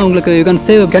எடுத்தீங்கன்னா உங்களுக்கு you can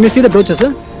save. Can you see the brochure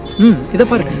sir? இதை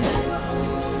பாருங்க.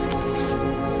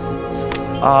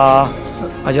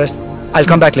 I'll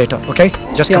come back later, okay?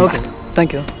 Just come back.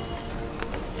 Thank you.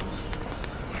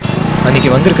 அன்னைக்கு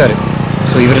வந்திருக்காரு.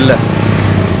 ஸோ இவர் இல்லை.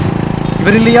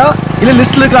 இவர் இல்லையா? இல்லை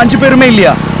லிஸ்ட்டில் இருக்கிற 5 பேருமே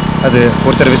இல்லையா? அது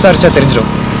ஒருத்தர் விசாரிச்சா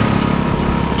தெரிஞ்சிடும்.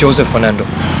 ஜோசப் பெர்னாண்டோ.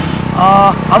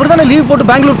 அவர் தானே லீவ் போட்டு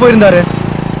பெங்களூர் போயிருந்தாரு.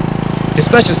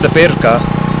 டிஸ்பேச்சஸில் பேர் இருக்கா?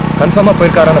 கன்ஃபார்மாக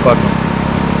போயிருக்காரான்னு பார்க்கணும்.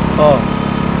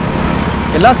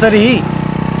 எல்லாம் சரி.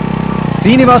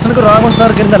 ஸ்ரீனிவாசனுக்கு ராகவன்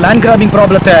சாருக்கு இருந்த லேண்ட் கிராபிங்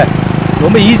ப்ராப்ளத்தை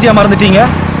ரொம்ப ஈஸியாக மறந்துட்டீங்க.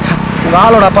 உங்கள்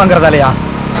ஆளோட அப்பாங்கிறதாலையா?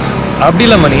 அப்படி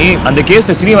இல்லை மணி, அந்த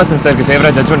கேஸில் ஸ்ரீனிவாசன் சாருக்கு ஃபேவரா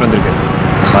ஜட்ஜ்மெண்ட் வந்திருக்கு.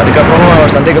 அதுக்கப்புறமும்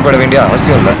அவர் சந்தேகப்பட வேண்டிய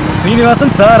அவசியம் இல்லை.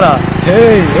 ஸ்ரீனிவாசன் சாரா?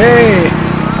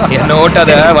 என்ன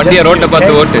ஓட்டாத, வண்டியை ரோட்டை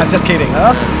பார்த்து ஓட்டு.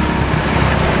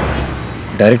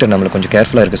 டைரக்டர் நம்மளை கொஞ்சம்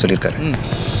கேர்ஃபுல்லாக இருக்க சொல்லியிருக்காரு.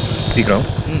 சீக்கிரம்.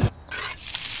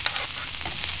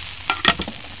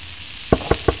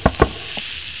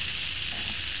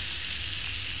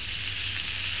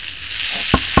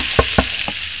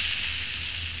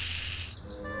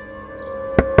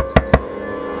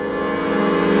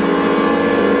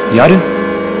 யாரு?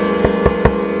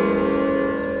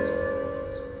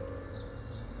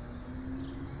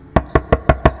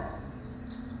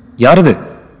 யாரது?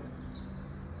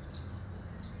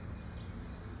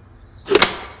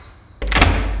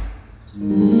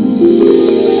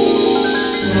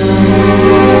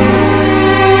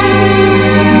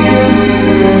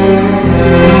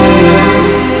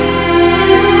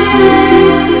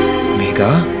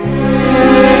 மேகா?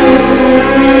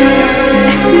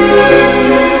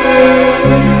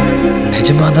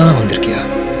 நிஜமாதான் வந்திருக்கியா?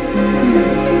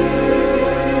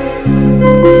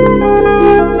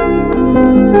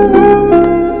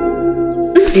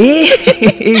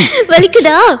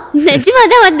 வலிக்குதா?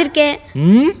 நிஜமாதான் வந்திருக்கேன்.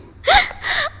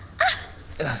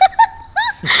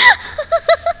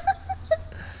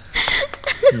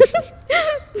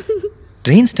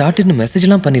 ட்ரெயின் ஸ்டார்ட்னு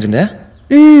மெசேஜ்லாம் பண்ணியிருந்தேன்.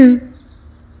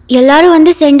 எல்லாரும்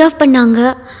வந்து சென்ட் ஆஃப் பண்ணாங்க.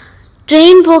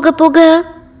 ட்ரெயின் போக போக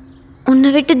உன்னை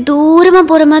விட்டு தூரமாக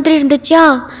போகிற மாதிரி இருந்துச்சா,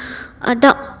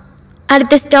 அதான்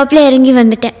அடுத்த ஸ்டாப்பில் இறங்கி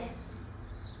வந்துட்டேன்.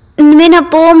 இனிமேல்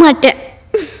நான் போக மாட்டேன்.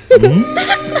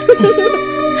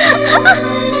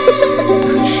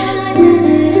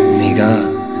 மேகா,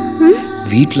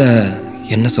 வீட்டில்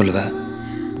என்ன சொல்லுவ?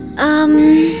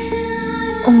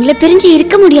 உங்களை பிரிஞ்சு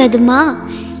இருக்க முடியாதுமா,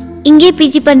 இங்கே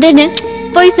பிஜி பண்ணுறேன்னு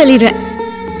போய் சொல்லிடுவேன்.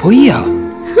 பொய்யா?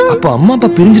 அப்போ அம்மா அப்பா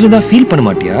பிரிஞ்சிருந்தா ஃபீல் பண்ண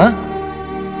மாட்டியா?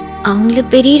 அவங்கள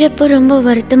பெரியறப்போ ரொம்ப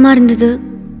வருத்தமாக இருந்தது.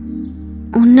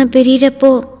 உன்னை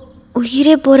பெரியறப்போ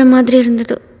உயிரே போகிற மாதிரி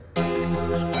இருந்தது.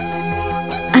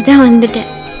 அதான் வந்துட்டேன்.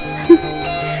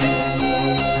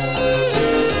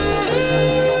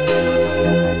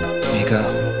 மேகா,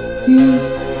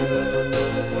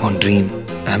 உன் ட்ரீம்,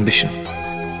 ஆம்பிஷன்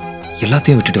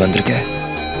எல்லாத்தையும் விட்டுட்டு வந்திருக்க.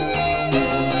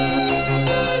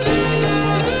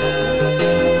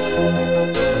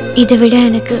 இதை விட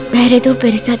எனக்கு வேற எதுவும்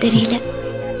பெருசா தெரியல.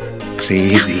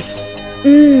 கிரேசி.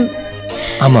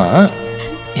 ஆமா,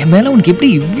 என் மேல உனக்கு எப்படி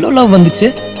இவ்வளோ லவ் வந்துச்சு?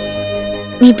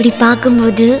 நீ இப்படி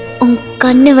பார்க்கும்போது உன்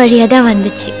கண்ணு வழியா தான்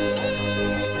வந்துச்சு.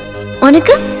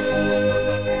 உனக்கு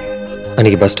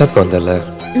அன்னைக்கு பஸ் ஸ்டாப்க்கு வந்தல,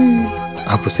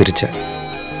 அப்போ சிரிச்சேன்.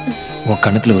 உன்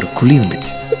கண்ணத்துல ஒரு குழி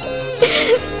வந்துச்சு.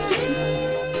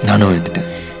 நானும் எழுந்துட்டேன்.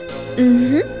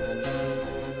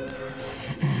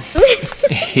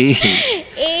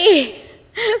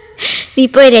 நீ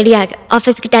போய் ரெடி ஆக,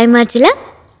 ஆஃபீஸ்க்கு டைம் ஆச்சுல.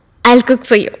 I'll cook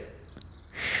for you.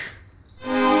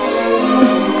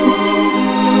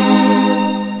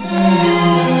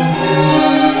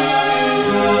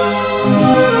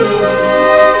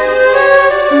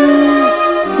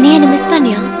 நீ என்ன மிஸ்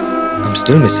பண்ணியா? I'm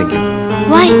still missing you.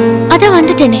 Why? அத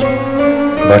வந்துட்டேனே.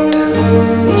 But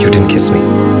you didn't kiss me.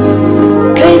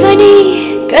 கல்வனே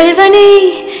கல்வனே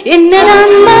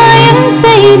என்னதான் மாயம்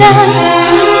செய்தாய்,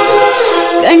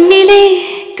 கண்ணிலே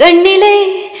கண்ணிலே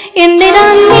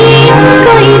என்னதான் நீயும்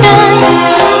கொய்தாய்.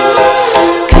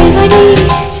 கல்வனே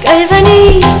கல்வனே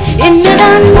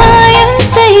என்னதான் மாயம்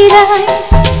செய்தாய்,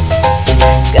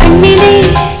 கண்ணிலே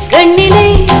கண்ணிலே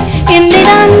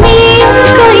என்னதான் நீயும்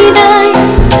கொய்தாய்.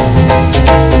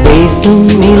 பேசும்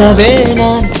நிலவே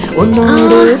நான்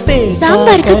உன்னோடு பேச.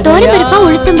 சாம்பாருக்கு தோரை பருப்பா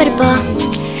உளுத்தம் பருப்பா?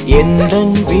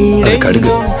 எந்தன் வீடை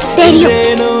தெரியும்.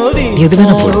 எது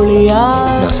வேணா போடு,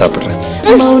 நான் சாப்பிடுறேன்.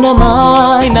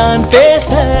 மௌனமாய் நான் பேச,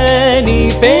 நீ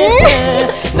பேச,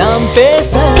 நாம்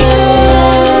பேச.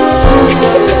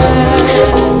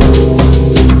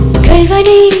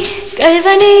 கல்வனே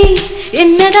கல்வனே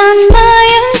என்னதான்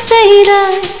மாயம்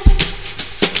செய்தாய்,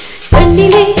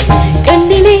 கண்ணிலே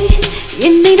கண்ணிலே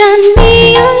என்னைதான்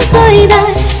நீயும்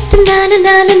கொய்தாய். தன்னான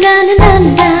நான நான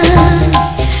நானா,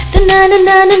 தன்னான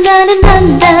நான நான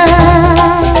நானா.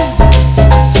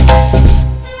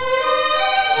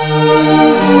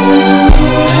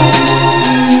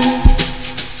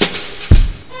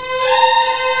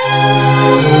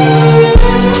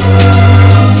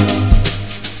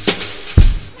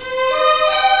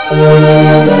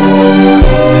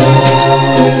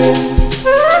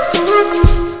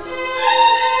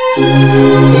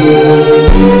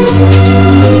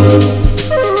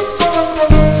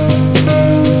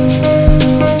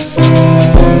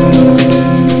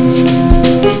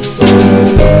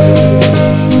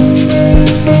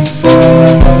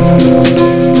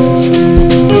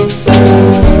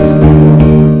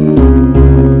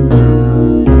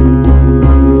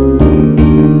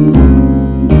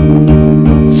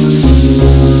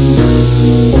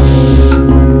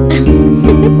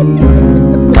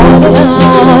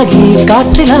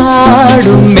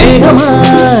 காற்றிலாடும்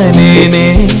மேகமானேனே,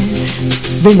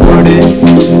 விண்ணோடு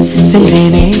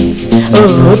சென்றேனே. ஓ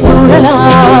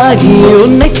துழலாகி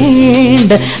உன்னை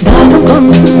கீண்ட தானம்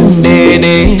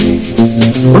கொண்டேனே,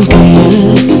 உன் கையில்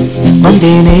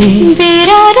வந்தேனே.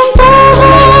 வேறாரும்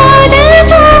போகாத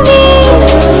பூமி,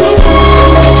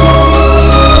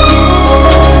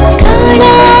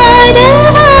 காணாத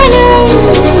வானம்,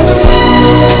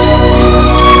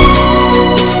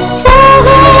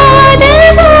 போகாத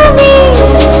பூமி,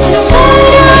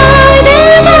 காணாத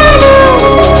வானம்,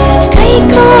 கை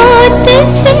கோர்த்து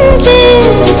சென்று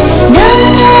நாம்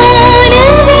காண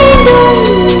வேண்டும்.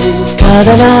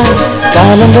 காதலா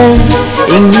காலங்கள்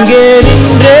இங்கே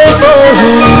நின்றே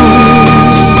போகும்.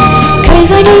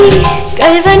 கல்வனே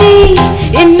கல்வனே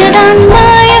என்னதான்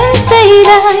மாயம்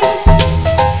செய்தாய்,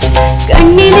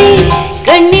 கண்ணிலே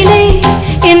கண்ணிலே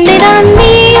என்னதான்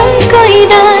நீயும்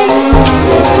கொய்தாய்.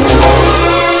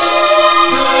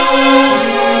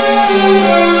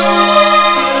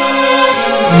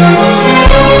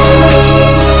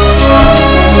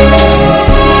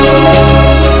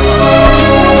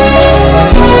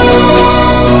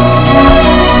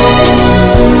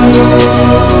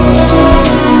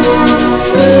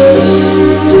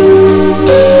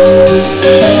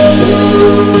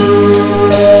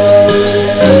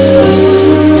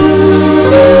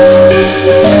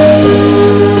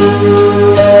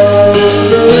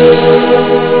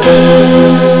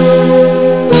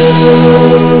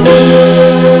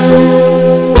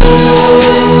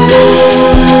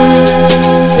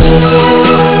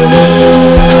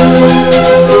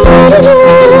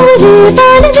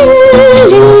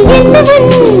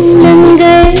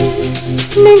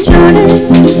 நெஞ்சோடு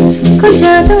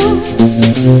கொஞ்சாதோ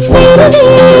வேறு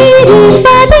வேறு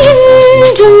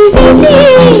பாதையென்றும்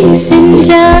பேசியே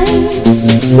சென்றாய்.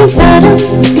 மின்சாரம்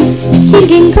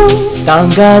எங்கெங்கோ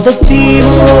தாங்காத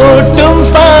தீவோட்டும்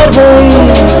பார்வை,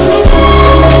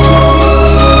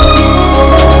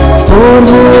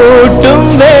 போர்மூட்டும்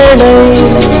வேளை,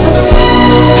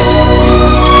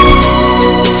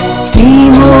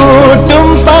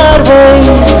 தீமூட்டும் பார்வை,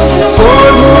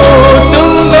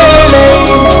 போர்மூட்டும் வேளை,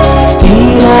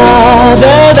 தீராத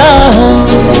தாகம்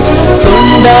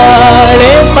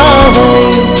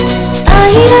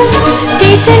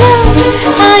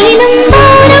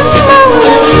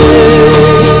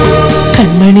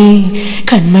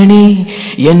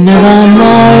என்னதான்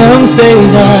மாயம்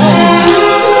செய்தாய்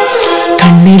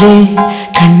கண்ணிலே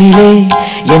கண்ணிலே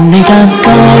என்னை தான்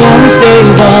காயம்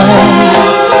செய்தாய்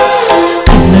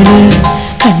கண்மணி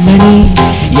கண்மணி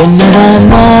என்னதான்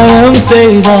மாயம்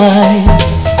செய்தாய்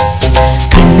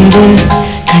கண்ணிலே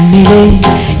கண்ணிலே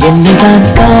என்னை தான்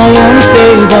காயம்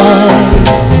செய்தாய்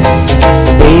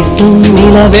பேசும்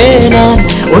நிலவே நான்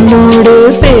உன்னோடு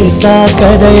பேசா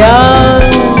கதையா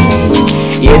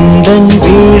எந்தன்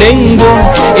வீடெங்கும்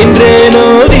என்றேனோ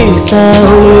வீசா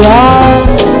ஒளியா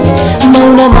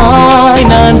மௌனமாய்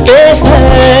நான் பேச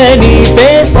நீ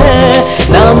பேச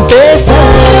நாம் பேச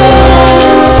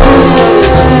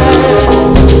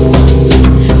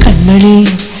கண்மணி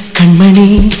கண்மணி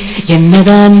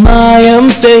என்னதான்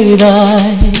மாயம்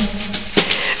செய்தாய்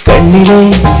கண்ணிலே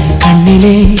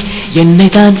கண்ணிலே என்னை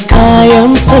தான்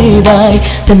காயம் செய்தாய்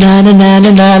தனான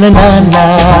நான நான நானா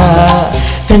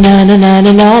தனான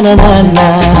நான நான நானா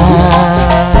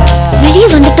வெளியே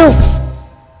வந்துட்டோம்.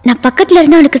 நான் பக்கத்துல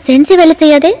இருந்தா உனக்கு சென்ஸ் வேலை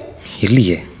செய்யாதே.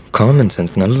 இல்லையே, காமன்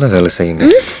சென்ஸ் நல்ல வேலை செய்யுங்க.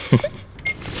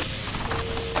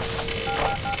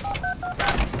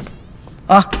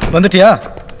 வந்துட்டியா?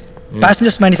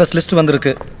 பேசஞ்சர்ஸ் மேனிஃபெஸ்ட் லிஸ்ட்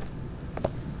வந்திருக்கு.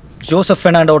 ஜோசப்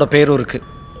பெர்னாண்டோட பேரும் இருக்கு.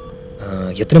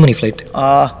 எத்தனை மணி flight?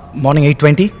 Morning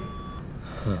 8:20.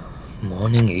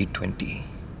 Morning 8:20.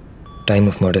 Time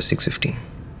of murder 6:15.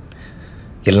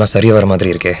 எல்லாம் சரியாக வர மாதிரி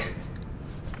இருக்கே.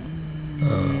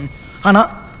 ஆனால்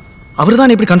அவர்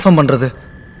தான் எப்படி கன்ஃபார்ம் பண்ணுறது?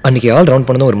 அன்றைக்கி ஆல் ரவுண்ட்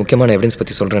பண்ணதும் ஒரு முக்கியமான எவிடன்ஸ்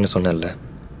பற்றி சொல்கிறேன்னு சொன்னேன்ல.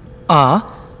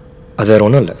 அது வேறு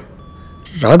ஒன்றும் இல்லை.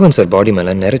 ராகவன் சார் பாடி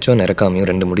மேலே நிறைச்சோ நிறக்காமையும்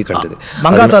 2 முடி கிடந்தது.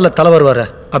 மங்காத்தால தலைவர் வர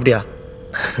அப்படியா?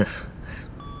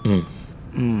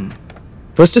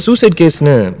 ஃபர்ஸ்ட்டு சூசைட்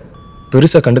கேஸ்னு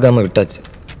பெருசாக கண்டுக்காமல் விட்டாச்சு.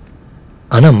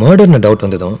 ஆனால் மர்டர்னு டவுட்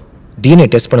வந்ததும் டிஎன்ஏ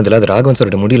டெஸ்ட் பண்ணதில் அது ராகவன்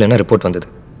சாரோட முடியலன்னா ரிப்போர்ட் வந்தது.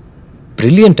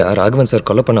 ப்ரில்லியண்ட்டாக ராகவன் சார்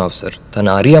கொலை பண்ண ஆஃபீஸர்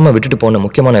தன்னை அறியாமல் விட்டுட்டு போன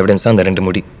முக்கியமான எவிடன்ஸ் தான் அந்த 2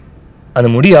 முடி. அந்த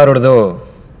முடி யாரோடதோ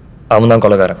அவன் தான்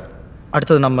கொலைகாரன்.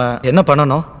 அடுத்தது நம்ம என்ன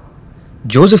பண்ணணும்?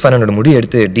 ஜோசப் ஃபெர்னாண்டோட முடி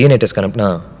எடுத்து டிஎன்ஏ டெஸ்ட் அனுப்புனா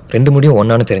 2 முடியும்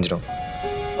ஒன்றானு தெரிஞ்சிடும்.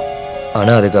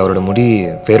 ஆனால் அதுக்கு அவரோட முடி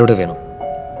வேரோட வேணும்.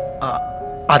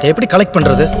 அதை எப்படி கலெக்ட்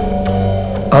பண்ணுறது?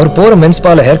 அவர் போகிற மென்ஸ்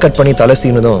பாலை ஹேர் கட் பண்ணி தலை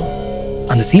சீனதும்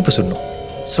அந்த சீப்பை சுடணும்.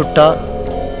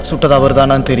 சுட்டது அவர்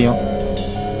தானான்னு தெரியும்.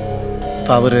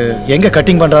 இப்போ அவர் எங்கே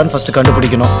கட்டிங் பண்ணுறாருன்னு ஃபஸ்ட்டு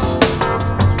கண்டுபிடிக்கணும்.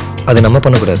 அது நம்ம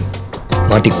பண்ணக்கூடாது,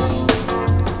 மாட்டிக்கும்.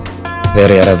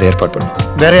 வேற யாராவது ஏற்பாடு பண்ணணும்.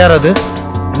 வேற யாராவது?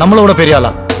 நம்மளோட பெரிய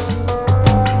ஆளா?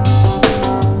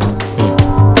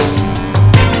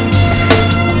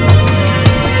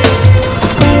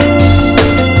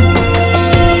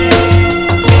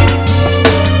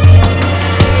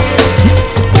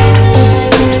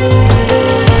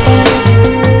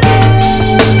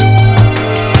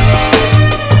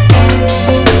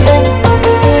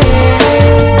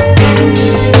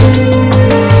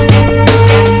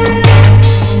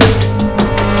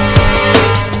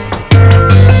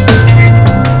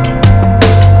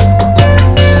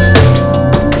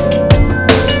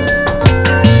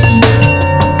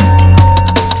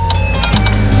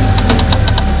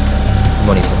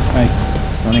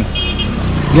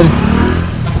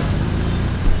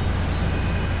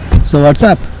 ஸோ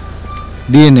வாட்ஸ்அப்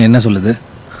டிஎன்ஏ என்ன சொல்லுது?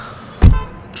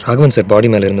 ராகவன் சார் பாடி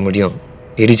மேலே இருந்த முடியும்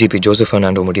ஏடிஜிபி ஜோசப்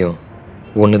ஃபெர்னாண்டோ முடியும்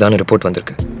ஒன்று தான் ரிப்போர்ட்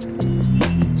வந்திருக்கு.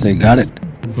 So you got it.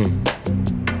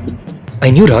 I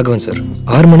knew Raghavan sir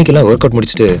 6 மணிக்கெல்லாம் ஒர்க் அவுட்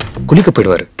முடிச்சுட்டு குளிக்க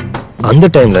போயிடுவார். அந்த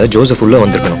டைமில் ஜோசப் உள்ளே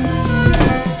வந்திருக்கணும்.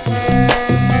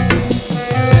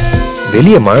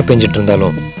 வெளியே மழை பெஞ்சிட்டு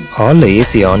இருந்தாலும் ஹாலில்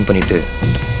ஏசி ஆன் பண்ணிட்டு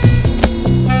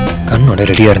கண்ணோட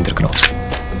ரெடியாக இருந்திருக்கணும்.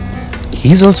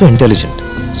 He is also intelligent.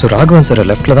 So Raghavan சாரை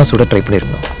லெஃப்டில் தான் சுட ட்ரை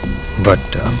பண்ணியிருக்கணும். பட்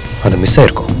அது மிஸ்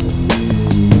ஆயிருக்கும்.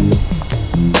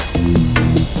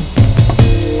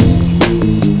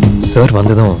 சார்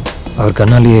வந்ததும் அவர்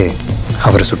கண்ணாலேயே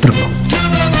அவரை சுட்டிருக்கணும்.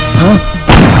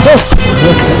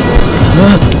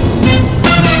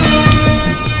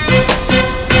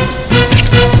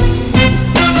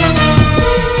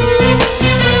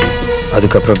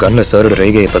 அதுக்கப்புறம் கன்னில் சாரோட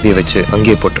ரேகையை பதிய வச்சு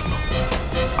அங்கேயே போட்டிருக்கணும்.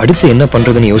 அடுத்து என்ன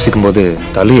பண்ணுறதுன்னு யோசிக்கும் போது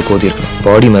தலையை கோதிருக்கணும்.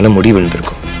 பாடி மேலே முடி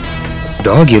விழுந்திருக்கும்.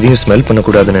 டாக் எதையும் ஸ்மெல்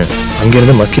பண்ணக்கூடாதுன்னு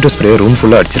அங்கேருந்து மஸ்கிட்டோ ஸ்ப்ரே ரூம்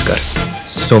ஃபுல்லாக அடிச்சிருக்காரு.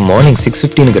 ஸோ மார்னிங்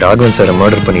 6:15 ராகவன் சாரை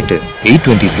மர்டர் பண்ணிட்டு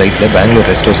 8:20 ஃப்ளைட்டில் பெங்களூர்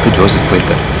ரெஸ்ட் ஹவுஸ்க்கு ஜோசப்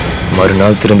போயிருக்காரு.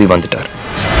 மறுநாள் திரும்பி வந்துட்டார்.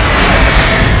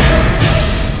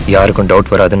 யாருக்கும்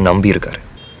டவுட் வராதுன்னு நம்பி இருக்காரு.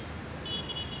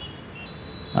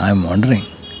 ஐ எம் வாண்டரிங்,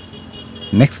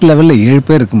 நெக்ஸ்ட் லெவலில் 7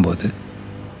 பேர் இருக்கும்போது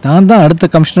தான் தான் அடுத்த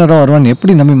கமிஷனராக வருவான்னு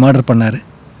எப்படி நம்பி மர்டர் பண்ணார்?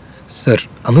 சார்,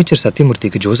 அமைச்சர்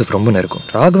சத்தியமூர்த்திக்கு ஜோசப் ரொம்ப நெருக்கம்.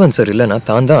 ராகவன் சார் இல்லைனா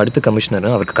தான் தான் அடுத்த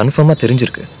கமிஷனர்னு அவருக்கு கன்ஃபார்மாக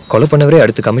தெரிஞ்சிருக்கு. கொலை பண்ணவரே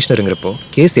அடுத்த கமிஷனருங்கிறப்போ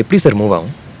கேஸ் எப்படி சார் மூவ்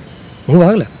ஆகும்? மூவ்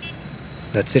ஆகலை.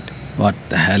 That's it. What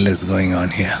the hell is going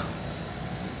on here?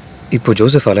 இப்போ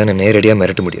ஜோசஃபால் என்னை நேரடியாக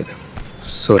மிரட்ட முடியாது.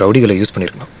 ஸோ ரவுடிகளை யூஸ்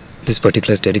பண்ணியிருக்கணும். This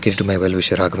particular is dedicated to my well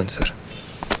wisher Raghavan sir.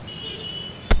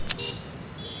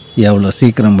 எவ்வளோ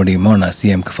சீக்கிரம் முடியுமோ நான்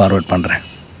சிஎம்க்கு ஃபார்வர்ட் பண்ணுறேன்.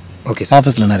 Okay sir.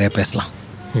 ஆஃபீஸில் நிறைய பேசலாம்.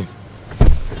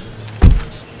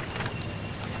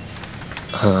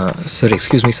 Sir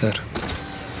excuse me sir.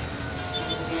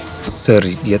 Sir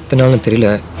எத்தனை நாள்னு தெரியல,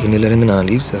 இன்னிலேருந்து நான்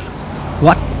லீவ் சார்.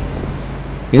 வாட்?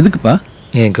 எதுக்குப்பா?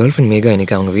 என் கேர்ள் ஃப்ரெண்ட் மேகா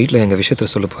இன்னைக்கு அவங்க வீட்டில் எங்கள்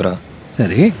விஷயத்தில் சொல்ல போகிறா.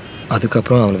 சரி.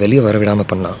 அதுக்கப்புறம் அவங்களை வெளியே வர விடாமல்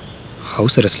பண்ணலாம்,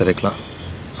 ஹவுஸ் அரெஸ்ட்டில் வைக்கலாம்,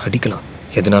 அடிக்கலாம்,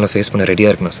 எதனாலும் ஃபேஸ் பண்ண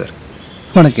ரெடியாக இருக்கணும் சார்.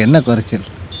 உனக்கு என்ன குறைச்சல்?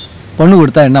 பொண்ணு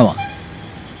கொடுத்தா என்னவா?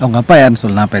 அவங்க அப்பா யாருன்னு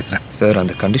சொல்லி நான் பேசுகிறேன். சார்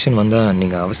அந்த கண்டிஷன் வந்தால்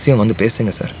நீங்கள் அவசியம் வந்து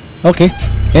பேசுங்க sir. Okay,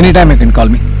 any time you can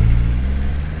call me.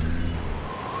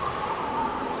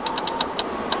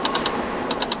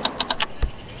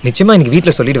 நிச்சயமாக இன்னைக்கு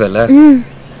வீட்டில் சொல்லிடுவேல்ல?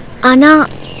 ஆனால்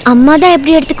அம்மா தான்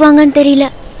எப்படி எடுத்துக்குவாங்கன்னு தெரியல.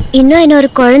 இன்னும் என்ன ஒரு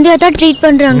குழந்தையா தான் ட்ரீட்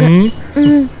பண்ணுறாங்க.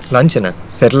 லஞ்ச் என்ன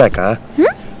செர்லாக்கா?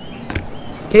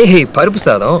 ஏய் பருப்பு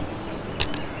சாதம்.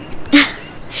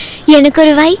 எனக்கு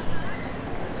ஒரு வாய்.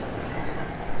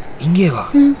 இங்கே வா.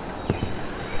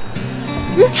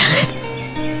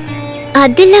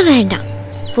 அதெல்லாம் வேண்டாம்.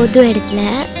 பொது இடத்துல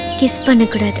கிஸ்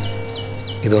பண்ணக்கூடாது.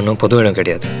 இது ஒன்றும் பொது இடம்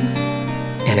கிடையாது,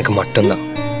 எனக்கு மட்டும்தான்.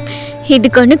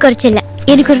 இதுக்கு ஒன்றும் குறைச்சல.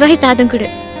 எனக்கு ஒரு வாய் சாதம் கொடு.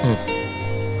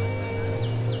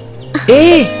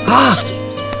 ஏய்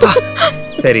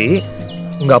சரி,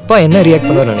 உங்க அப்பா என்ன ரியாக்ட்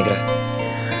பண்ணுவார் நினைக்கிறேன்?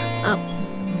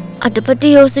 அதை பத்தி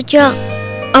யோசிச்சா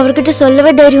அவர்கிட்ட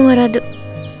சொல்லவே தைரியம் வராது.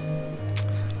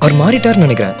 அவர் மாறிட்டாருன்னு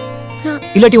நினைக்கிறேன்.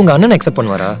 இல்லாட்டி உங்க அண்ணன் அக்செப்ட்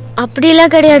பண்ணுவாரா?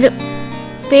 அப்படிலாம் கிடையாது.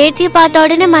 பேத்தியை பார்த்த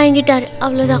உடனே மயங்கிட்டாரு,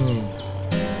 அவ்வளவுதான்.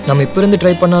 நம்ம இப்ப இருந்து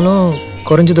ட்ரை பண்ணாலும்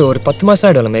குறைஞ்சது ஒரு 10 மாசம்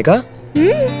ஆயிடும்ல மேகா.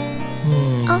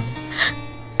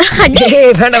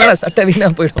 வேண்டாம், சட்டை வீணா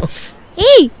போயிடும்.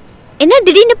 ஏய், என்ன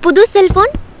திடீர்னு புது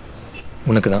செல்போன்?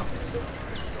 உனக்கு தான்.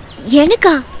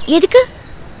 எனக்கா? எதுக்கு?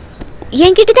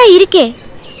 என்கிட்ட தான் இருக்கே.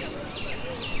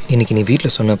 இன்னைக்கு நீ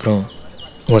வீட்டில் சொன்ன அப்புறம்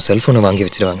உன் செல்ஃபோனை வாங்கி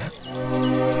வச்சிருவாங்க,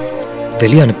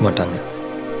 வெளியே அனுப்ப மாட்டாங்க,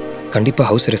 கண்டிப்பாக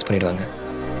ஹவுஸ் அரெஸ்ட் பண்ணிடுவாங்க.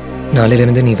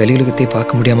 நாளையிலேருந்து நீ வெளியுலகத்தையே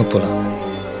பார்க்க முடியாமல் போகலாம்.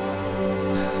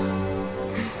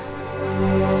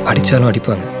 அடித்தாலும்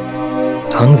அடிப்பாங்க,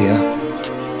 தாங்குவியா?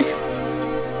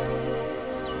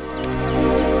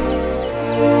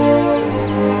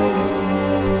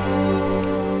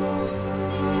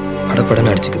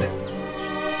 படப்படன்னு அடிச்சுக்குது.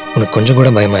 உனக்கு கொஞ்சம் கூட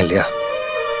பயமா இல்லையா?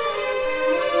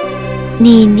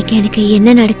 நீ இன்னைக்கு எனக்கு என்ன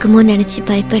நடக்குமோ நினைச்சு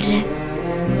பயப்படுற.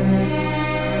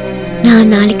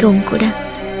 நான் நாளைக்கு உன் கூட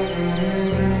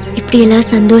இப்படி எல்லாம்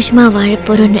சந்தோஷமா வாழ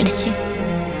போறோம்னு நினைச்சு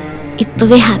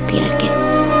இப்பவே ஹாப்பியா இருக்கேன்.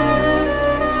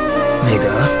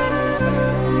 மேகா,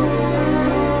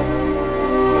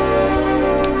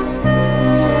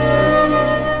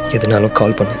 எதுனாலும்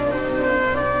கால் பண்ணு,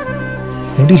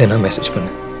 முடியலன்னா மெசேஜ்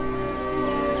பண்ணு.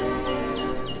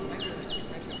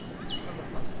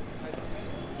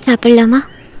 சாப்பிடலாமா?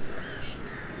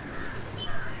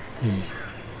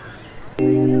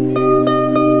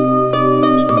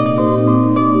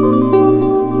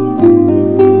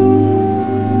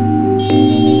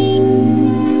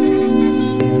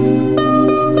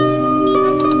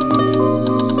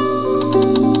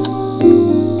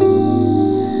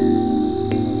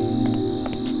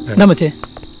 என்ன மச்சி?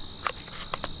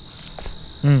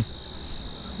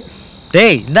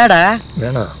 டேய் இந்தாடா.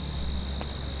 வேணாம்,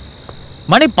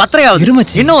 மணி 10 ஆகுது,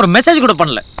 இன்னும் ஒரு மெசேஜ் கூட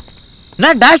பண்ணல.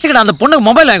 நான் டேஷ் கிட்ட அந்த பொண்ணுக்கு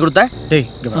மொபைல் வாங்கி கொடுத்த. டேய்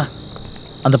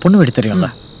அந்த பொண்ணு வீடு தெரியும்ல,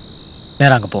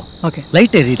 நேரா அங்க போ.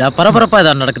 லைட் எரியுதா, பரபரப்பா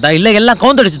ஏதாவது நடக்குதா, இல்ல எல்லாம்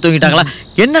கவுந்தடிச்சு தூங்கிட்டாங்களா,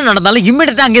 என்ன நடந்தாலும்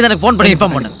இம்மிடியட்டா அங்கே எனக்கு ஃபோன் பண்ணி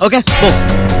இன்ஃபார்ம் பண்ணு. ஓகே போ.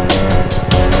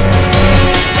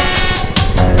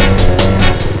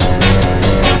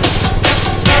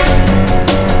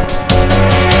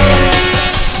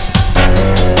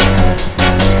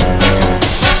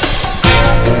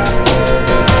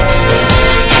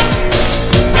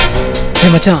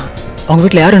 மச்சான், அவங்க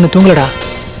வீட்டில் யாரும் இன்னும் தூங்கலடா.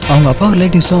 அவங்க அப்பா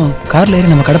ரிலேட்டிவ்ஸும் கார்ல ஏறி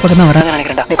நம்ம கடை பக்கம் தான் வராங்க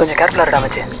நினைக்கிறேன்டா. நீ கொஞ்சம் கேர்ஃபுல்லா இருடா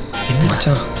மச்சி. என்ன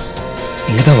மச்சான்,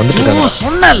 இங்க தான் வந்துட்டு இருக்காங்க.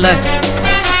 சொன்னேன்ல.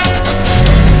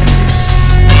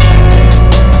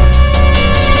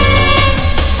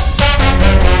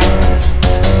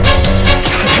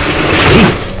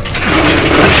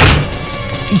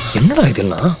 என்னடா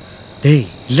இதெல்லாம்? டேய்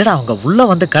இல்லடா, அவங்க உள்ள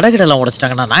வந்து கடைகிடலாம்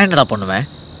உடைச்சிட்டாங்கன்னா நான் என்னடா பண்ணுவேன்?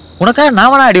 உனக்காக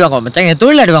நான் வேணா அடி வாங்குவேன் மச்சான், என்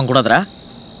தொழில் அடி வாங்க கூடாதுடா.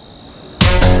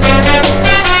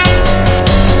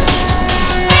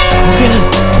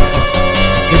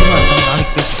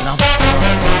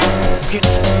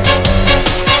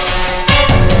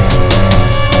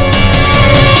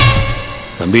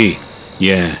 தம்பி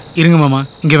ஏன் இருங்க மாமா,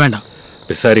 இங்க வேண்டாம்.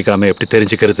 விசாரிக்காம எப்படி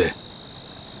தெரிஞ்சுக்கிறது?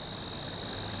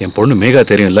 என் பொண்ணு மேகா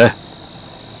தெரியும்ல,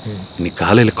 இன்னைக்கு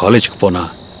காலையில் காலேஜுக்கு போனா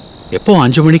எப்போ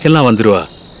 5 மணிக்கெல்லாம் வந்துடுவா.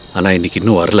 ஆனால் இன்னைக்கு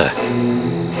இன்னும் வரல.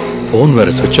 ஃபோன் வேற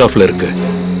சுவிட்ச் ஆஃப்ல இருக்கு.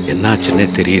 என்னாச்சுன்னே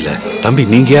தெரியல. தம்பி,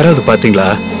 நீங்கள் யாராவது பார்த்தீங்களா?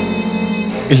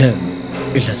 இல்லை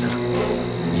இல்லை சார்.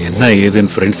 என்ன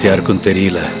ஏதுன்னு ஃப்ரெண்ட்ஸ் யாருக்கும்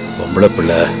தெரியல. பொம்பளை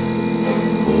பிள்ளை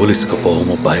போலீஸுக்கு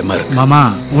போகவும் பயமா இருக்கு. மாமா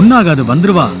ஒன்னாகாது,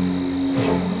 வந்துருவா.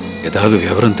 ஏதாவது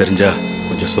விவரம் தெரிஞ்சா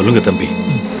கொஞ்சம் சொல்லுங்க தம்பி.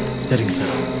 சரிங்க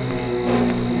சார்.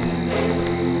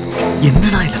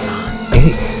 என்னடா இதெல்லாம்?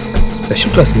 ஏய்,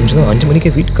 ஸ்பெஷல் கிளாஸ் முடிஞ்சதும் 5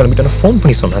 மணிக்கே வீட்டுக்கு கிளம்பிட்டான ஃபோன்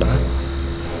பண்ணி சொன்னாடா.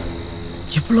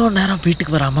 இவ்வளோ நேரம்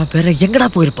வீட்டுக்கு வராம வேற எங்கடா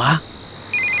போயிருப்பா?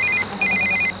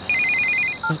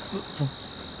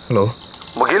 ஹலோ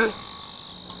முகில்,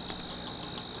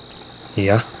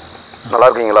 ஐயா நல்லா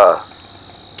இருக்கீங்களா?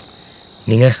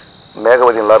 நீங்க?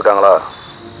 மேகவதி நல்லா இருக்காங்களா?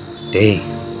 டேய்,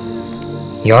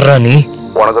 யாரா நீ?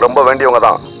 உனக்கு ரொம்ப வேண்டியவங்க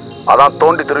தான். அதான்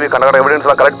தோண்டி துருவி கண்டகட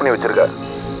எவிடன்ஸ்லாம் கலெக்ட் பண்ணி வச்சிருக்க.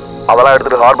 அதெல்லாம்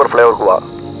எடுத்துட்டு ஹார்பர் ஃப்ளைவருக்கு வா.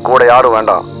 கூட யாரும்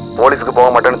வேண்டாம். போலீஸுக்கு போக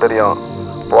மாட்டேன்னு தெரியும்.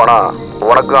 போனா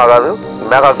உனக்கும் ஆகாது,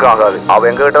 மேகாவுக்கும் ஆகாது. அவ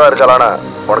எங்ககிட்ட தான் இருக்கலான்னு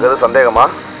உனக்கு எதுவும் சந்தேகமா?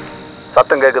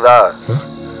 சத்தம் கேக்குதா?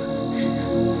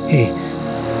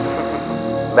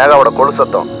 மேகாவோட கொலு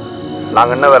சத்தம்.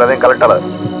 நாங்க இன்னும் வேற எதையும் கலெக்டல.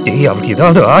 டேய், அவளுக்கு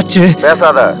ஏதாவது ஆச்சு.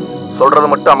 பேசாத, சொல்றது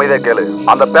மட்டும் அமைதியா கேளு.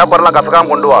 அந்த பேப்பர்லாம்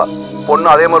கசக்காம கொண்டு வா.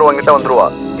 பொண்ணு அதே மாதிரி உங்ககிட்ட வந்துருவா.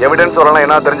 எவிடன்ஸ் வரலாம்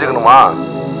என்ன தெரிஞ்சுக்கணுமா?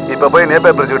 இப்ப போய்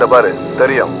நேபே பிரிட்ஜ் கிட்ட பாரு,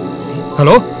 தெரியும்.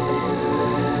 ஹலோ,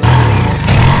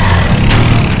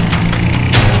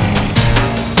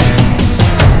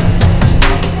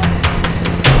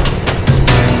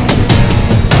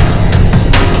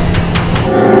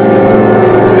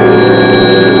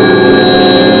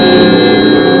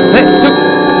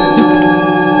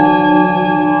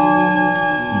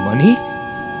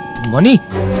 மணி.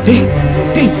 டேய்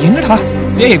டேய், என்னடா?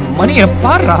 டேய் மணி, என்ன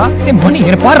பாருடா. டேய் மணி,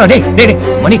 என்ன பாருடா. டேய் டேய் டேய்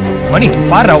மணி, மணி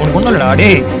பாருடா. உனக்கு ஒண்ணும் இல்லடா.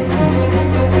 டேய்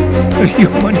ஐயோ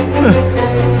மணி,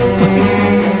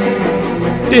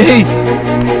 டேய்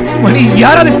மணி,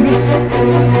 யாராவது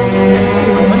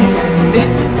மணி. டேய்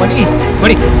மணி,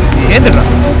 மணி ஏந்துடா.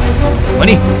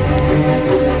 மணி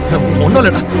ஒண்ணும்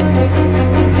இல்லடா.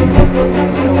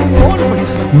 ஃபோன் பண்ணி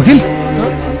முகில்,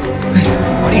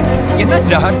 மணி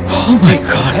என்னாச்சுடா? ஓ மை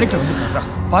காட், டைரக்டர் வந்துட்டாரா?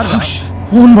 பாருடா.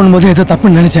 ஃபோன் பண்ணும்போது ஏதோ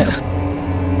தப்புன்னு நினைச்சேன்.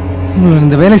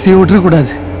 இந்த வேலை செய்ய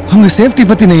விட்டுறக்கூடாது. அவங்க சேஃப்டி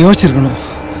பற்றி நான் யோசிச்சிருக்கணும்.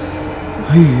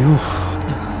 ஐயோ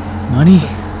மணி,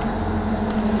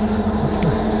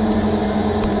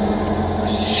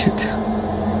 ஷிட்.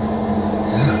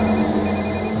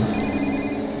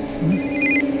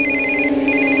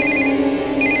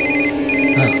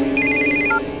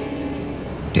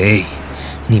 டேய்,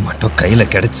 நீ மட்டும் கையில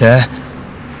கிடைச்ச.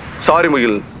 சாரி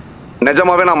முகில்,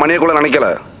 நிஜமாவே நான் மணியக்குள்ள நினைக்கல.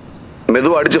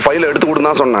 மெதுவா அடிச்சு ஃபைலை எடுத்து கொடுன்னு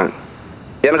தான் சொன்னேன்.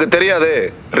 எனக்கு தெரியாது,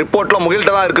 ரிப்போர்ட்ல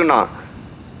முகில்கிட்ட தான் இருக்குன்னா.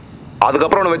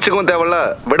 அதுக்கப்புறம் ஒன்று வச்சுக்கவும் தேவையில்ல,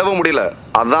 விடவும் முடியல.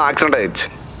 அதுதான் ஆக்சிடென்ட் ஆயிடுச்சு.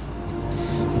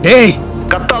 டேய்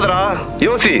கத்தாதடா,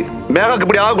 யோசி. மேகாக்கு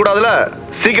இப்படி ஆகக்கூடாதுல.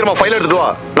 சீக்கிரமா ஃபைல் எடுத்துட்டு வா,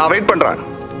 நான் வெயிட் பண்றேன்.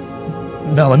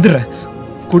 நான் வந்துடுறேன்,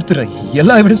 கொடுத்துறேன்,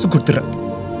 எல்லா எவிடன்ஸும் கொடுத்துறேன்.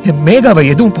 என் மேகாவை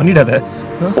எதுவும் பண்ணிடாத.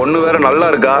 பொண்ணு வேற நல்லா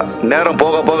இருக்கா. நேரம்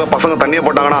போக போக பசங்க தண்ணியை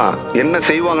போட்டாங்கன்னா என்ன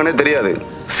செய்வாங்கன்னே தெரியாது.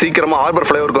 சீக்கிரமா ஹார்பர்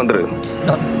ஃப்ளைவருக்கு வந்துரு.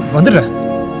 நான் வந்துடுறேன்,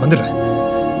 வந்துடுறேன்.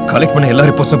 கலெக்ட் பண்ண எல்லா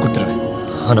ரிப்போர்ட்ஸும் கொடுத்துறேன்.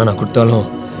 ஆனால் நான் கொடுத்தாலும்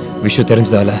விஷயம்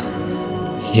தெரிஞ்சதால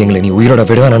எங்களை நீ உயிரோட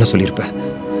விடுவானு சொல்லியிருப்பேன்.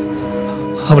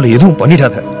 அவளை எதுவும்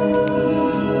பண்ணிடாத.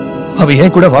 அவ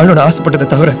ஏன் கூட வாழணும்னு ஆசைப்பட்டதை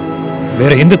தவிர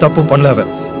வேற எந்த தப்பும் பண்ணல. அவ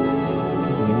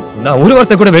நான் ஒரு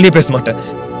வார்த்தை கூட வெளியே பேச மாட்டேன்.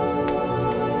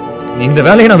 இந்த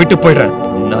வேலையை நான் விட்டு போயிடுறேன்.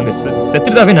 நாங்க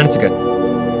செத்துட்டாவே நினைச்சுக்க.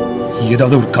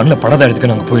 ஏதாவது ஒரு கண்ணில் படாத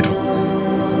இடத்துக்கு நாங்க போயிடுறோம்.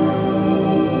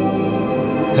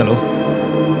 ஹலோ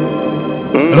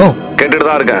ஹலோ, கேட்டுட்டு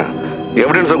தான் இருக்கேன்.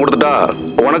 எவிடன்ஸை கொடுத்துட்டா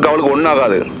உனக்கு அவளுக்கு ஒன்றும்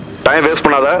ஆகாது. டைம் வேஸ்ட்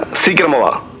பண்ணாத, சீக்கிரமா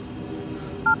வா.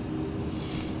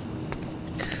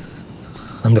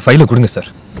 அந்த ஃபைலை கொடுங்க சார்.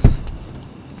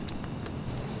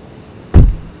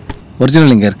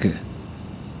 ஒரிஜினல் இங்கே இருக்குது.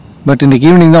 பட் இன்றைக்கி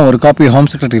ஈவினிங் தான் ஒரு காப்பி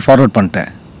ஹோம் செக்ரட்டரி ஃபார்வர்ட்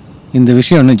பண்ணிட்டேன். இந்த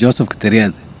விஷயம் இன்னும் ஜோசப்க்கு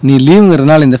தெரியாது. நீ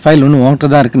லீவுங்கிறதுனால இந்த ஃபைல் ஒன்றும் உங்கள்கிட்ட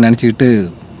தான் இருக்குன்னு நினச்சிக்கிட்டு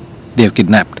தேவ்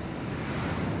கிட்னாப்ட்.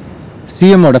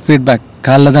 சிஎம்மோட ஃபீட்பேக்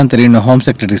காலைல தான் தெரியும்னு ஹோம்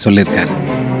செக்ரட்டரி சொல்லியிருக்காரு.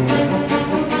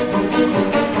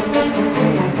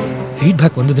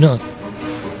 ஃபீட்பேக் வந்ததுன்னா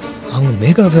அவங்க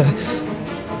மேகாவை...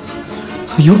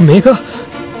 ஐயோ Megha,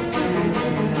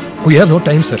 we have no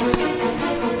time sir.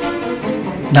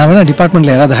 நான் வேணா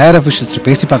டிபார்ட்மெண்ட்டில் யாராவது ஹையர் அஃபிஷியல்ஸ்ட்டு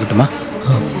பேசி பார்க்கட்டுமா?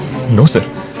 நோ சார்,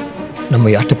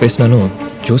 நம்ம யார்கிட்ட பேசினாலும்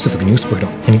ஜோசஃபுக்கு நியூஸ்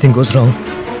போயிடும். எனிதிங் கோஸ் ராங்.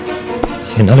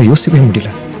 என்னால் யோசிக்கவே முடியல.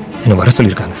 என்னை வர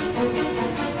சொல்லியிருக்காங்க.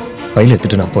 ஃபைல்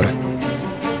எடுத்துட்டு நான் போகிறேன்.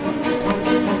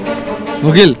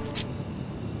 முகில்,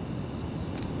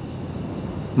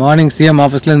 மார்னிங் சிஎம்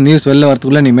ஆஃபீஸில் நியூஸ் வெளில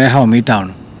வரத்துக்குள்ளே நீ மேகாவை மீட்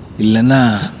ஆகணும். இல்லைன்னா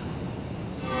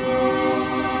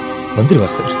வந்துடுவா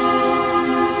சார்.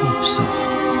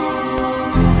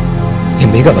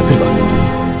 என் மேகா வந்துருவா.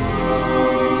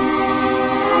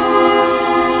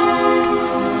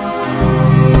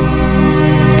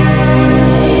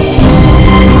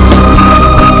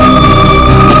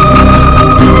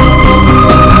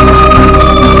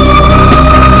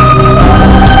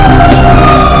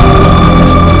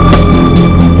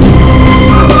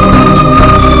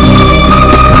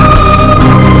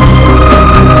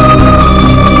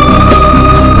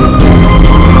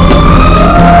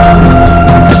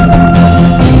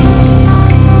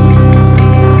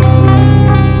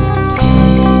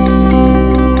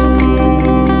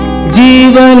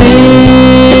 ஜீவனே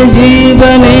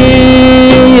ஜீவனே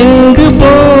எங்கு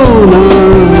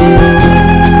போனாய்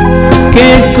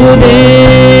கேட்குதே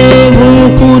உன்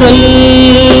குரல்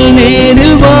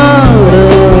நேரில்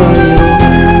வாராய்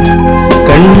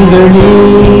கண்களில்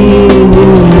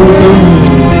உன் முகம்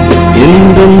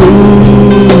எந்த முன்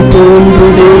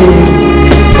தோன்றுதே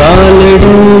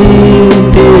காலடி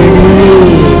தேடி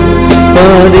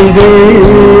பாதைகள்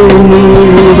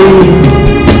நீடே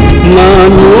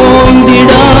நான்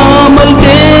ஓய்ந்திடாமல்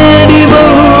தேடி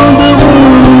வந்து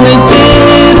உன்னை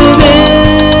சேருவேன்.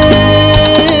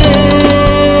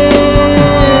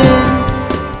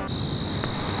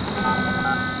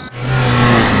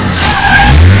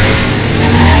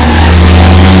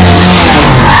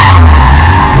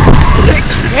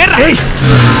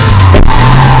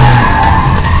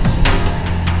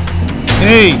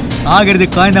 ஏய் ஆகிறது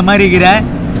காய்ந்த மாதிரி இருக்கிற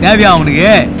தேவையா அவனுக்கு?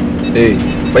 ஏய்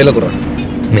ஃபைல குடுறா.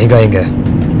 மேகா எங்க?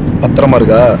 பத்திரமா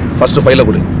இருக்கா? ஃபர்ஸ்ட் ஃபைல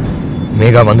கொடு.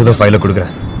 மேகா வந்ததும் ஃபைல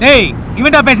கொடுக்குறேன். ஏய்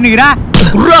இவன்டா பேசினீங்கடா?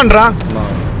 குர்ரான்டா.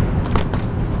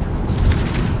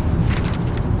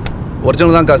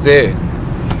 ஒரிஜினல் தான் காசு.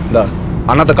 இந்தா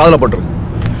அண்ணாத்த காதுல போட்டுரு.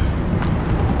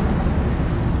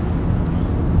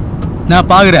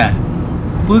 நான் பாக்குறேன்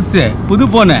புதுசு புது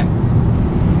போன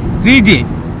 3G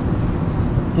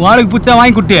வாளுக்கு புச்சா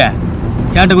வாங்கி குட்டிய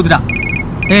என்கிட்ட குத்துட்டா.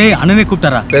 ஏய் அண்ணனே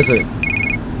கூப்பிட்டாரா? பேசு.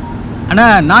 அண்ணா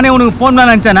நானே உனக்கு ஃபோன் பண்ண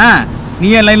நினச்சேண்ணா, நீ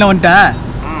ஏன் லைனில் வந்துட்ட?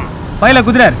 ஃபைல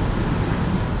குதிரார்.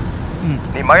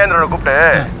 நீ மகேந்திரனை கூப்பிட்டு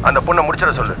அந்த பொண்ணை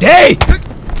முடிச்சிட சொல்லு. டேய்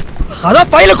அதான்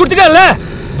ஃபைல கொடுத்துட்டேன்ல,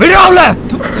 விடாவல.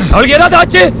 அவளுக்கு ஏதாவது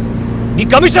ஆச்சு நீ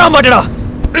கமிஷனர் ஆக மாட்டடா.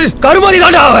 கருமாதி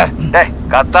தாண்டா அவ. டேய்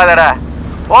கத்தாதடா.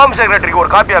 ஹோம் செக்ரட்டரிக்கு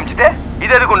ஒரு காப்பி அனுப்பிச்சிட்டு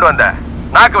இதை எது கொண்டு வந்த?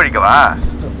 நாக்கு வடிக்கவா?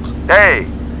 டேய்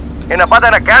என்ன பார்த்தா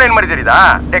என்ன கேனின் மாதிரி தெரியுதா?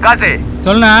 டேய் காசி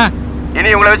சொல்லுண்ணா. இனி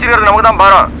உங்களை வச்சுக்கிறது நமக்கு தான்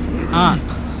பாரம்.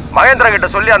 மகேந்திரா கிட்ட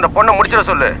சொல்லி அந்த பொண்ணை முடிச்சிட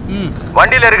சொல்லு.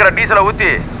 வண்டியில இருக்கிற டீசலை ஊத்தி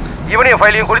இவனையும்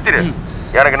ஃபைலையும் குளிச்சிரு.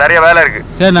 எனக்கு நிறைய வேலை இருக்கு.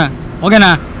 சரிண்ணா.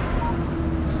 ஓகேண்ணா.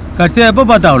 கட்சி எப்போ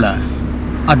பார்த்தா அவள?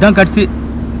 அதான் கட்சி.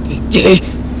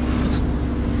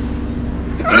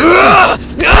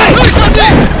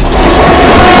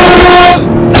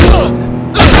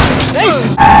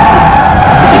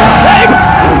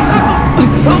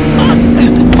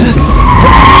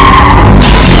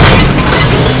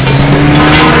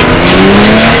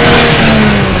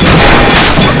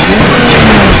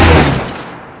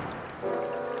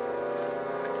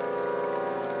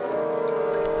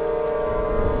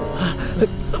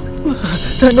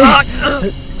 தண்ணி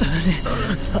தண்ணி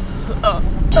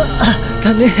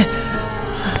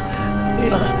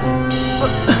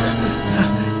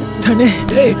தண்ணி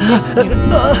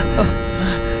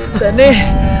தண்ணி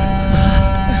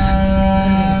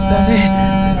தண்ணி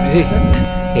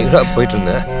எங்கடா போயிட்டு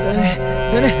இருந்த?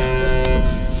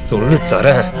 சொல்லு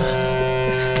தரேன்.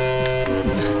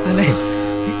 தண்ணி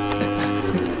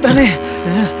தண்ணி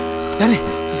தண்ணி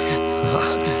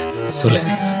சொல்லு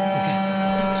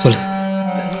சொல்லு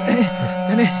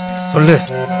சொல்லு.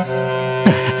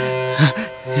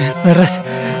 நடராஜ்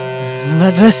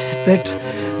நடராஜ் தேட்டர்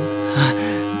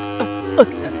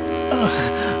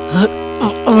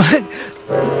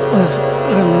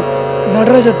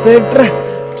நடராஜ தேட்டர்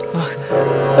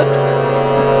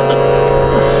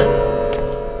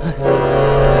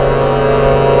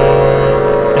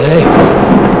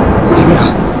எங்கடா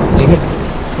எங்க?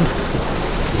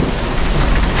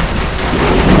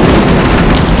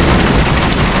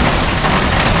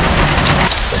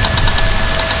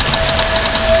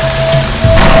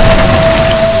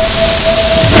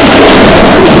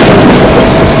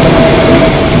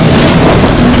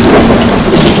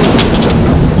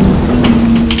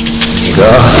 Megha,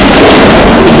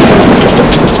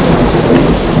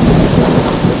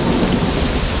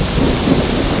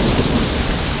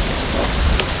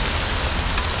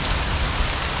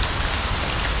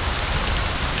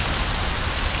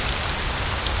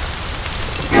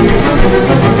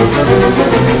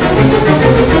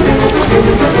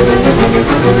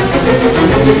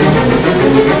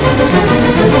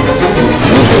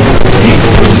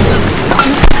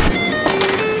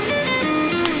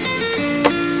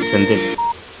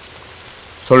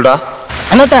 சொல்டா.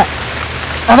 அண்ணாத்த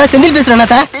அதான் செந்தில் பேசுறேன்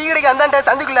அண்ணாத்த. டீ கடைக்கு அந்தாண்ட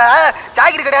சந்துக்குள்ள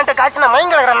ஜாக்கெட் கடையாண்ட காய்ச்சி நான்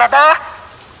மயங்க கிடக்குறேன் அண்ணாத்தா.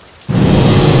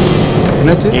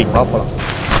 என்னாச்சு? பாப்பலாம்.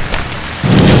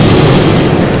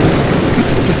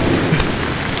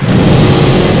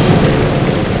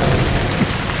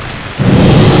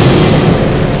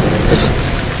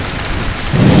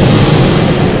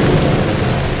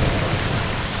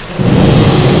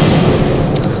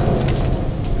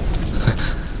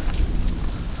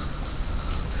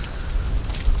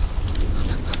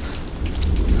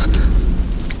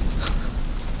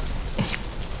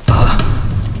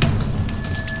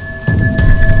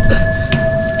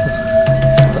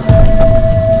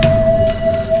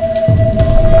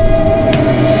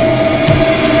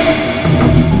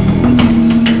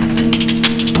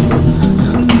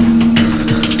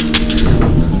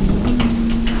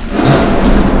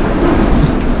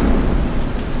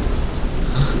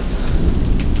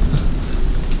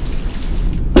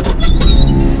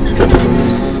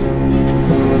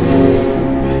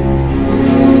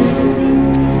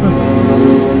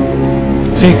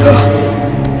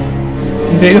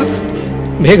 मेघा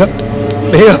मेघा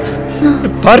मेघा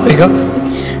पार मेघा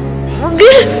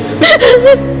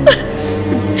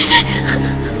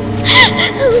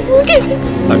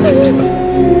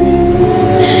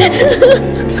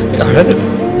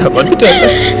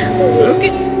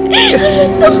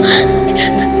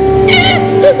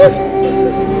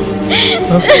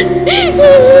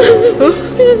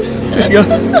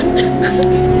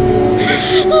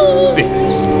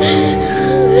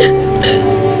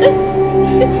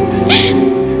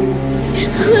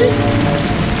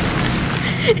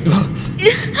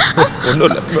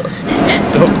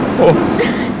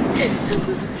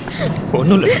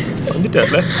ஒன்னும் இல்லை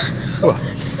வந்துட்டார்ல வா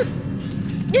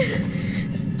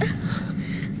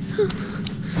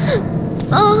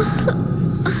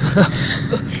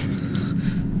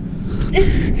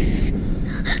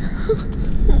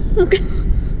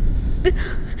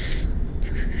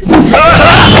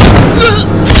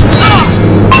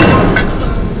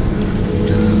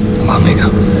வா மேகா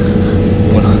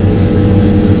போலாம்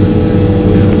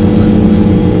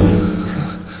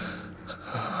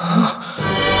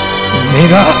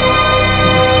मेघा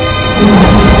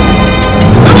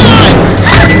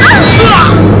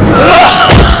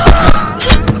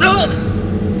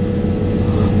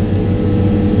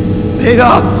मेघा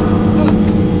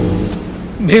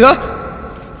मेघा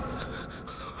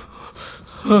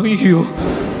अयो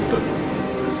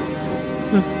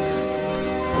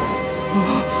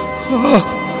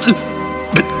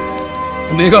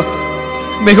मेघा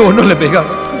मेघा ஒண்ணுல मेघा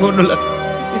ஒண்ணுல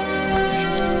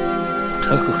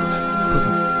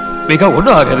मेघा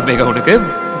ஒன்றும் ஆகாது मेघा உனக்கு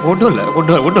ஒன்றும் இல்லை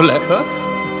ஒன்றும் இல்லை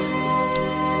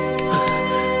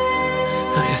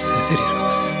சரி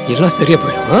எல்லாம் சரியா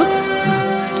போயிடும்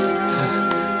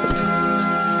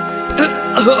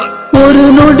ஒரு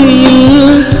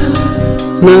நொடியில்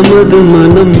நமது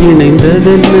மனம்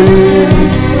இணைந்ததென்ன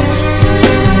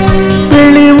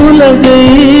வெளி உலகை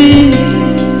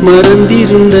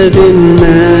மறந்திருந்ததென்ன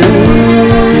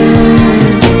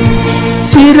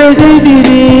சிறகை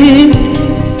விரி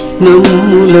நம்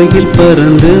உலகில்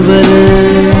பறந்து வர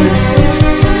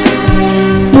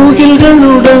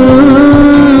முகில்களுடன்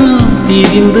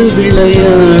திரிந்து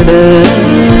விளையாட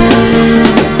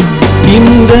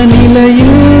இந்த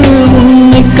நிலையில்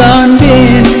உன்னை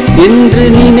காண்பேன் என்று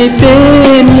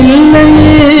நினைத்தேன்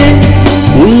இல்லையே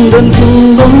உந்தன்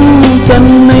துன்பம்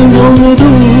தன்னை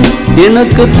முழுதும்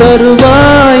எனக்கு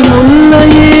தருவாய்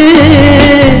முல்லையே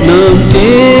நாம்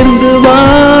சேர்ந்து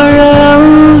வாழ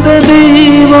அந்த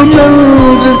தெய்வம்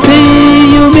நன்று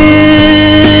செய்யுமே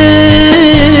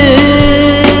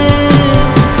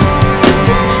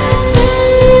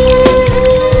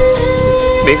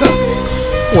मेघा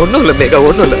ஒன்றும் இல்லை मेघा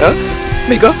ஒன்றும் இல்லை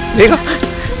मेघा मेघा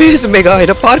பேசு मेघा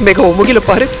என்ன பார் मेघा உன் முகில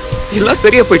பாரு எல்லாம்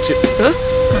சரியா போயிடுச்சு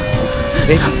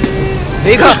Megha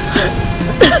Megha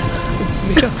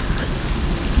Megha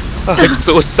I'm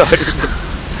so sorry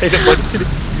என்ன மன்னிச்சிடு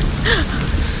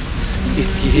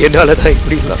என்னால தான்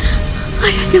இப்படி இல்லை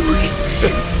அழாத முகில்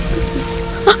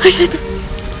அழாத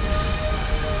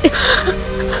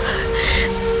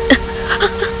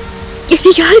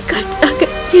என்னை யாரு கடத்துறாங்க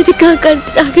எதுக்காக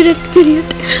கடத்துறாங்கன்னு எனக்கு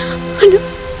தெரியாது ஆனா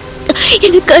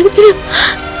எனக்கு அடுத்து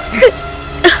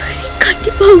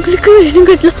கண்டிப்பா உங்களுக்கு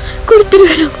வேணுங்கிறதுலாம்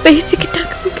கொடுத்துருவேன் பேசிக்கிட்டாங்க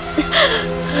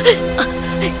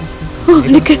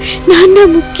உங்களுக்கு நான்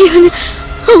தான் முக்கியம்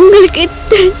அவங்களுக்கு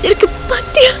தெரிஞ்சிருக்கு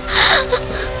பாத்தியா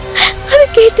அதை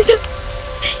கேட்டு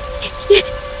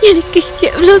எனக்கு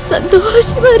எவ்வளவு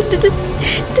சந்தோஷமா இருந்தது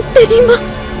தெரியுமா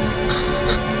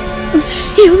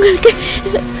இவங்களுக்கு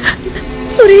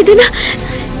புரியுதுன்னா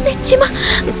நிச்சயமா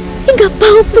எங்க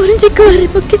அப்பாவும் புரிஞ்சுக்குவாரு.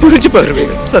 புரிஞ்சுப்பாரு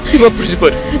மேகா, சத்தியமா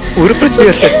புரிஞ்சுப்பாரு. ஒரு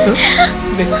பிரச்சனையும் இல்லை.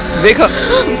 மேகா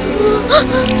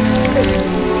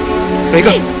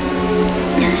மேகா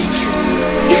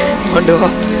ஆண்டவா,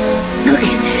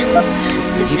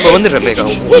 இப்ப வந்துடுறேன் மேகா,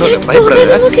 ஒன்றும்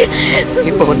பயப்படாத.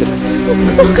 இப்ப வந்துடுறேன்.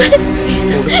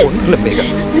 ஒன்றும் இல்லை மேகா.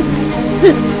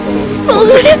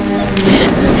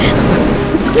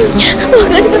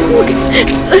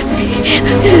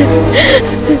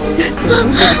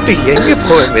 எங்க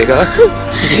போவேன் மேகா?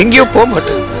 எங்கேயோ போக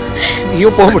மாட்டேன்.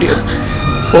 நீயும் போக முடியாது.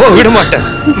 போக விட மாட்டேன்.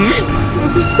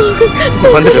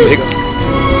 வந்துட்டேன் மேகா.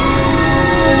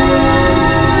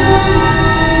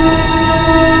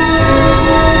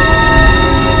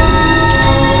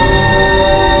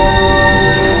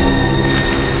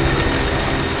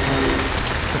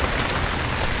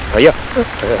 ஐயா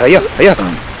ஐயா ஐயா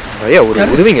ஐயா, ஒரு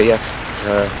உதவிங்க ஐயா.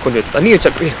 கொஞ்சம் தண்ணியை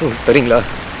சக்கரை தரீங்களா?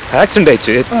 ஆக்சிடென்ட்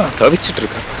ஆயிடுச்சு, தவிச்சிட்டு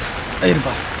இருக்கேன்.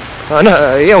 ஆனா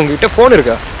ஐயா, உங்ககிட்ட போன்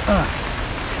இருக்கா?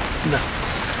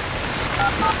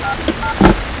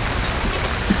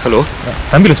 ஹலோ,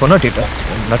 ஆம்புலன்ஸ் 108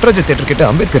 நடராஜ தியேட்டர் கிட்ட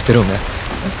அம்பேத்கர் தெருவுங்க.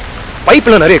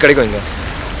 பைப்லாம் நிறைய கிடைக்கும் இங்க.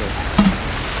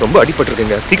 ரொம்ப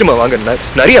அடிபட்டிருக்குங்க, சீக்கிரமா வாங்க.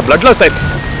 நிறைய பிளட் லாஸ் ஆயிருக்கு.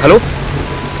 ஹலோ,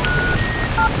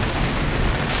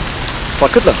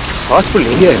 பக்கத்துல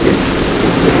ஹாஸ்பிட்டல் எங்கேயா இருக்கு?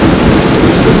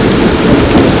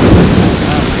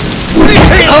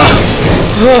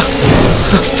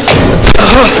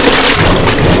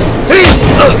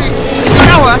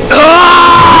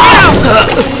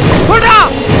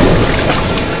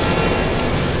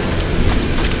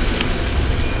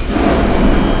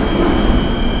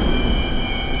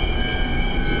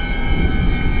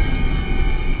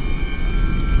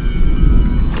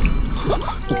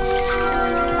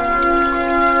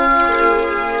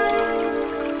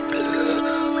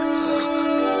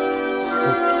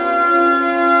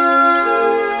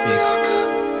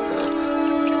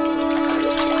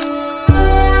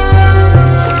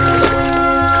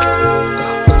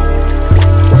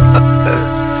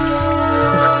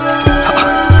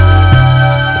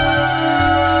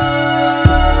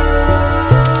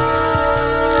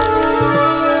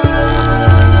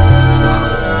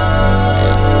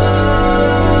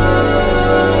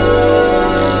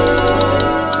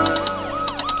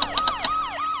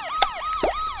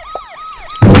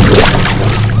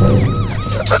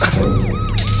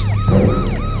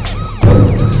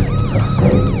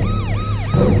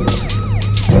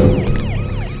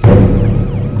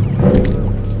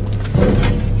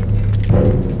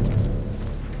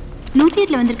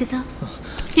 வந்திருக்கு சார்.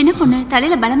 சின்ன பொண்ணு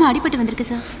தலையில பலமா அடிபட்டு வந்திருக்கு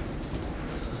சார்.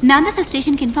 நான் தான் சார்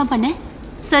ஸ்டேஷனுக்கு இன்ஃபார்ம் பண்ணேன்.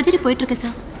 சர்ஜரி போயிட்டு இருக்கு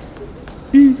சார்.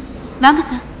 வாங்க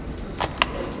சார்.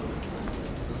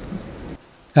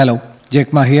 Hello,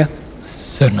 ஜெக்மா here.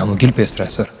 சார், நான் முகில்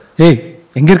பேசுறேன் சார். ஏய்,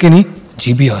 எங்க இருக்க நீ?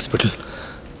 GB hospital.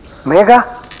 மேகா,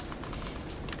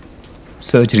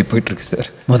 சர்ஜரி போயிட்டு இருக்கு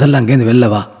சார். முதல்ல அங்கேருந்து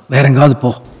வெளில வா, வேற எங்காவது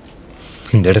போ.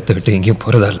 இந்த இடத்த விட்டு எங்கேயும்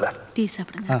போறதா இல்லை. டீ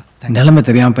சாப்பிடுங்க. நிலைமை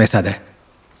தெரியாம பேசாத.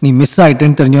 நீ மிஸ்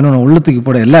ஆகிட்டேன்னு தெரிஞ்சோன்னு உள்ளத்துக்கு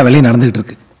போட எல்லா வேலையும் நடந்துகிட்டு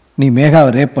இருக்கு. நீ மேகாவை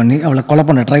ரேப் பண்ணி அவளை கொலை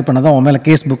பண்ண ட்ரை பண்ணதான் உன் மேலே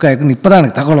கேஸ் புக் ஆகிருக்குன்னு இப்போ தான்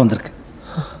எனக்கு தகவல் வந்திருக்கு.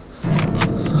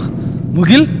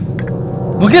 முகில்,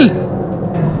 முகில்,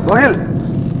 முகில்.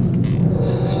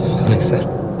 சொல்லுங்க சார்.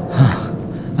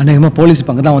 அநேகமாக போலீஸ்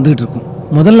இப்போ அங்கே தான் வந்துகிட்டு இருக்கும்.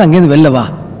 முதல்ல அங்கேருந்து வெளில வா.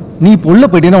 நீ இப்போ உள்ள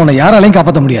போயிட்டீங்கன்னா உன்னை யாராலையும்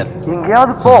காப்பாற்ற முடியாது.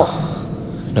 எங்கேயாவது போ.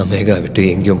 நான் மேகா விட்டு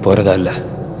எங்கேயும் போறதா இல்லை.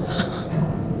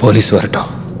 போலீஸ்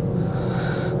வரட்டும்,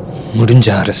 முடிஞ்ச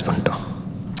அரெஸ்ட் பண்ணிட்டோம்.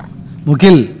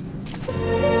 முகில்,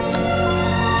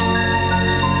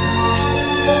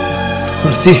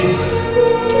 துளசி,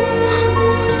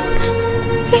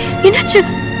 என்னாச்சு?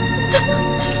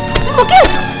 முகில்,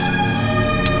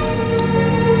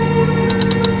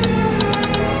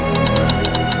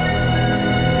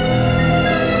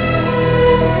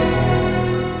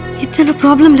 இத்தனை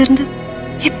ப்ராப்ளம்ல இருந்து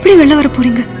எப்படி வெளில வர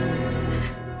போறீங்க?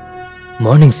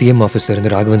 மார்னிங் சிஎம் ஆஃபீஸ்ல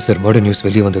இருந்து ராகவன் சார் மர்டர் நியூஸ்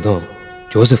வெளியே வந்ததும்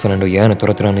ஜோசப் ஃபெர்னாண்டோ ஏன்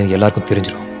துரத்துறான்னு எல்லாருக்கும்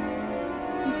தெரிஞ்சிடும்.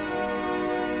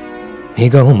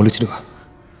 மேகாவும் முழிச்சிடுவா.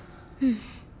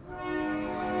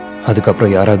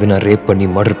 அதுக்கப்புறம் யாராவது நான் ரேப் பண்ணி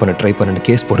மர்டர் பண்ண ட்ரை பண்ணு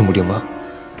கேஸ் போட முடியுமா?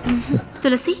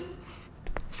 துளசி,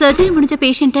 சர்ஜரி முடிஞ்ச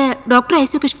பேஷண்ட்டை டாக்டர்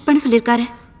ஐசியூக்கு ஷிஃப்ட் பண்ண சொல்லியிருக்காரு.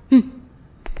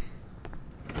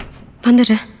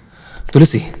 வந்துடுறேன்.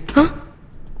 துளசி,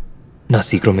 நான்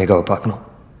சீக்கிரம் மேகாவை பார்க்கணும்.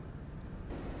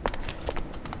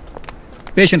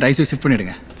 பேஷண்ட் ஐசியூ ஷிஃப்ட்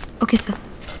பண்ணிடுங்க. Okay sir.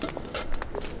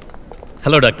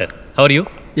 Hello doctor, how are you?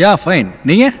 Yeah fine.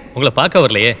 நீங்கள்? உங்களை பார்க்க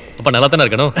வரலையே, அப்போ நல்லா தானே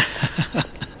இருக்கணும்.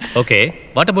 Okay,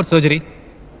 what about surgery?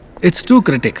 It's two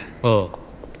critic. ஓ,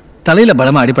 தலையில்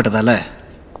பலமாக அடிபட்டதால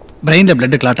பிரெயினில்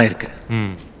பிளட் கிளாட் ஆயிருக்கு.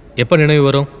 எப்போ நினைவு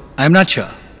வரும்? I am not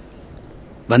sure.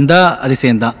 வந்தால்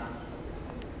அதிசயம்தான்.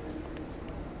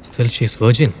 tell she's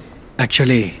virgin?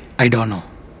 Actually, I don't know.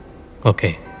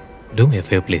 Okay, do me a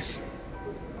favor please.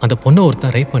 அந்த பொண்ணை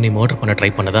ஒருத்தன் ரேப் பண்ணி மர்டர் பண்ண ட்ரை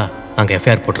பண்ணதா நாங்கள்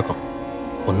எஃப்ஐஆர் போட்டிருக்கோம்.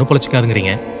 பொண்ணு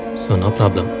பொழைச்சிக்காதுங்கிறீங்க, ஸோ நோ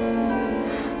ப்ராப்ளம்.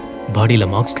 பாடியில்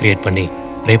மார்க்ஸ் கிரியேட் பண்ணி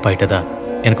ரேப் ஆகிட்டதா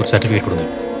எனக்கு ஒரு சர்டிஃபிகேட் கொடுங்க.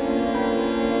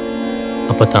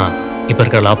 அப்போ தான் இப்போ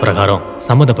இருக்கிற லா பிரகாரம்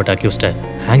சம்மந்தப்பட்ட அக்யூஸ்டை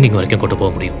ஹேங்கிங் வரைக்கும் கொண்டு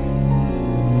போக முடியும்.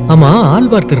 ஆமாம்,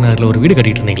 ஆழ்வார் திருநகரில் ஒரு வீடு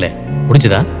கட்டிகிட்டு இருந்தீங்களே,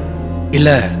 முடிஞ்சுதா?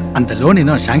 இல்லை, அந்த லோன்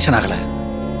இன்னும் சாங்ஷன் ஆகலை.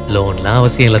 லோன்லாம்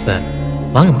அவசியம் இல்லை சார்,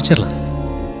 வாங்க முடிச்சிடலாம்.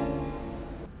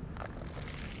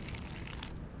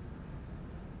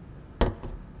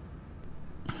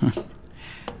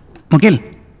 முகில்,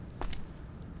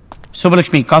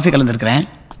 சுபலட்சுமி காஃபி கலந்துருக்கிறேன்,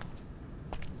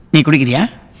 நீ குடிக்கிறியா?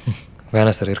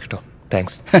 வேணாம் சார், இருக்கட்டும்,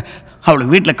 தேங்க்ஸ்.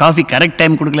 அவளுக்கு வீட்டில் காஃபி கரெக்ட்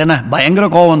டைம் கொடுக்கலன்னா பயங்கர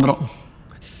கோவம் வந்துடும்.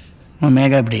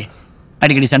 மேகா இப்படி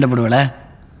அடிக்கடி சண்டை போடுவல?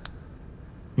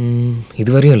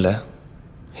 இதுவரையும் இல்லை,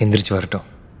 எந்திரிச்சு வரட்டும்.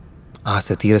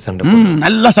 ஆசை தீர சண்டை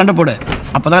நல்லா சண்டை போடு,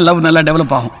 அப்போதான் லவ் நல்லா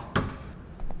டெவலப் ஆகும்.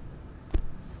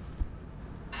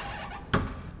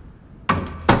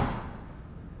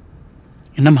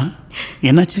 என்னம்மா,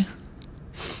 என்னாச்சு?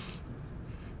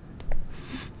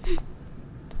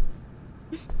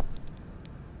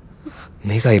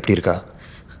 மேகா எப்படி இருக்கா?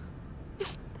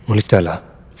 முழிச்சிட்டாளா?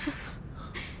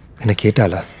 என்ன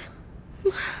கேட்டாளா?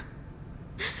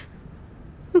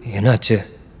 என்னாச்சு?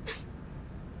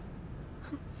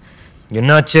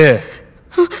 என்னாச்சு?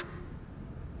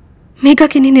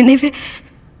 மேகாக்கு நீ நினைவே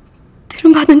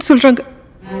திரும்பாதுன்னு சொல்றாங்க.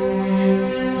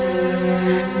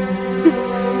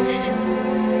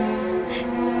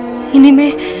 இனிமே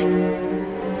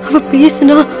அவ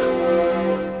பேசுனா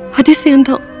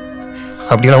அதிசயம்தான்.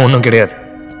 அப்படிலாம் ஒன்றும் கிடையாது.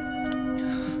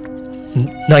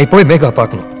 நான் இப்போவே மேகா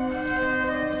பார்க்கணும்.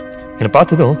 என்னை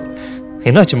பார்த்ததும்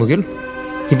என்னாச்சு முகில்,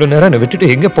 இவ்வளோ நேரம் என்னை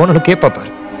விட்டுட்டு எங்கே போனாலும் கேட்பா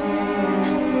பாரு.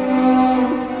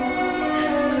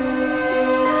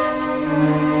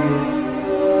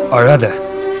 அழாத,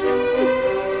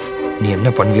 நீ என்ன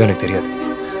பண்ணுவியோ எனக்கு தெரியாது.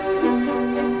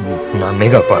 நான்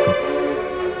மேகாவை பார்க்கணும்.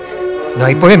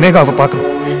 நான் இப்போவே மேகாவை பார்க்கணும்.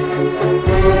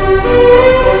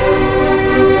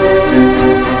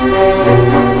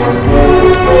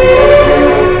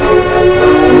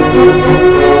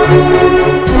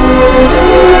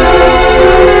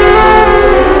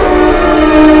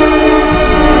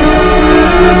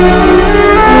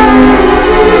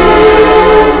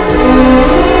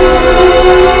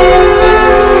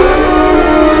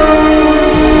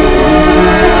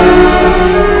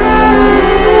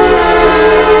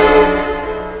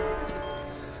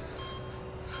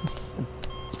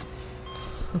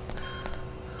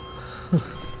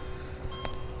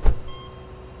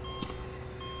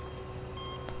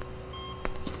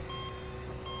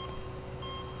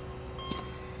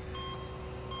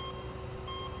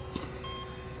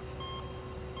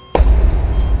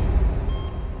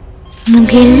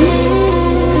 முகில்,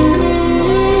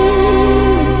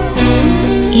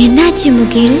 என்னாச்சு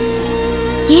முகில்?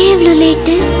 ஏன் இவ்வளோ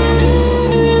லேட்டு?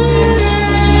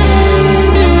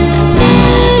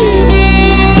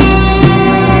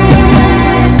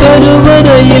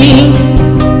 கருவறையில்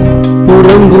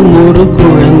உறங்கும் ஒரு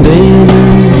குழந்தை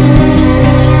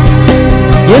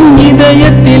என்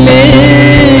இதயத்திலே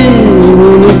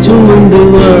உன்னை சுமந்து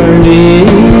வாழ்வே.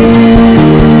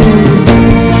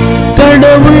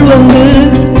 கடவுள் வந்து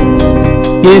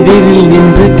எதிரில்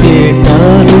நின்று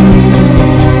கேட்டாலும்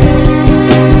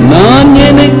நான்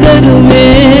என்னை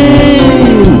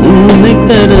தருவேன், உன்னை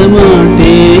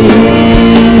தரமாட்டேன்.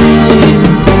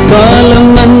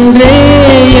 காலம் நன்றே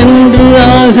என்று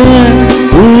ஆக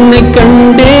உன்னை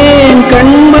கண்டேன்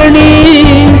கண்மணி.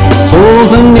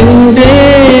 சோகம் நின்றே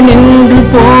நின்று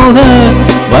போக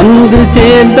வந்து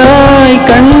சேர்ந்தாய்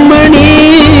கண்மணி.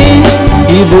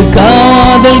 இது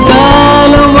காதல்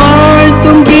காலம்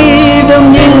வாழ்த்தும் கீதம்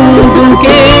எங்கும்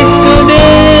கேட்குதே.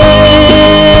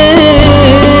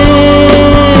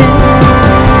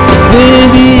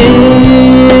 தேவியே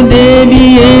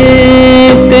தேவியே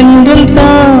தென்றல்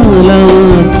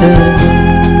தாலாட்ட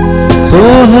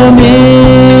சோகமே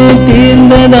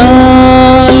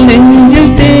தீர்ந்ததால்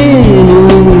நெஞ்சில்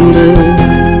தேனூர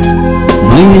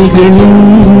மயில்களின்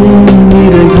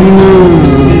இறகினார்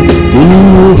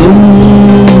உன்முகம்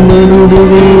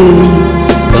மருடுவே.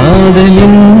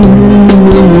 காதலின்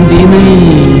முதினை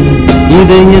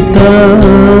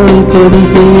இதயத்தால்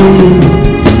கருவே.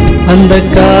 அந்த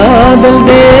காதல்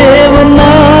தேவன்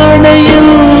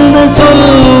நாடையில்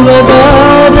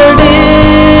சொல்வதாரடே.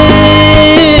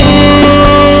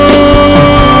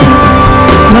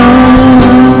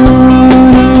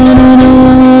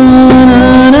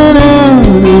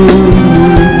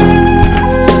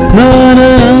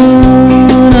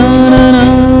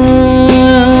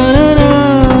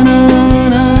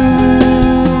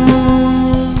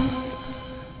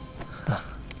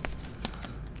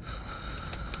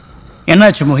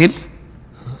 என்னாச்சு மோஹித்?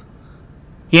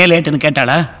 ஏன் லேட்டுன்னு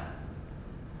கேட்டாளா?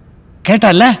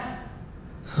 கேட்டால?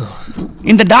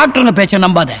 இந்த டாக்டருங்க பேச்ச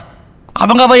நம்பாத.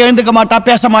 அவங்க எழுந்துக்க மாட்டா,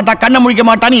 பேச மாட்டா, கண்ணை முழிக்க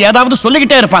மாட்டான்னு ஏதாவது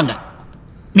சொல்லிக்கிட்டே இருப்பாங்க.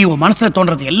 நீ உன் மனசுல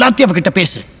தோன்றது எல்லாத்தையும் அவகிட்ட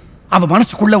பேசு. அவ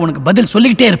மனசுக்குள்ள உனக்கு பதில்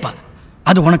சொல்லிக்கிட்டே இருப்பா.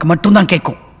 அது உனக்கு மட்டும்தான்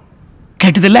கேட்கும்.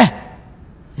 கேட்டதில்ல?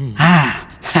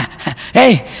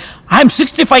 ஏய், I am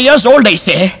 65 years old, I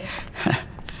say.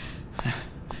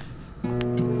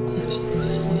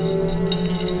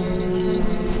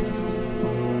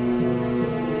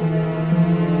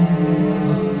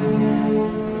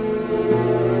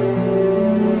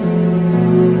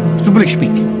 Subbulakshmi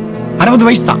 60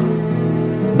 வயசு தான்.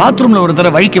 பாத்ரூம்ல ஒரு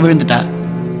தடவை வழிக்கு விழுந்துட்டா,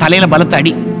 தலையில பலத்த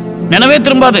அடி. நினைவே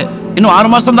திரும்பாது. இன்னும்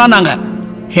 6 மாசம் தான். நாங்க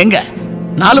எங்க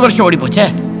 4 வருஷம் ஓடி போச்சே.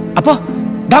 அப்போ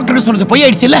டாக்டர் சொல்றது பொய்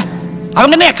ஆயிடுச்சு இல்ல?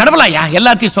 அவங்க என்ன கடவுளாயா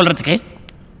எல்லாத்தையும் சொல்றதுக்கு?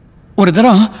 ஒரு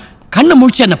தரம் கண்ணு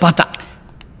முழிச்சு என்ன பார்த்தா.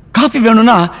 காஃபி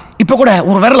வேணும்னா இப்ப கூட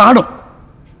ஒரு விரல் ஆடும்.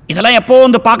 இதெல்லாம் எப்போ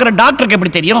வந்து பாக்குற டாக்டருக்கு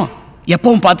எப்படி தெரியும்?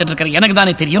 எப்பவும் பார்த்துட்டு இருக்கிற எனக்கு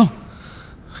தானே தெரியும்.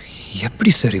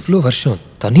 எப்படி சார் இவ்வளோ வருஷம்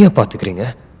தனியா பாத்துக்கிறீங்க?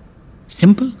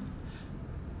 சிம்பிள்.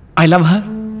 I love her.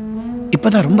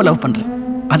 இப்பதான் ரொம்ப லவ் பண்றேன்.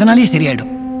 அதனாலேயே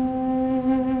சரியாயிடும்.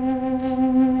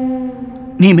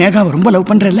 நீ மேகாவை ரொம்ப லவ்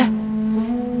பண்றல்ல,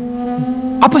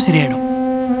 அப்ப சரியாயிடும்.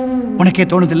 உனக்கே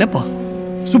தோணுது இல்ல? இப்போ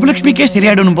சுப்புலட்சுமிக்கே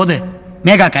சரியாயிடும் போது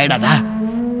மேகா ஆயிடாதா?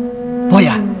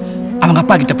 போயா அவங்க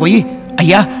அப்பா கிட்ட போய்,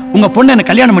 ஐயா உங்க பொண்ணு என்ன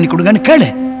கல்யாணம் பண்ணி கொடுங்கன்னு கேளு.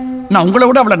 நான் உங்களை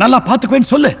விட அவளை நல்லா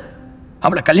பாத்துக்குவேன்னு சொல்லு.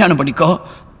 அவளை கல்யாணம் பண்ணிக்கோ,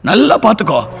 நல்லா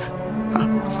பாத்துக்கோ.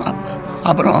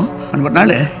 அப்புறம் ஒரு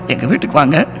நாள் எங்க வீட்டுக்கு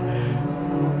வாங்க.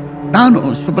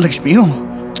 நானும் சுப்புலட்சுமியும்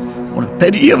உனக்கு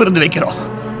பெரிய விருந்து வைக்கிறோம்.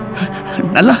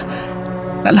 நல்லா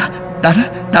நல்லா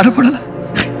தடப்படல.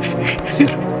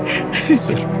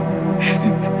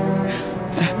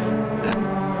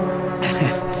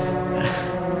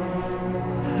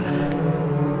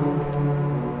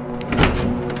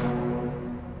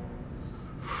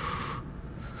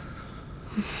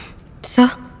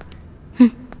 சார்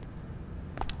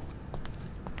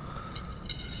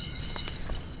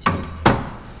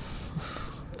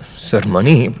சார்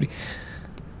மணி எப்படி?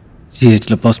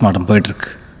 ஜிஹெச்ல போஸ்ட்மார்ட்டம் போயிட்டு இருக்கு.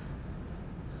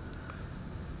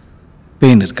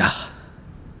 பெயின் இருக்கா?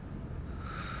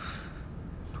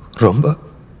 ரொம்ப.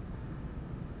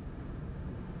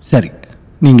 சரி,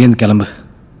 நீங்க இருந்து கிளம்பு.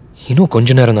 இன்னும்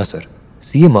கொஞ்ச நேரம் தான் சார்.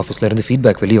 சிஎம் ஆஃபீஸ்ல இருந்து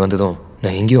ஃபீட்பேக் வெளியே வந்ததும்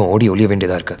நான் எங்கேயும் ஓடி ஒளிய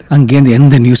வேண்டியதா இருக்காது. அங்கேருந்து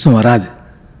எந்த நியூஸும் வராது.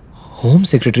 ஹோம்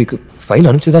செக்ரட்டரிக்கு ஃபைல்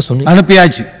அனுப்பிச்சுதான் சொன்னேன்.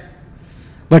 அனுப்பியாச்சு.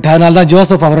 பட் அதனால தான்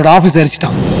ஜோசப் அவரோட ஆஃபீஸ்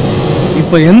எரிச்சிட்டான்.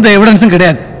 இப்போ எந்த எவிடன்ஸும்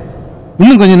கிடையாது.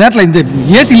 இன்னும் கொஞ்ச நேரத்தில் இந்த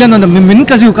ஏசிலேருந்து அந்த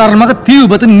மின்கசிவு காரணமாக தீ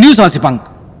விபத்து நியூஸ் வாசிப்பாங்க.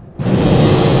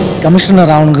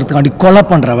 கமிஷனர் ஆகணுங்கிறதுக்காண்டி கொலை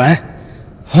பண்றவன்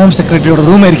ஹோம் செக்ரட்டரியோட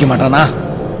ரூம் எரிக்க மாட்டானா?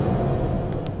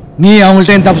 நீ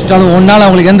அவங்கள்ட்ட தப்பிச்சிட்டாலும் ஒன்னால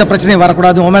அவங்களுக்கு எந்த பிரச்சனையும்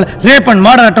வரக்கூடாது. உன் மேல rape and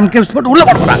murder attempt case போட்டு உள்ள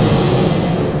போடக்கூடாது.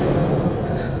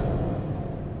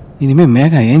 இனிமே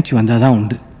மேகா ஏஞ்சி வந்தாதான்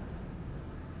உண்டு.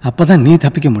 அப்பதான் நீ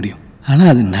தப்பிக்க முடியும். ஆனா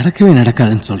அது நடக்கவே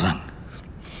நடக்காதுன்னு சொல்றாங்க.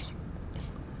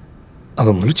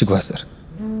 அவ முழிச்சுக்குவா சார்.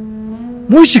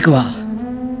 முழிச்சுக்குவா?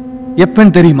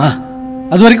 எப்பன்னு தெரியுமா?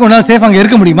 அது வரைக்கும் உன்னால சேஃப் அங்க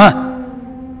இருக்க முடியுமா?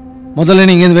 முதல்ல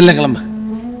நீங்க இருந்து வெளில கிளம்பு.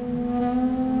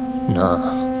 நான்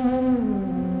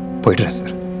போயிடுறேன்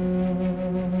சார்.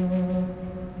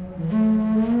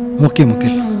 ஓகே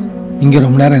முகில், இங்க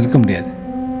ரொம்ப நேரம் இருக்க முடியாது.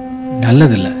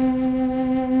 நல்லதில்ல.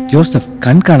 ஜோசப்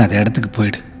கண் காணாத இடத்துக்கு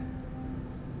போயிடு.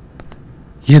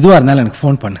 எதுவாக இருந்தாலும் எனக்கு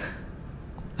ஃபோன் பண்ணு.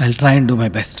 I'll try and do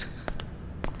my best.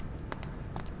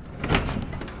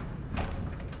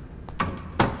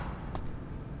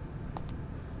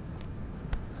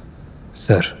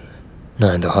 Sir,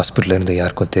 நான் இந்த ஹாஸ்பிட்டலில் இருந்து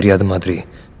யாருக்கும் தெரியாத மாதிரி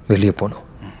வெளியே போனோம்.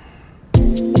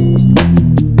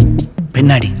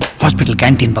 பின்னாடி ஹாஸ்பிட்டல்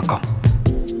கேன்டீன் பக்கம்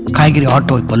காய்கறி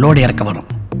ஆட்டோ இப்போ லோடு இறக்க வரும்.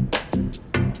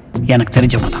 எனக்கு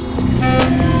தெரிஞ்சவங்க தான்.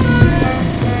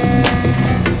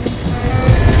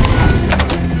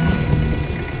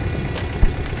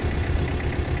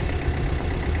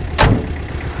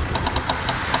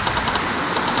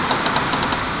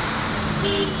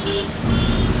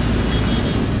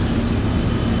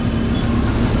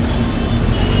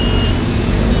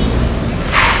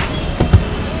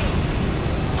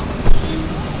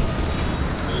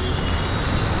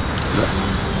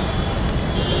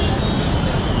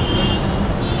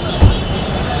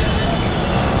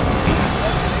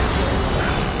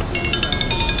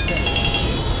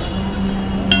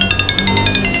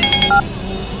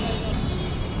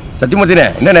 சத்தியமூர்த்தினே,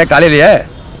 என்னண்ணே காலையிலையே?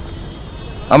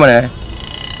 ஆமாண்ணே,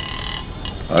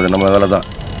 அது நம்ம வேலை தான்.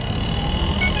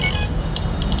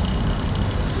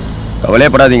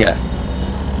 கவலையப்படாதீங்க,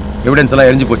 எவிடன்ஸ் எல்லாம்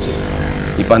எரிஞ்சு போச்சு.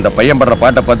 இப்போ அந்த பையன் படுற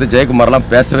பாட்டை பார்த்து ஜெயக்குமார்லாம்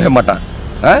பேசவே மாட்டான்.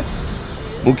 ஆ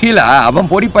முக்கியல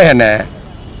அவன் பொடிப்பா என்ன,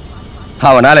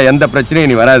 அவனால எந்த பிரச்சனையும்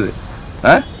இனி வராது.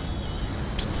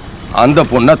 அந்த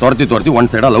பொண்ணை துரத்தி ஒன்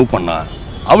சைடா லவ் பண்ணா,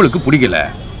 அவளுக்கு பிடிக்கல.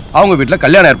 அவங்க வீட்டில்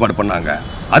கல்யாணம் ஏற்பாடு பண்ணாங்க.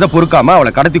 அதை பொறுக்காம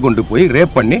அவளை கடத்தி கொண்டு போய்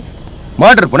ரேப் பண்ணி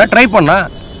மர்டர் பண்ண ட்ரை பண்ணா.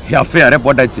 எஃப்ஐஆரே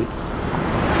போட்டாச்சு.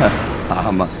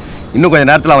 ஆமா, இன்னும் கொஞ்சம்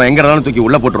நேரத்தில் அவன் எங்க இருந்தாலும் தூக்கி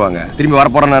உள்ள போட்டுருவாங்க. திரும்பி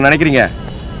வரப்போறான்னு நான் நினைக்கிறீங்க?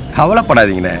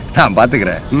 கவலைப்படாதீங்கண்ணே, நான்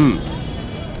பார்த்துக்கிறேன்.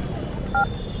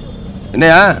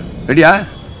 என்னையா ரெடியா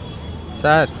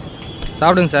சார்?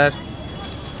 சாப்பிடுங்க சார்.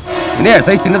 என்னையா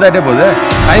சைஸ் சின்னதாகிட்டே போகுது?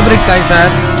 ஹைபிரிட் காய்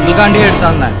சார், உங்களுக்காண்டியே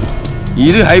எடுத்தாங்க.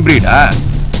 இது ஹைபிரிடா?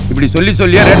 இப்படி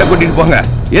சொல்லியே ரேட்டை கூட்டிட்டு போங்க.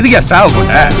 எதுக்கு ஸ்டாவ்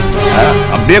போட்ட?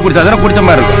 அப்படியே குடிச்சாதானே குடிச்ச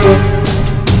மாதிரி இருக்கும்.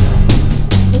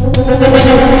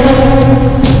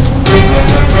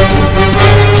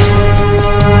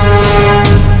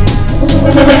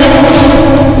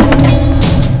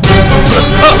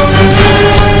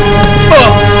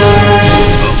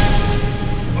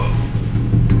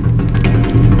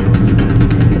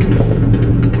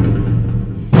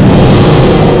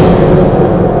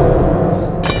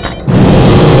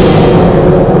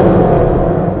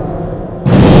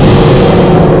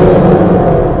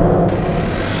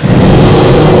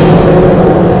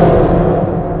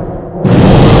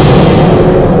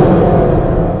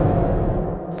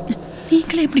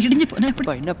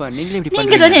 என்னப்பா நீங்களே இப்படி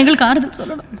நீங்க தானே எங்களுக்கு ஆறுதல்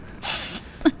சொல்லணும்.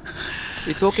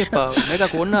 இட்ஸ் ஓகேப்பா,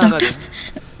 மேகாக்கு ஒன்றும் ஆகாது.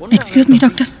 எக்ஸ்கியூஸ் மீ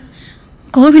டாக்டர்,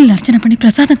 கோவிலில் அர்ச்சனை பண்ணி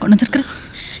பிரசாதம் கொண்டு வந்திருக்கிறேன்.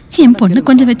 என் பொண்ணு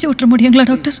கொஞ்சம் வச்சு விட்டுற முடியுங்களா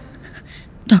doctor?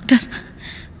 Doctor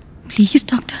please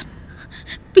doctor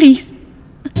please.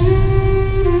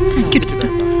 Thank you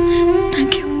doctor,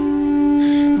 thank you.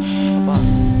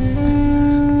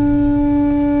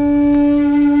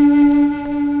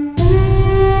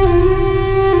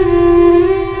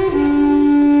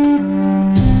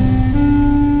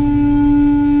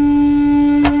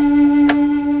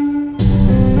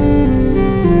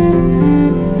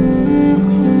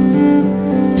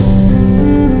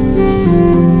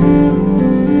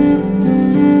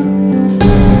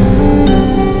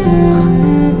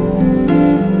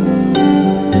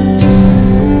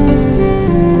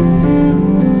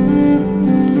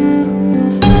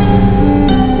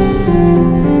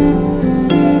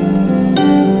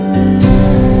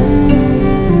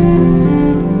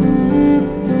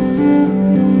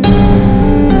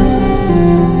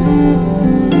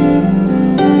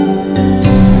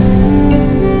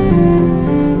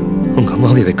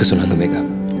 வைக்க சொன்னாங்க மேகா.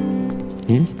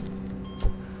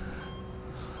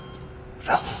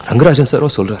 ரங்கராஜன்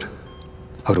சாரும் சொல்றாரு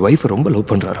அவர் ஒய்ஃபை ரொம்ப லவ்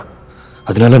பண்றாரா,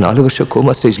 அதனால 4 வருஷம்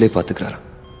கோமா ஸ்டேஜ்லேயே பார்த்துக்கிறாரா.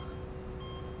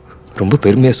 ரொம்ப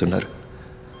பெருமையா சொன்னார்.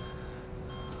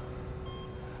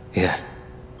 ஏன்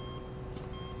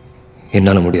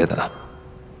என்னால முடியாதா?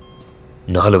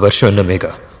 4 வருஷம் என்ன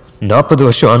மேகா, 40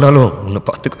 வருஷம் ஆனாலும் உன்னை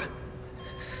பார்த்துக்குவேன்.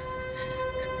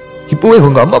 இப்போவே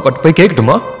உங்க அம்மா பாட்டு போய்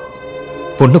கேட்கட்டுமா?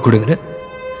 பொண்ணு கொடுங்கன்னு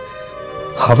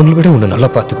அவங்களை விட உன்னை நல்லா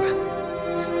பார்த்துக்குவேன்.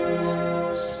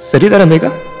 சரிதானே மேகா?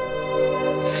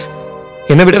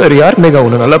 என்னை விட வேற யார் மேகா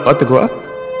உன்னை நல்லா பார்த்துக்குவா?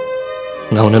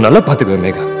 நான் உன்னை நல்லா பார்த்துக்குவேன்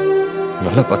மேகா,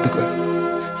 நல்லா பார்த்துக்குவேன்.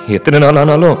 எத்தனை நாள்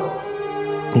ஆனாலும்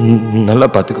நல்லா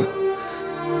பார்த்துக்குவேன்.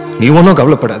 நீ ஒன்றும்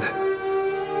கவலைப்படாத.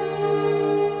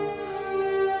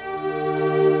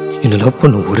 என்னை லவ்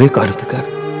பண்ண ஒரே காரணத்துக்காக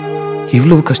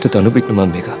இவ்வளவு கஷ்டத்தை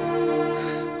அனுபவிக்கணுமா மேகா?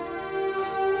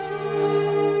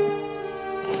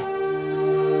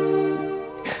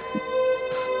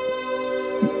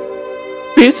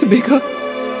 பேசு மேகா,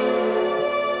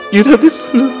 ஏதாவது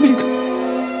சொல்லு மேகா.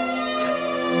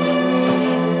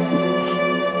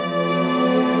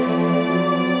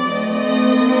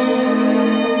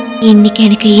 இன்னைக்கு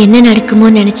எனக்கு என்ன நடக்குமோ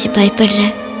நினைச்சு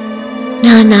பயப்படுறேன்.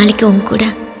 நான் நாளைக்கு உன் கூட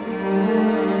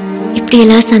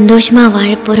இப்படியெல்லாம் சந்தோஷமா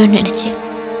வாழ போறோம்னு நினைச்சு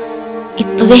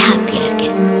இப்பவே ஹாப்பியா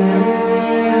இருக்கேன்.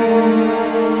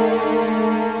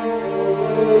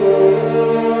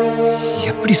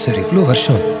 எப்படி சார் இவ்வளோ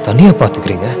வருஷம் தனியா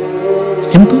பாத்துக்கிறீங்க?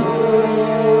 Simple,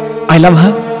 I love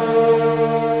her.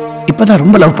 இப்பதான்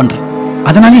ரொம்ப லவ் பண்றேன்,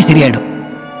 அதனாலே சரியாயிடும்.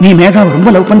 நீ மேகாவை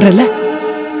ரொம்ப லவ் பண்றல்ல,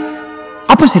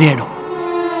 அப்ப சரியாயிடும்.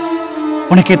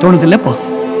 உனக்கே தோணுது இல்ல, போ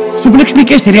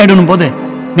சுப்புலட்சுமிக்கே சரியாயிடும் போது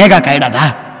மேகா காயிடாதா?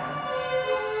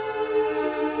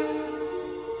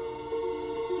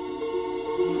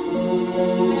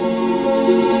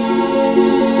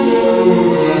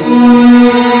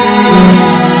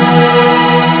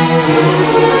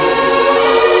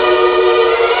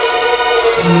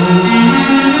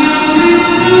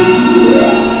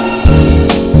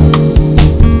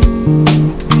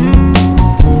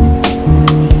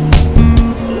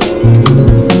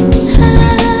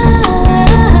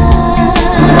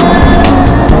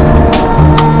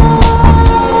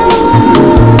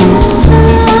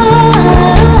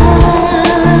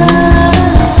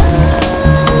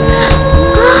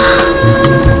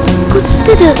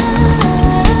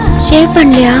 ஃபீல்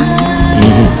பண்ணலையா?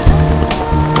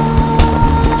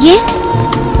 ஏன்?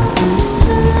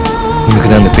 உனக்கு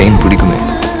தான் அந்த பெயின் பிடிக்குமே.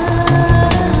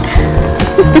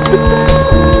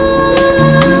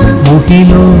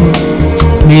 முகிலோ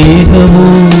மேகமோ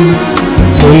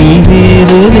சொல்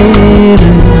வேறு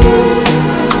வேறு,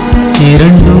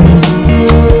 இரண்டும்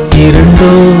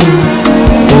இரண்டோ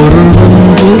பொருள்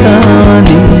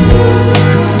ஒன்றுதானே.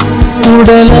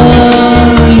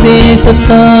 உடலால்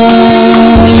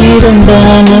தேகத்தால்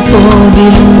இரண்டான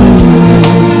போதிலும்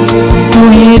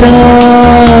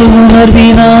உயிரால்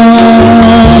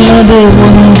உணர்வினால் அது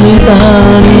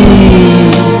ஒன்றுதானே.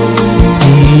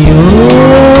 நீயோ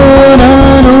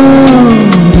நானோ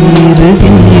இரு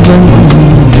ஜீவன்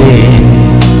ஒன்றே.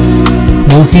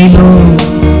 முகிலோ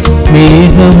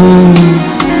மேகமோ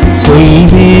சொல்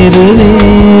வேறு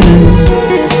வேறு,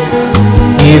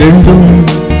 இரண்டும்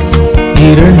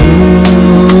இரண்டோ.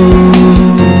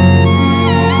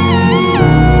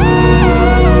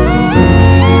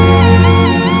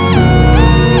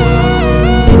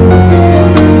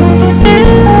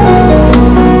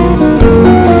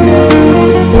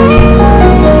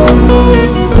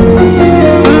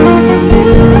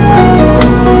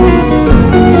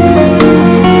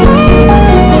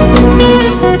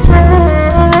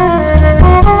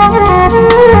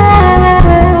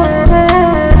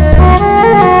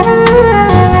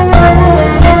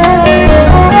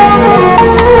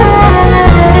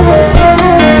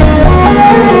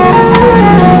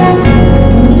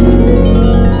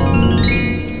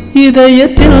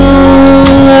 இதயத்தில்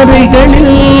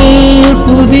அறைகளில்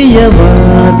புதிய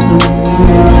வாசம்,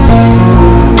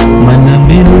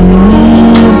 மனமெனும்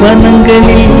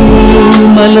வனங்களில்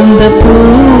மலர்ந்த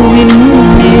பூவின்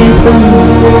நேசம்.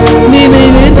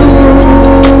 நினைவெனும்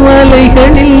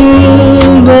அலைகளில்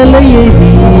வலையை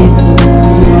வீசும்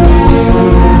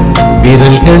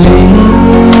விரல்களே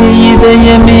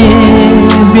இதயமே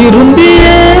விரும்பிய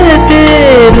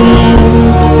சேரும்.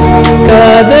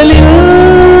 காதலில்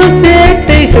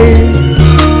சேட்டைகள்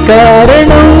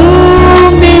காரணம்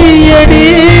நீயடி,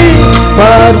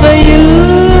 பார்வையில்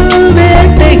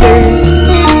வேட்டைகள்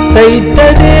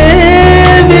தைத்ததே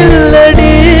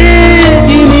வில்லடி.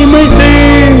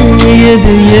 இனிமைகள்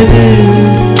எது எது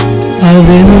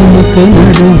அது நமக்கு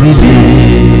நடுவிலே.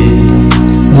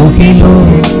 முகிலோ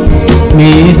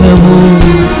மேகமோ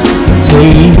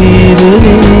சொல் வேறு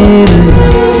வேறு,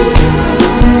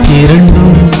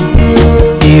 இரண்டும்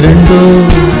இரண்டோ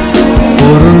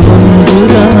பொருள்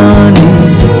ஒன்றுதானே.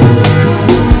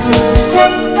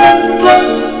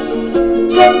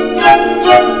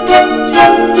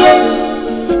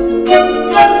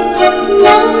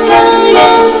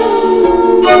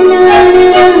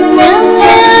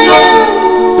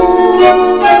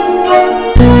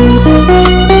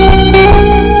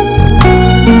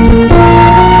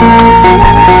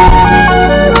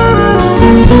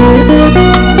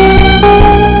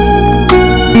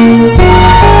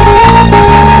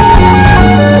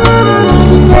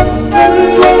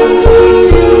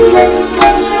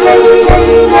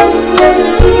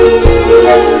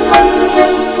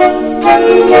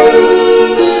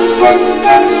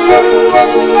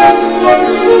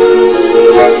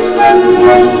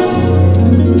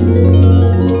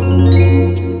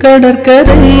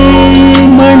 கடற்கரை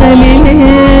மணலிலே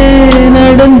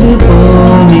நடந்து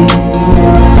போனே,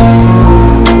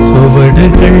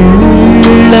 சுவடுகள்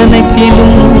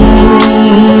அனைத்திலும்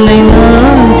உன்னை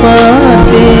நான்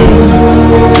பார்த்தேன்.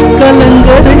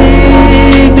 கலங்கரை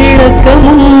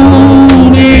விளக்கமும்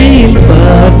விழியில்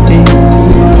பார்த்தேன்.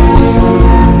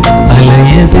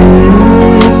 அலையது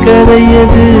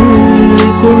கரையது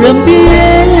குழம்பியே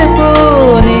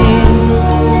போனேன்.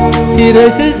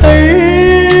 சிறகுகள்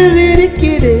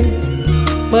விரிக்கிறேன்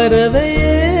பறவையே.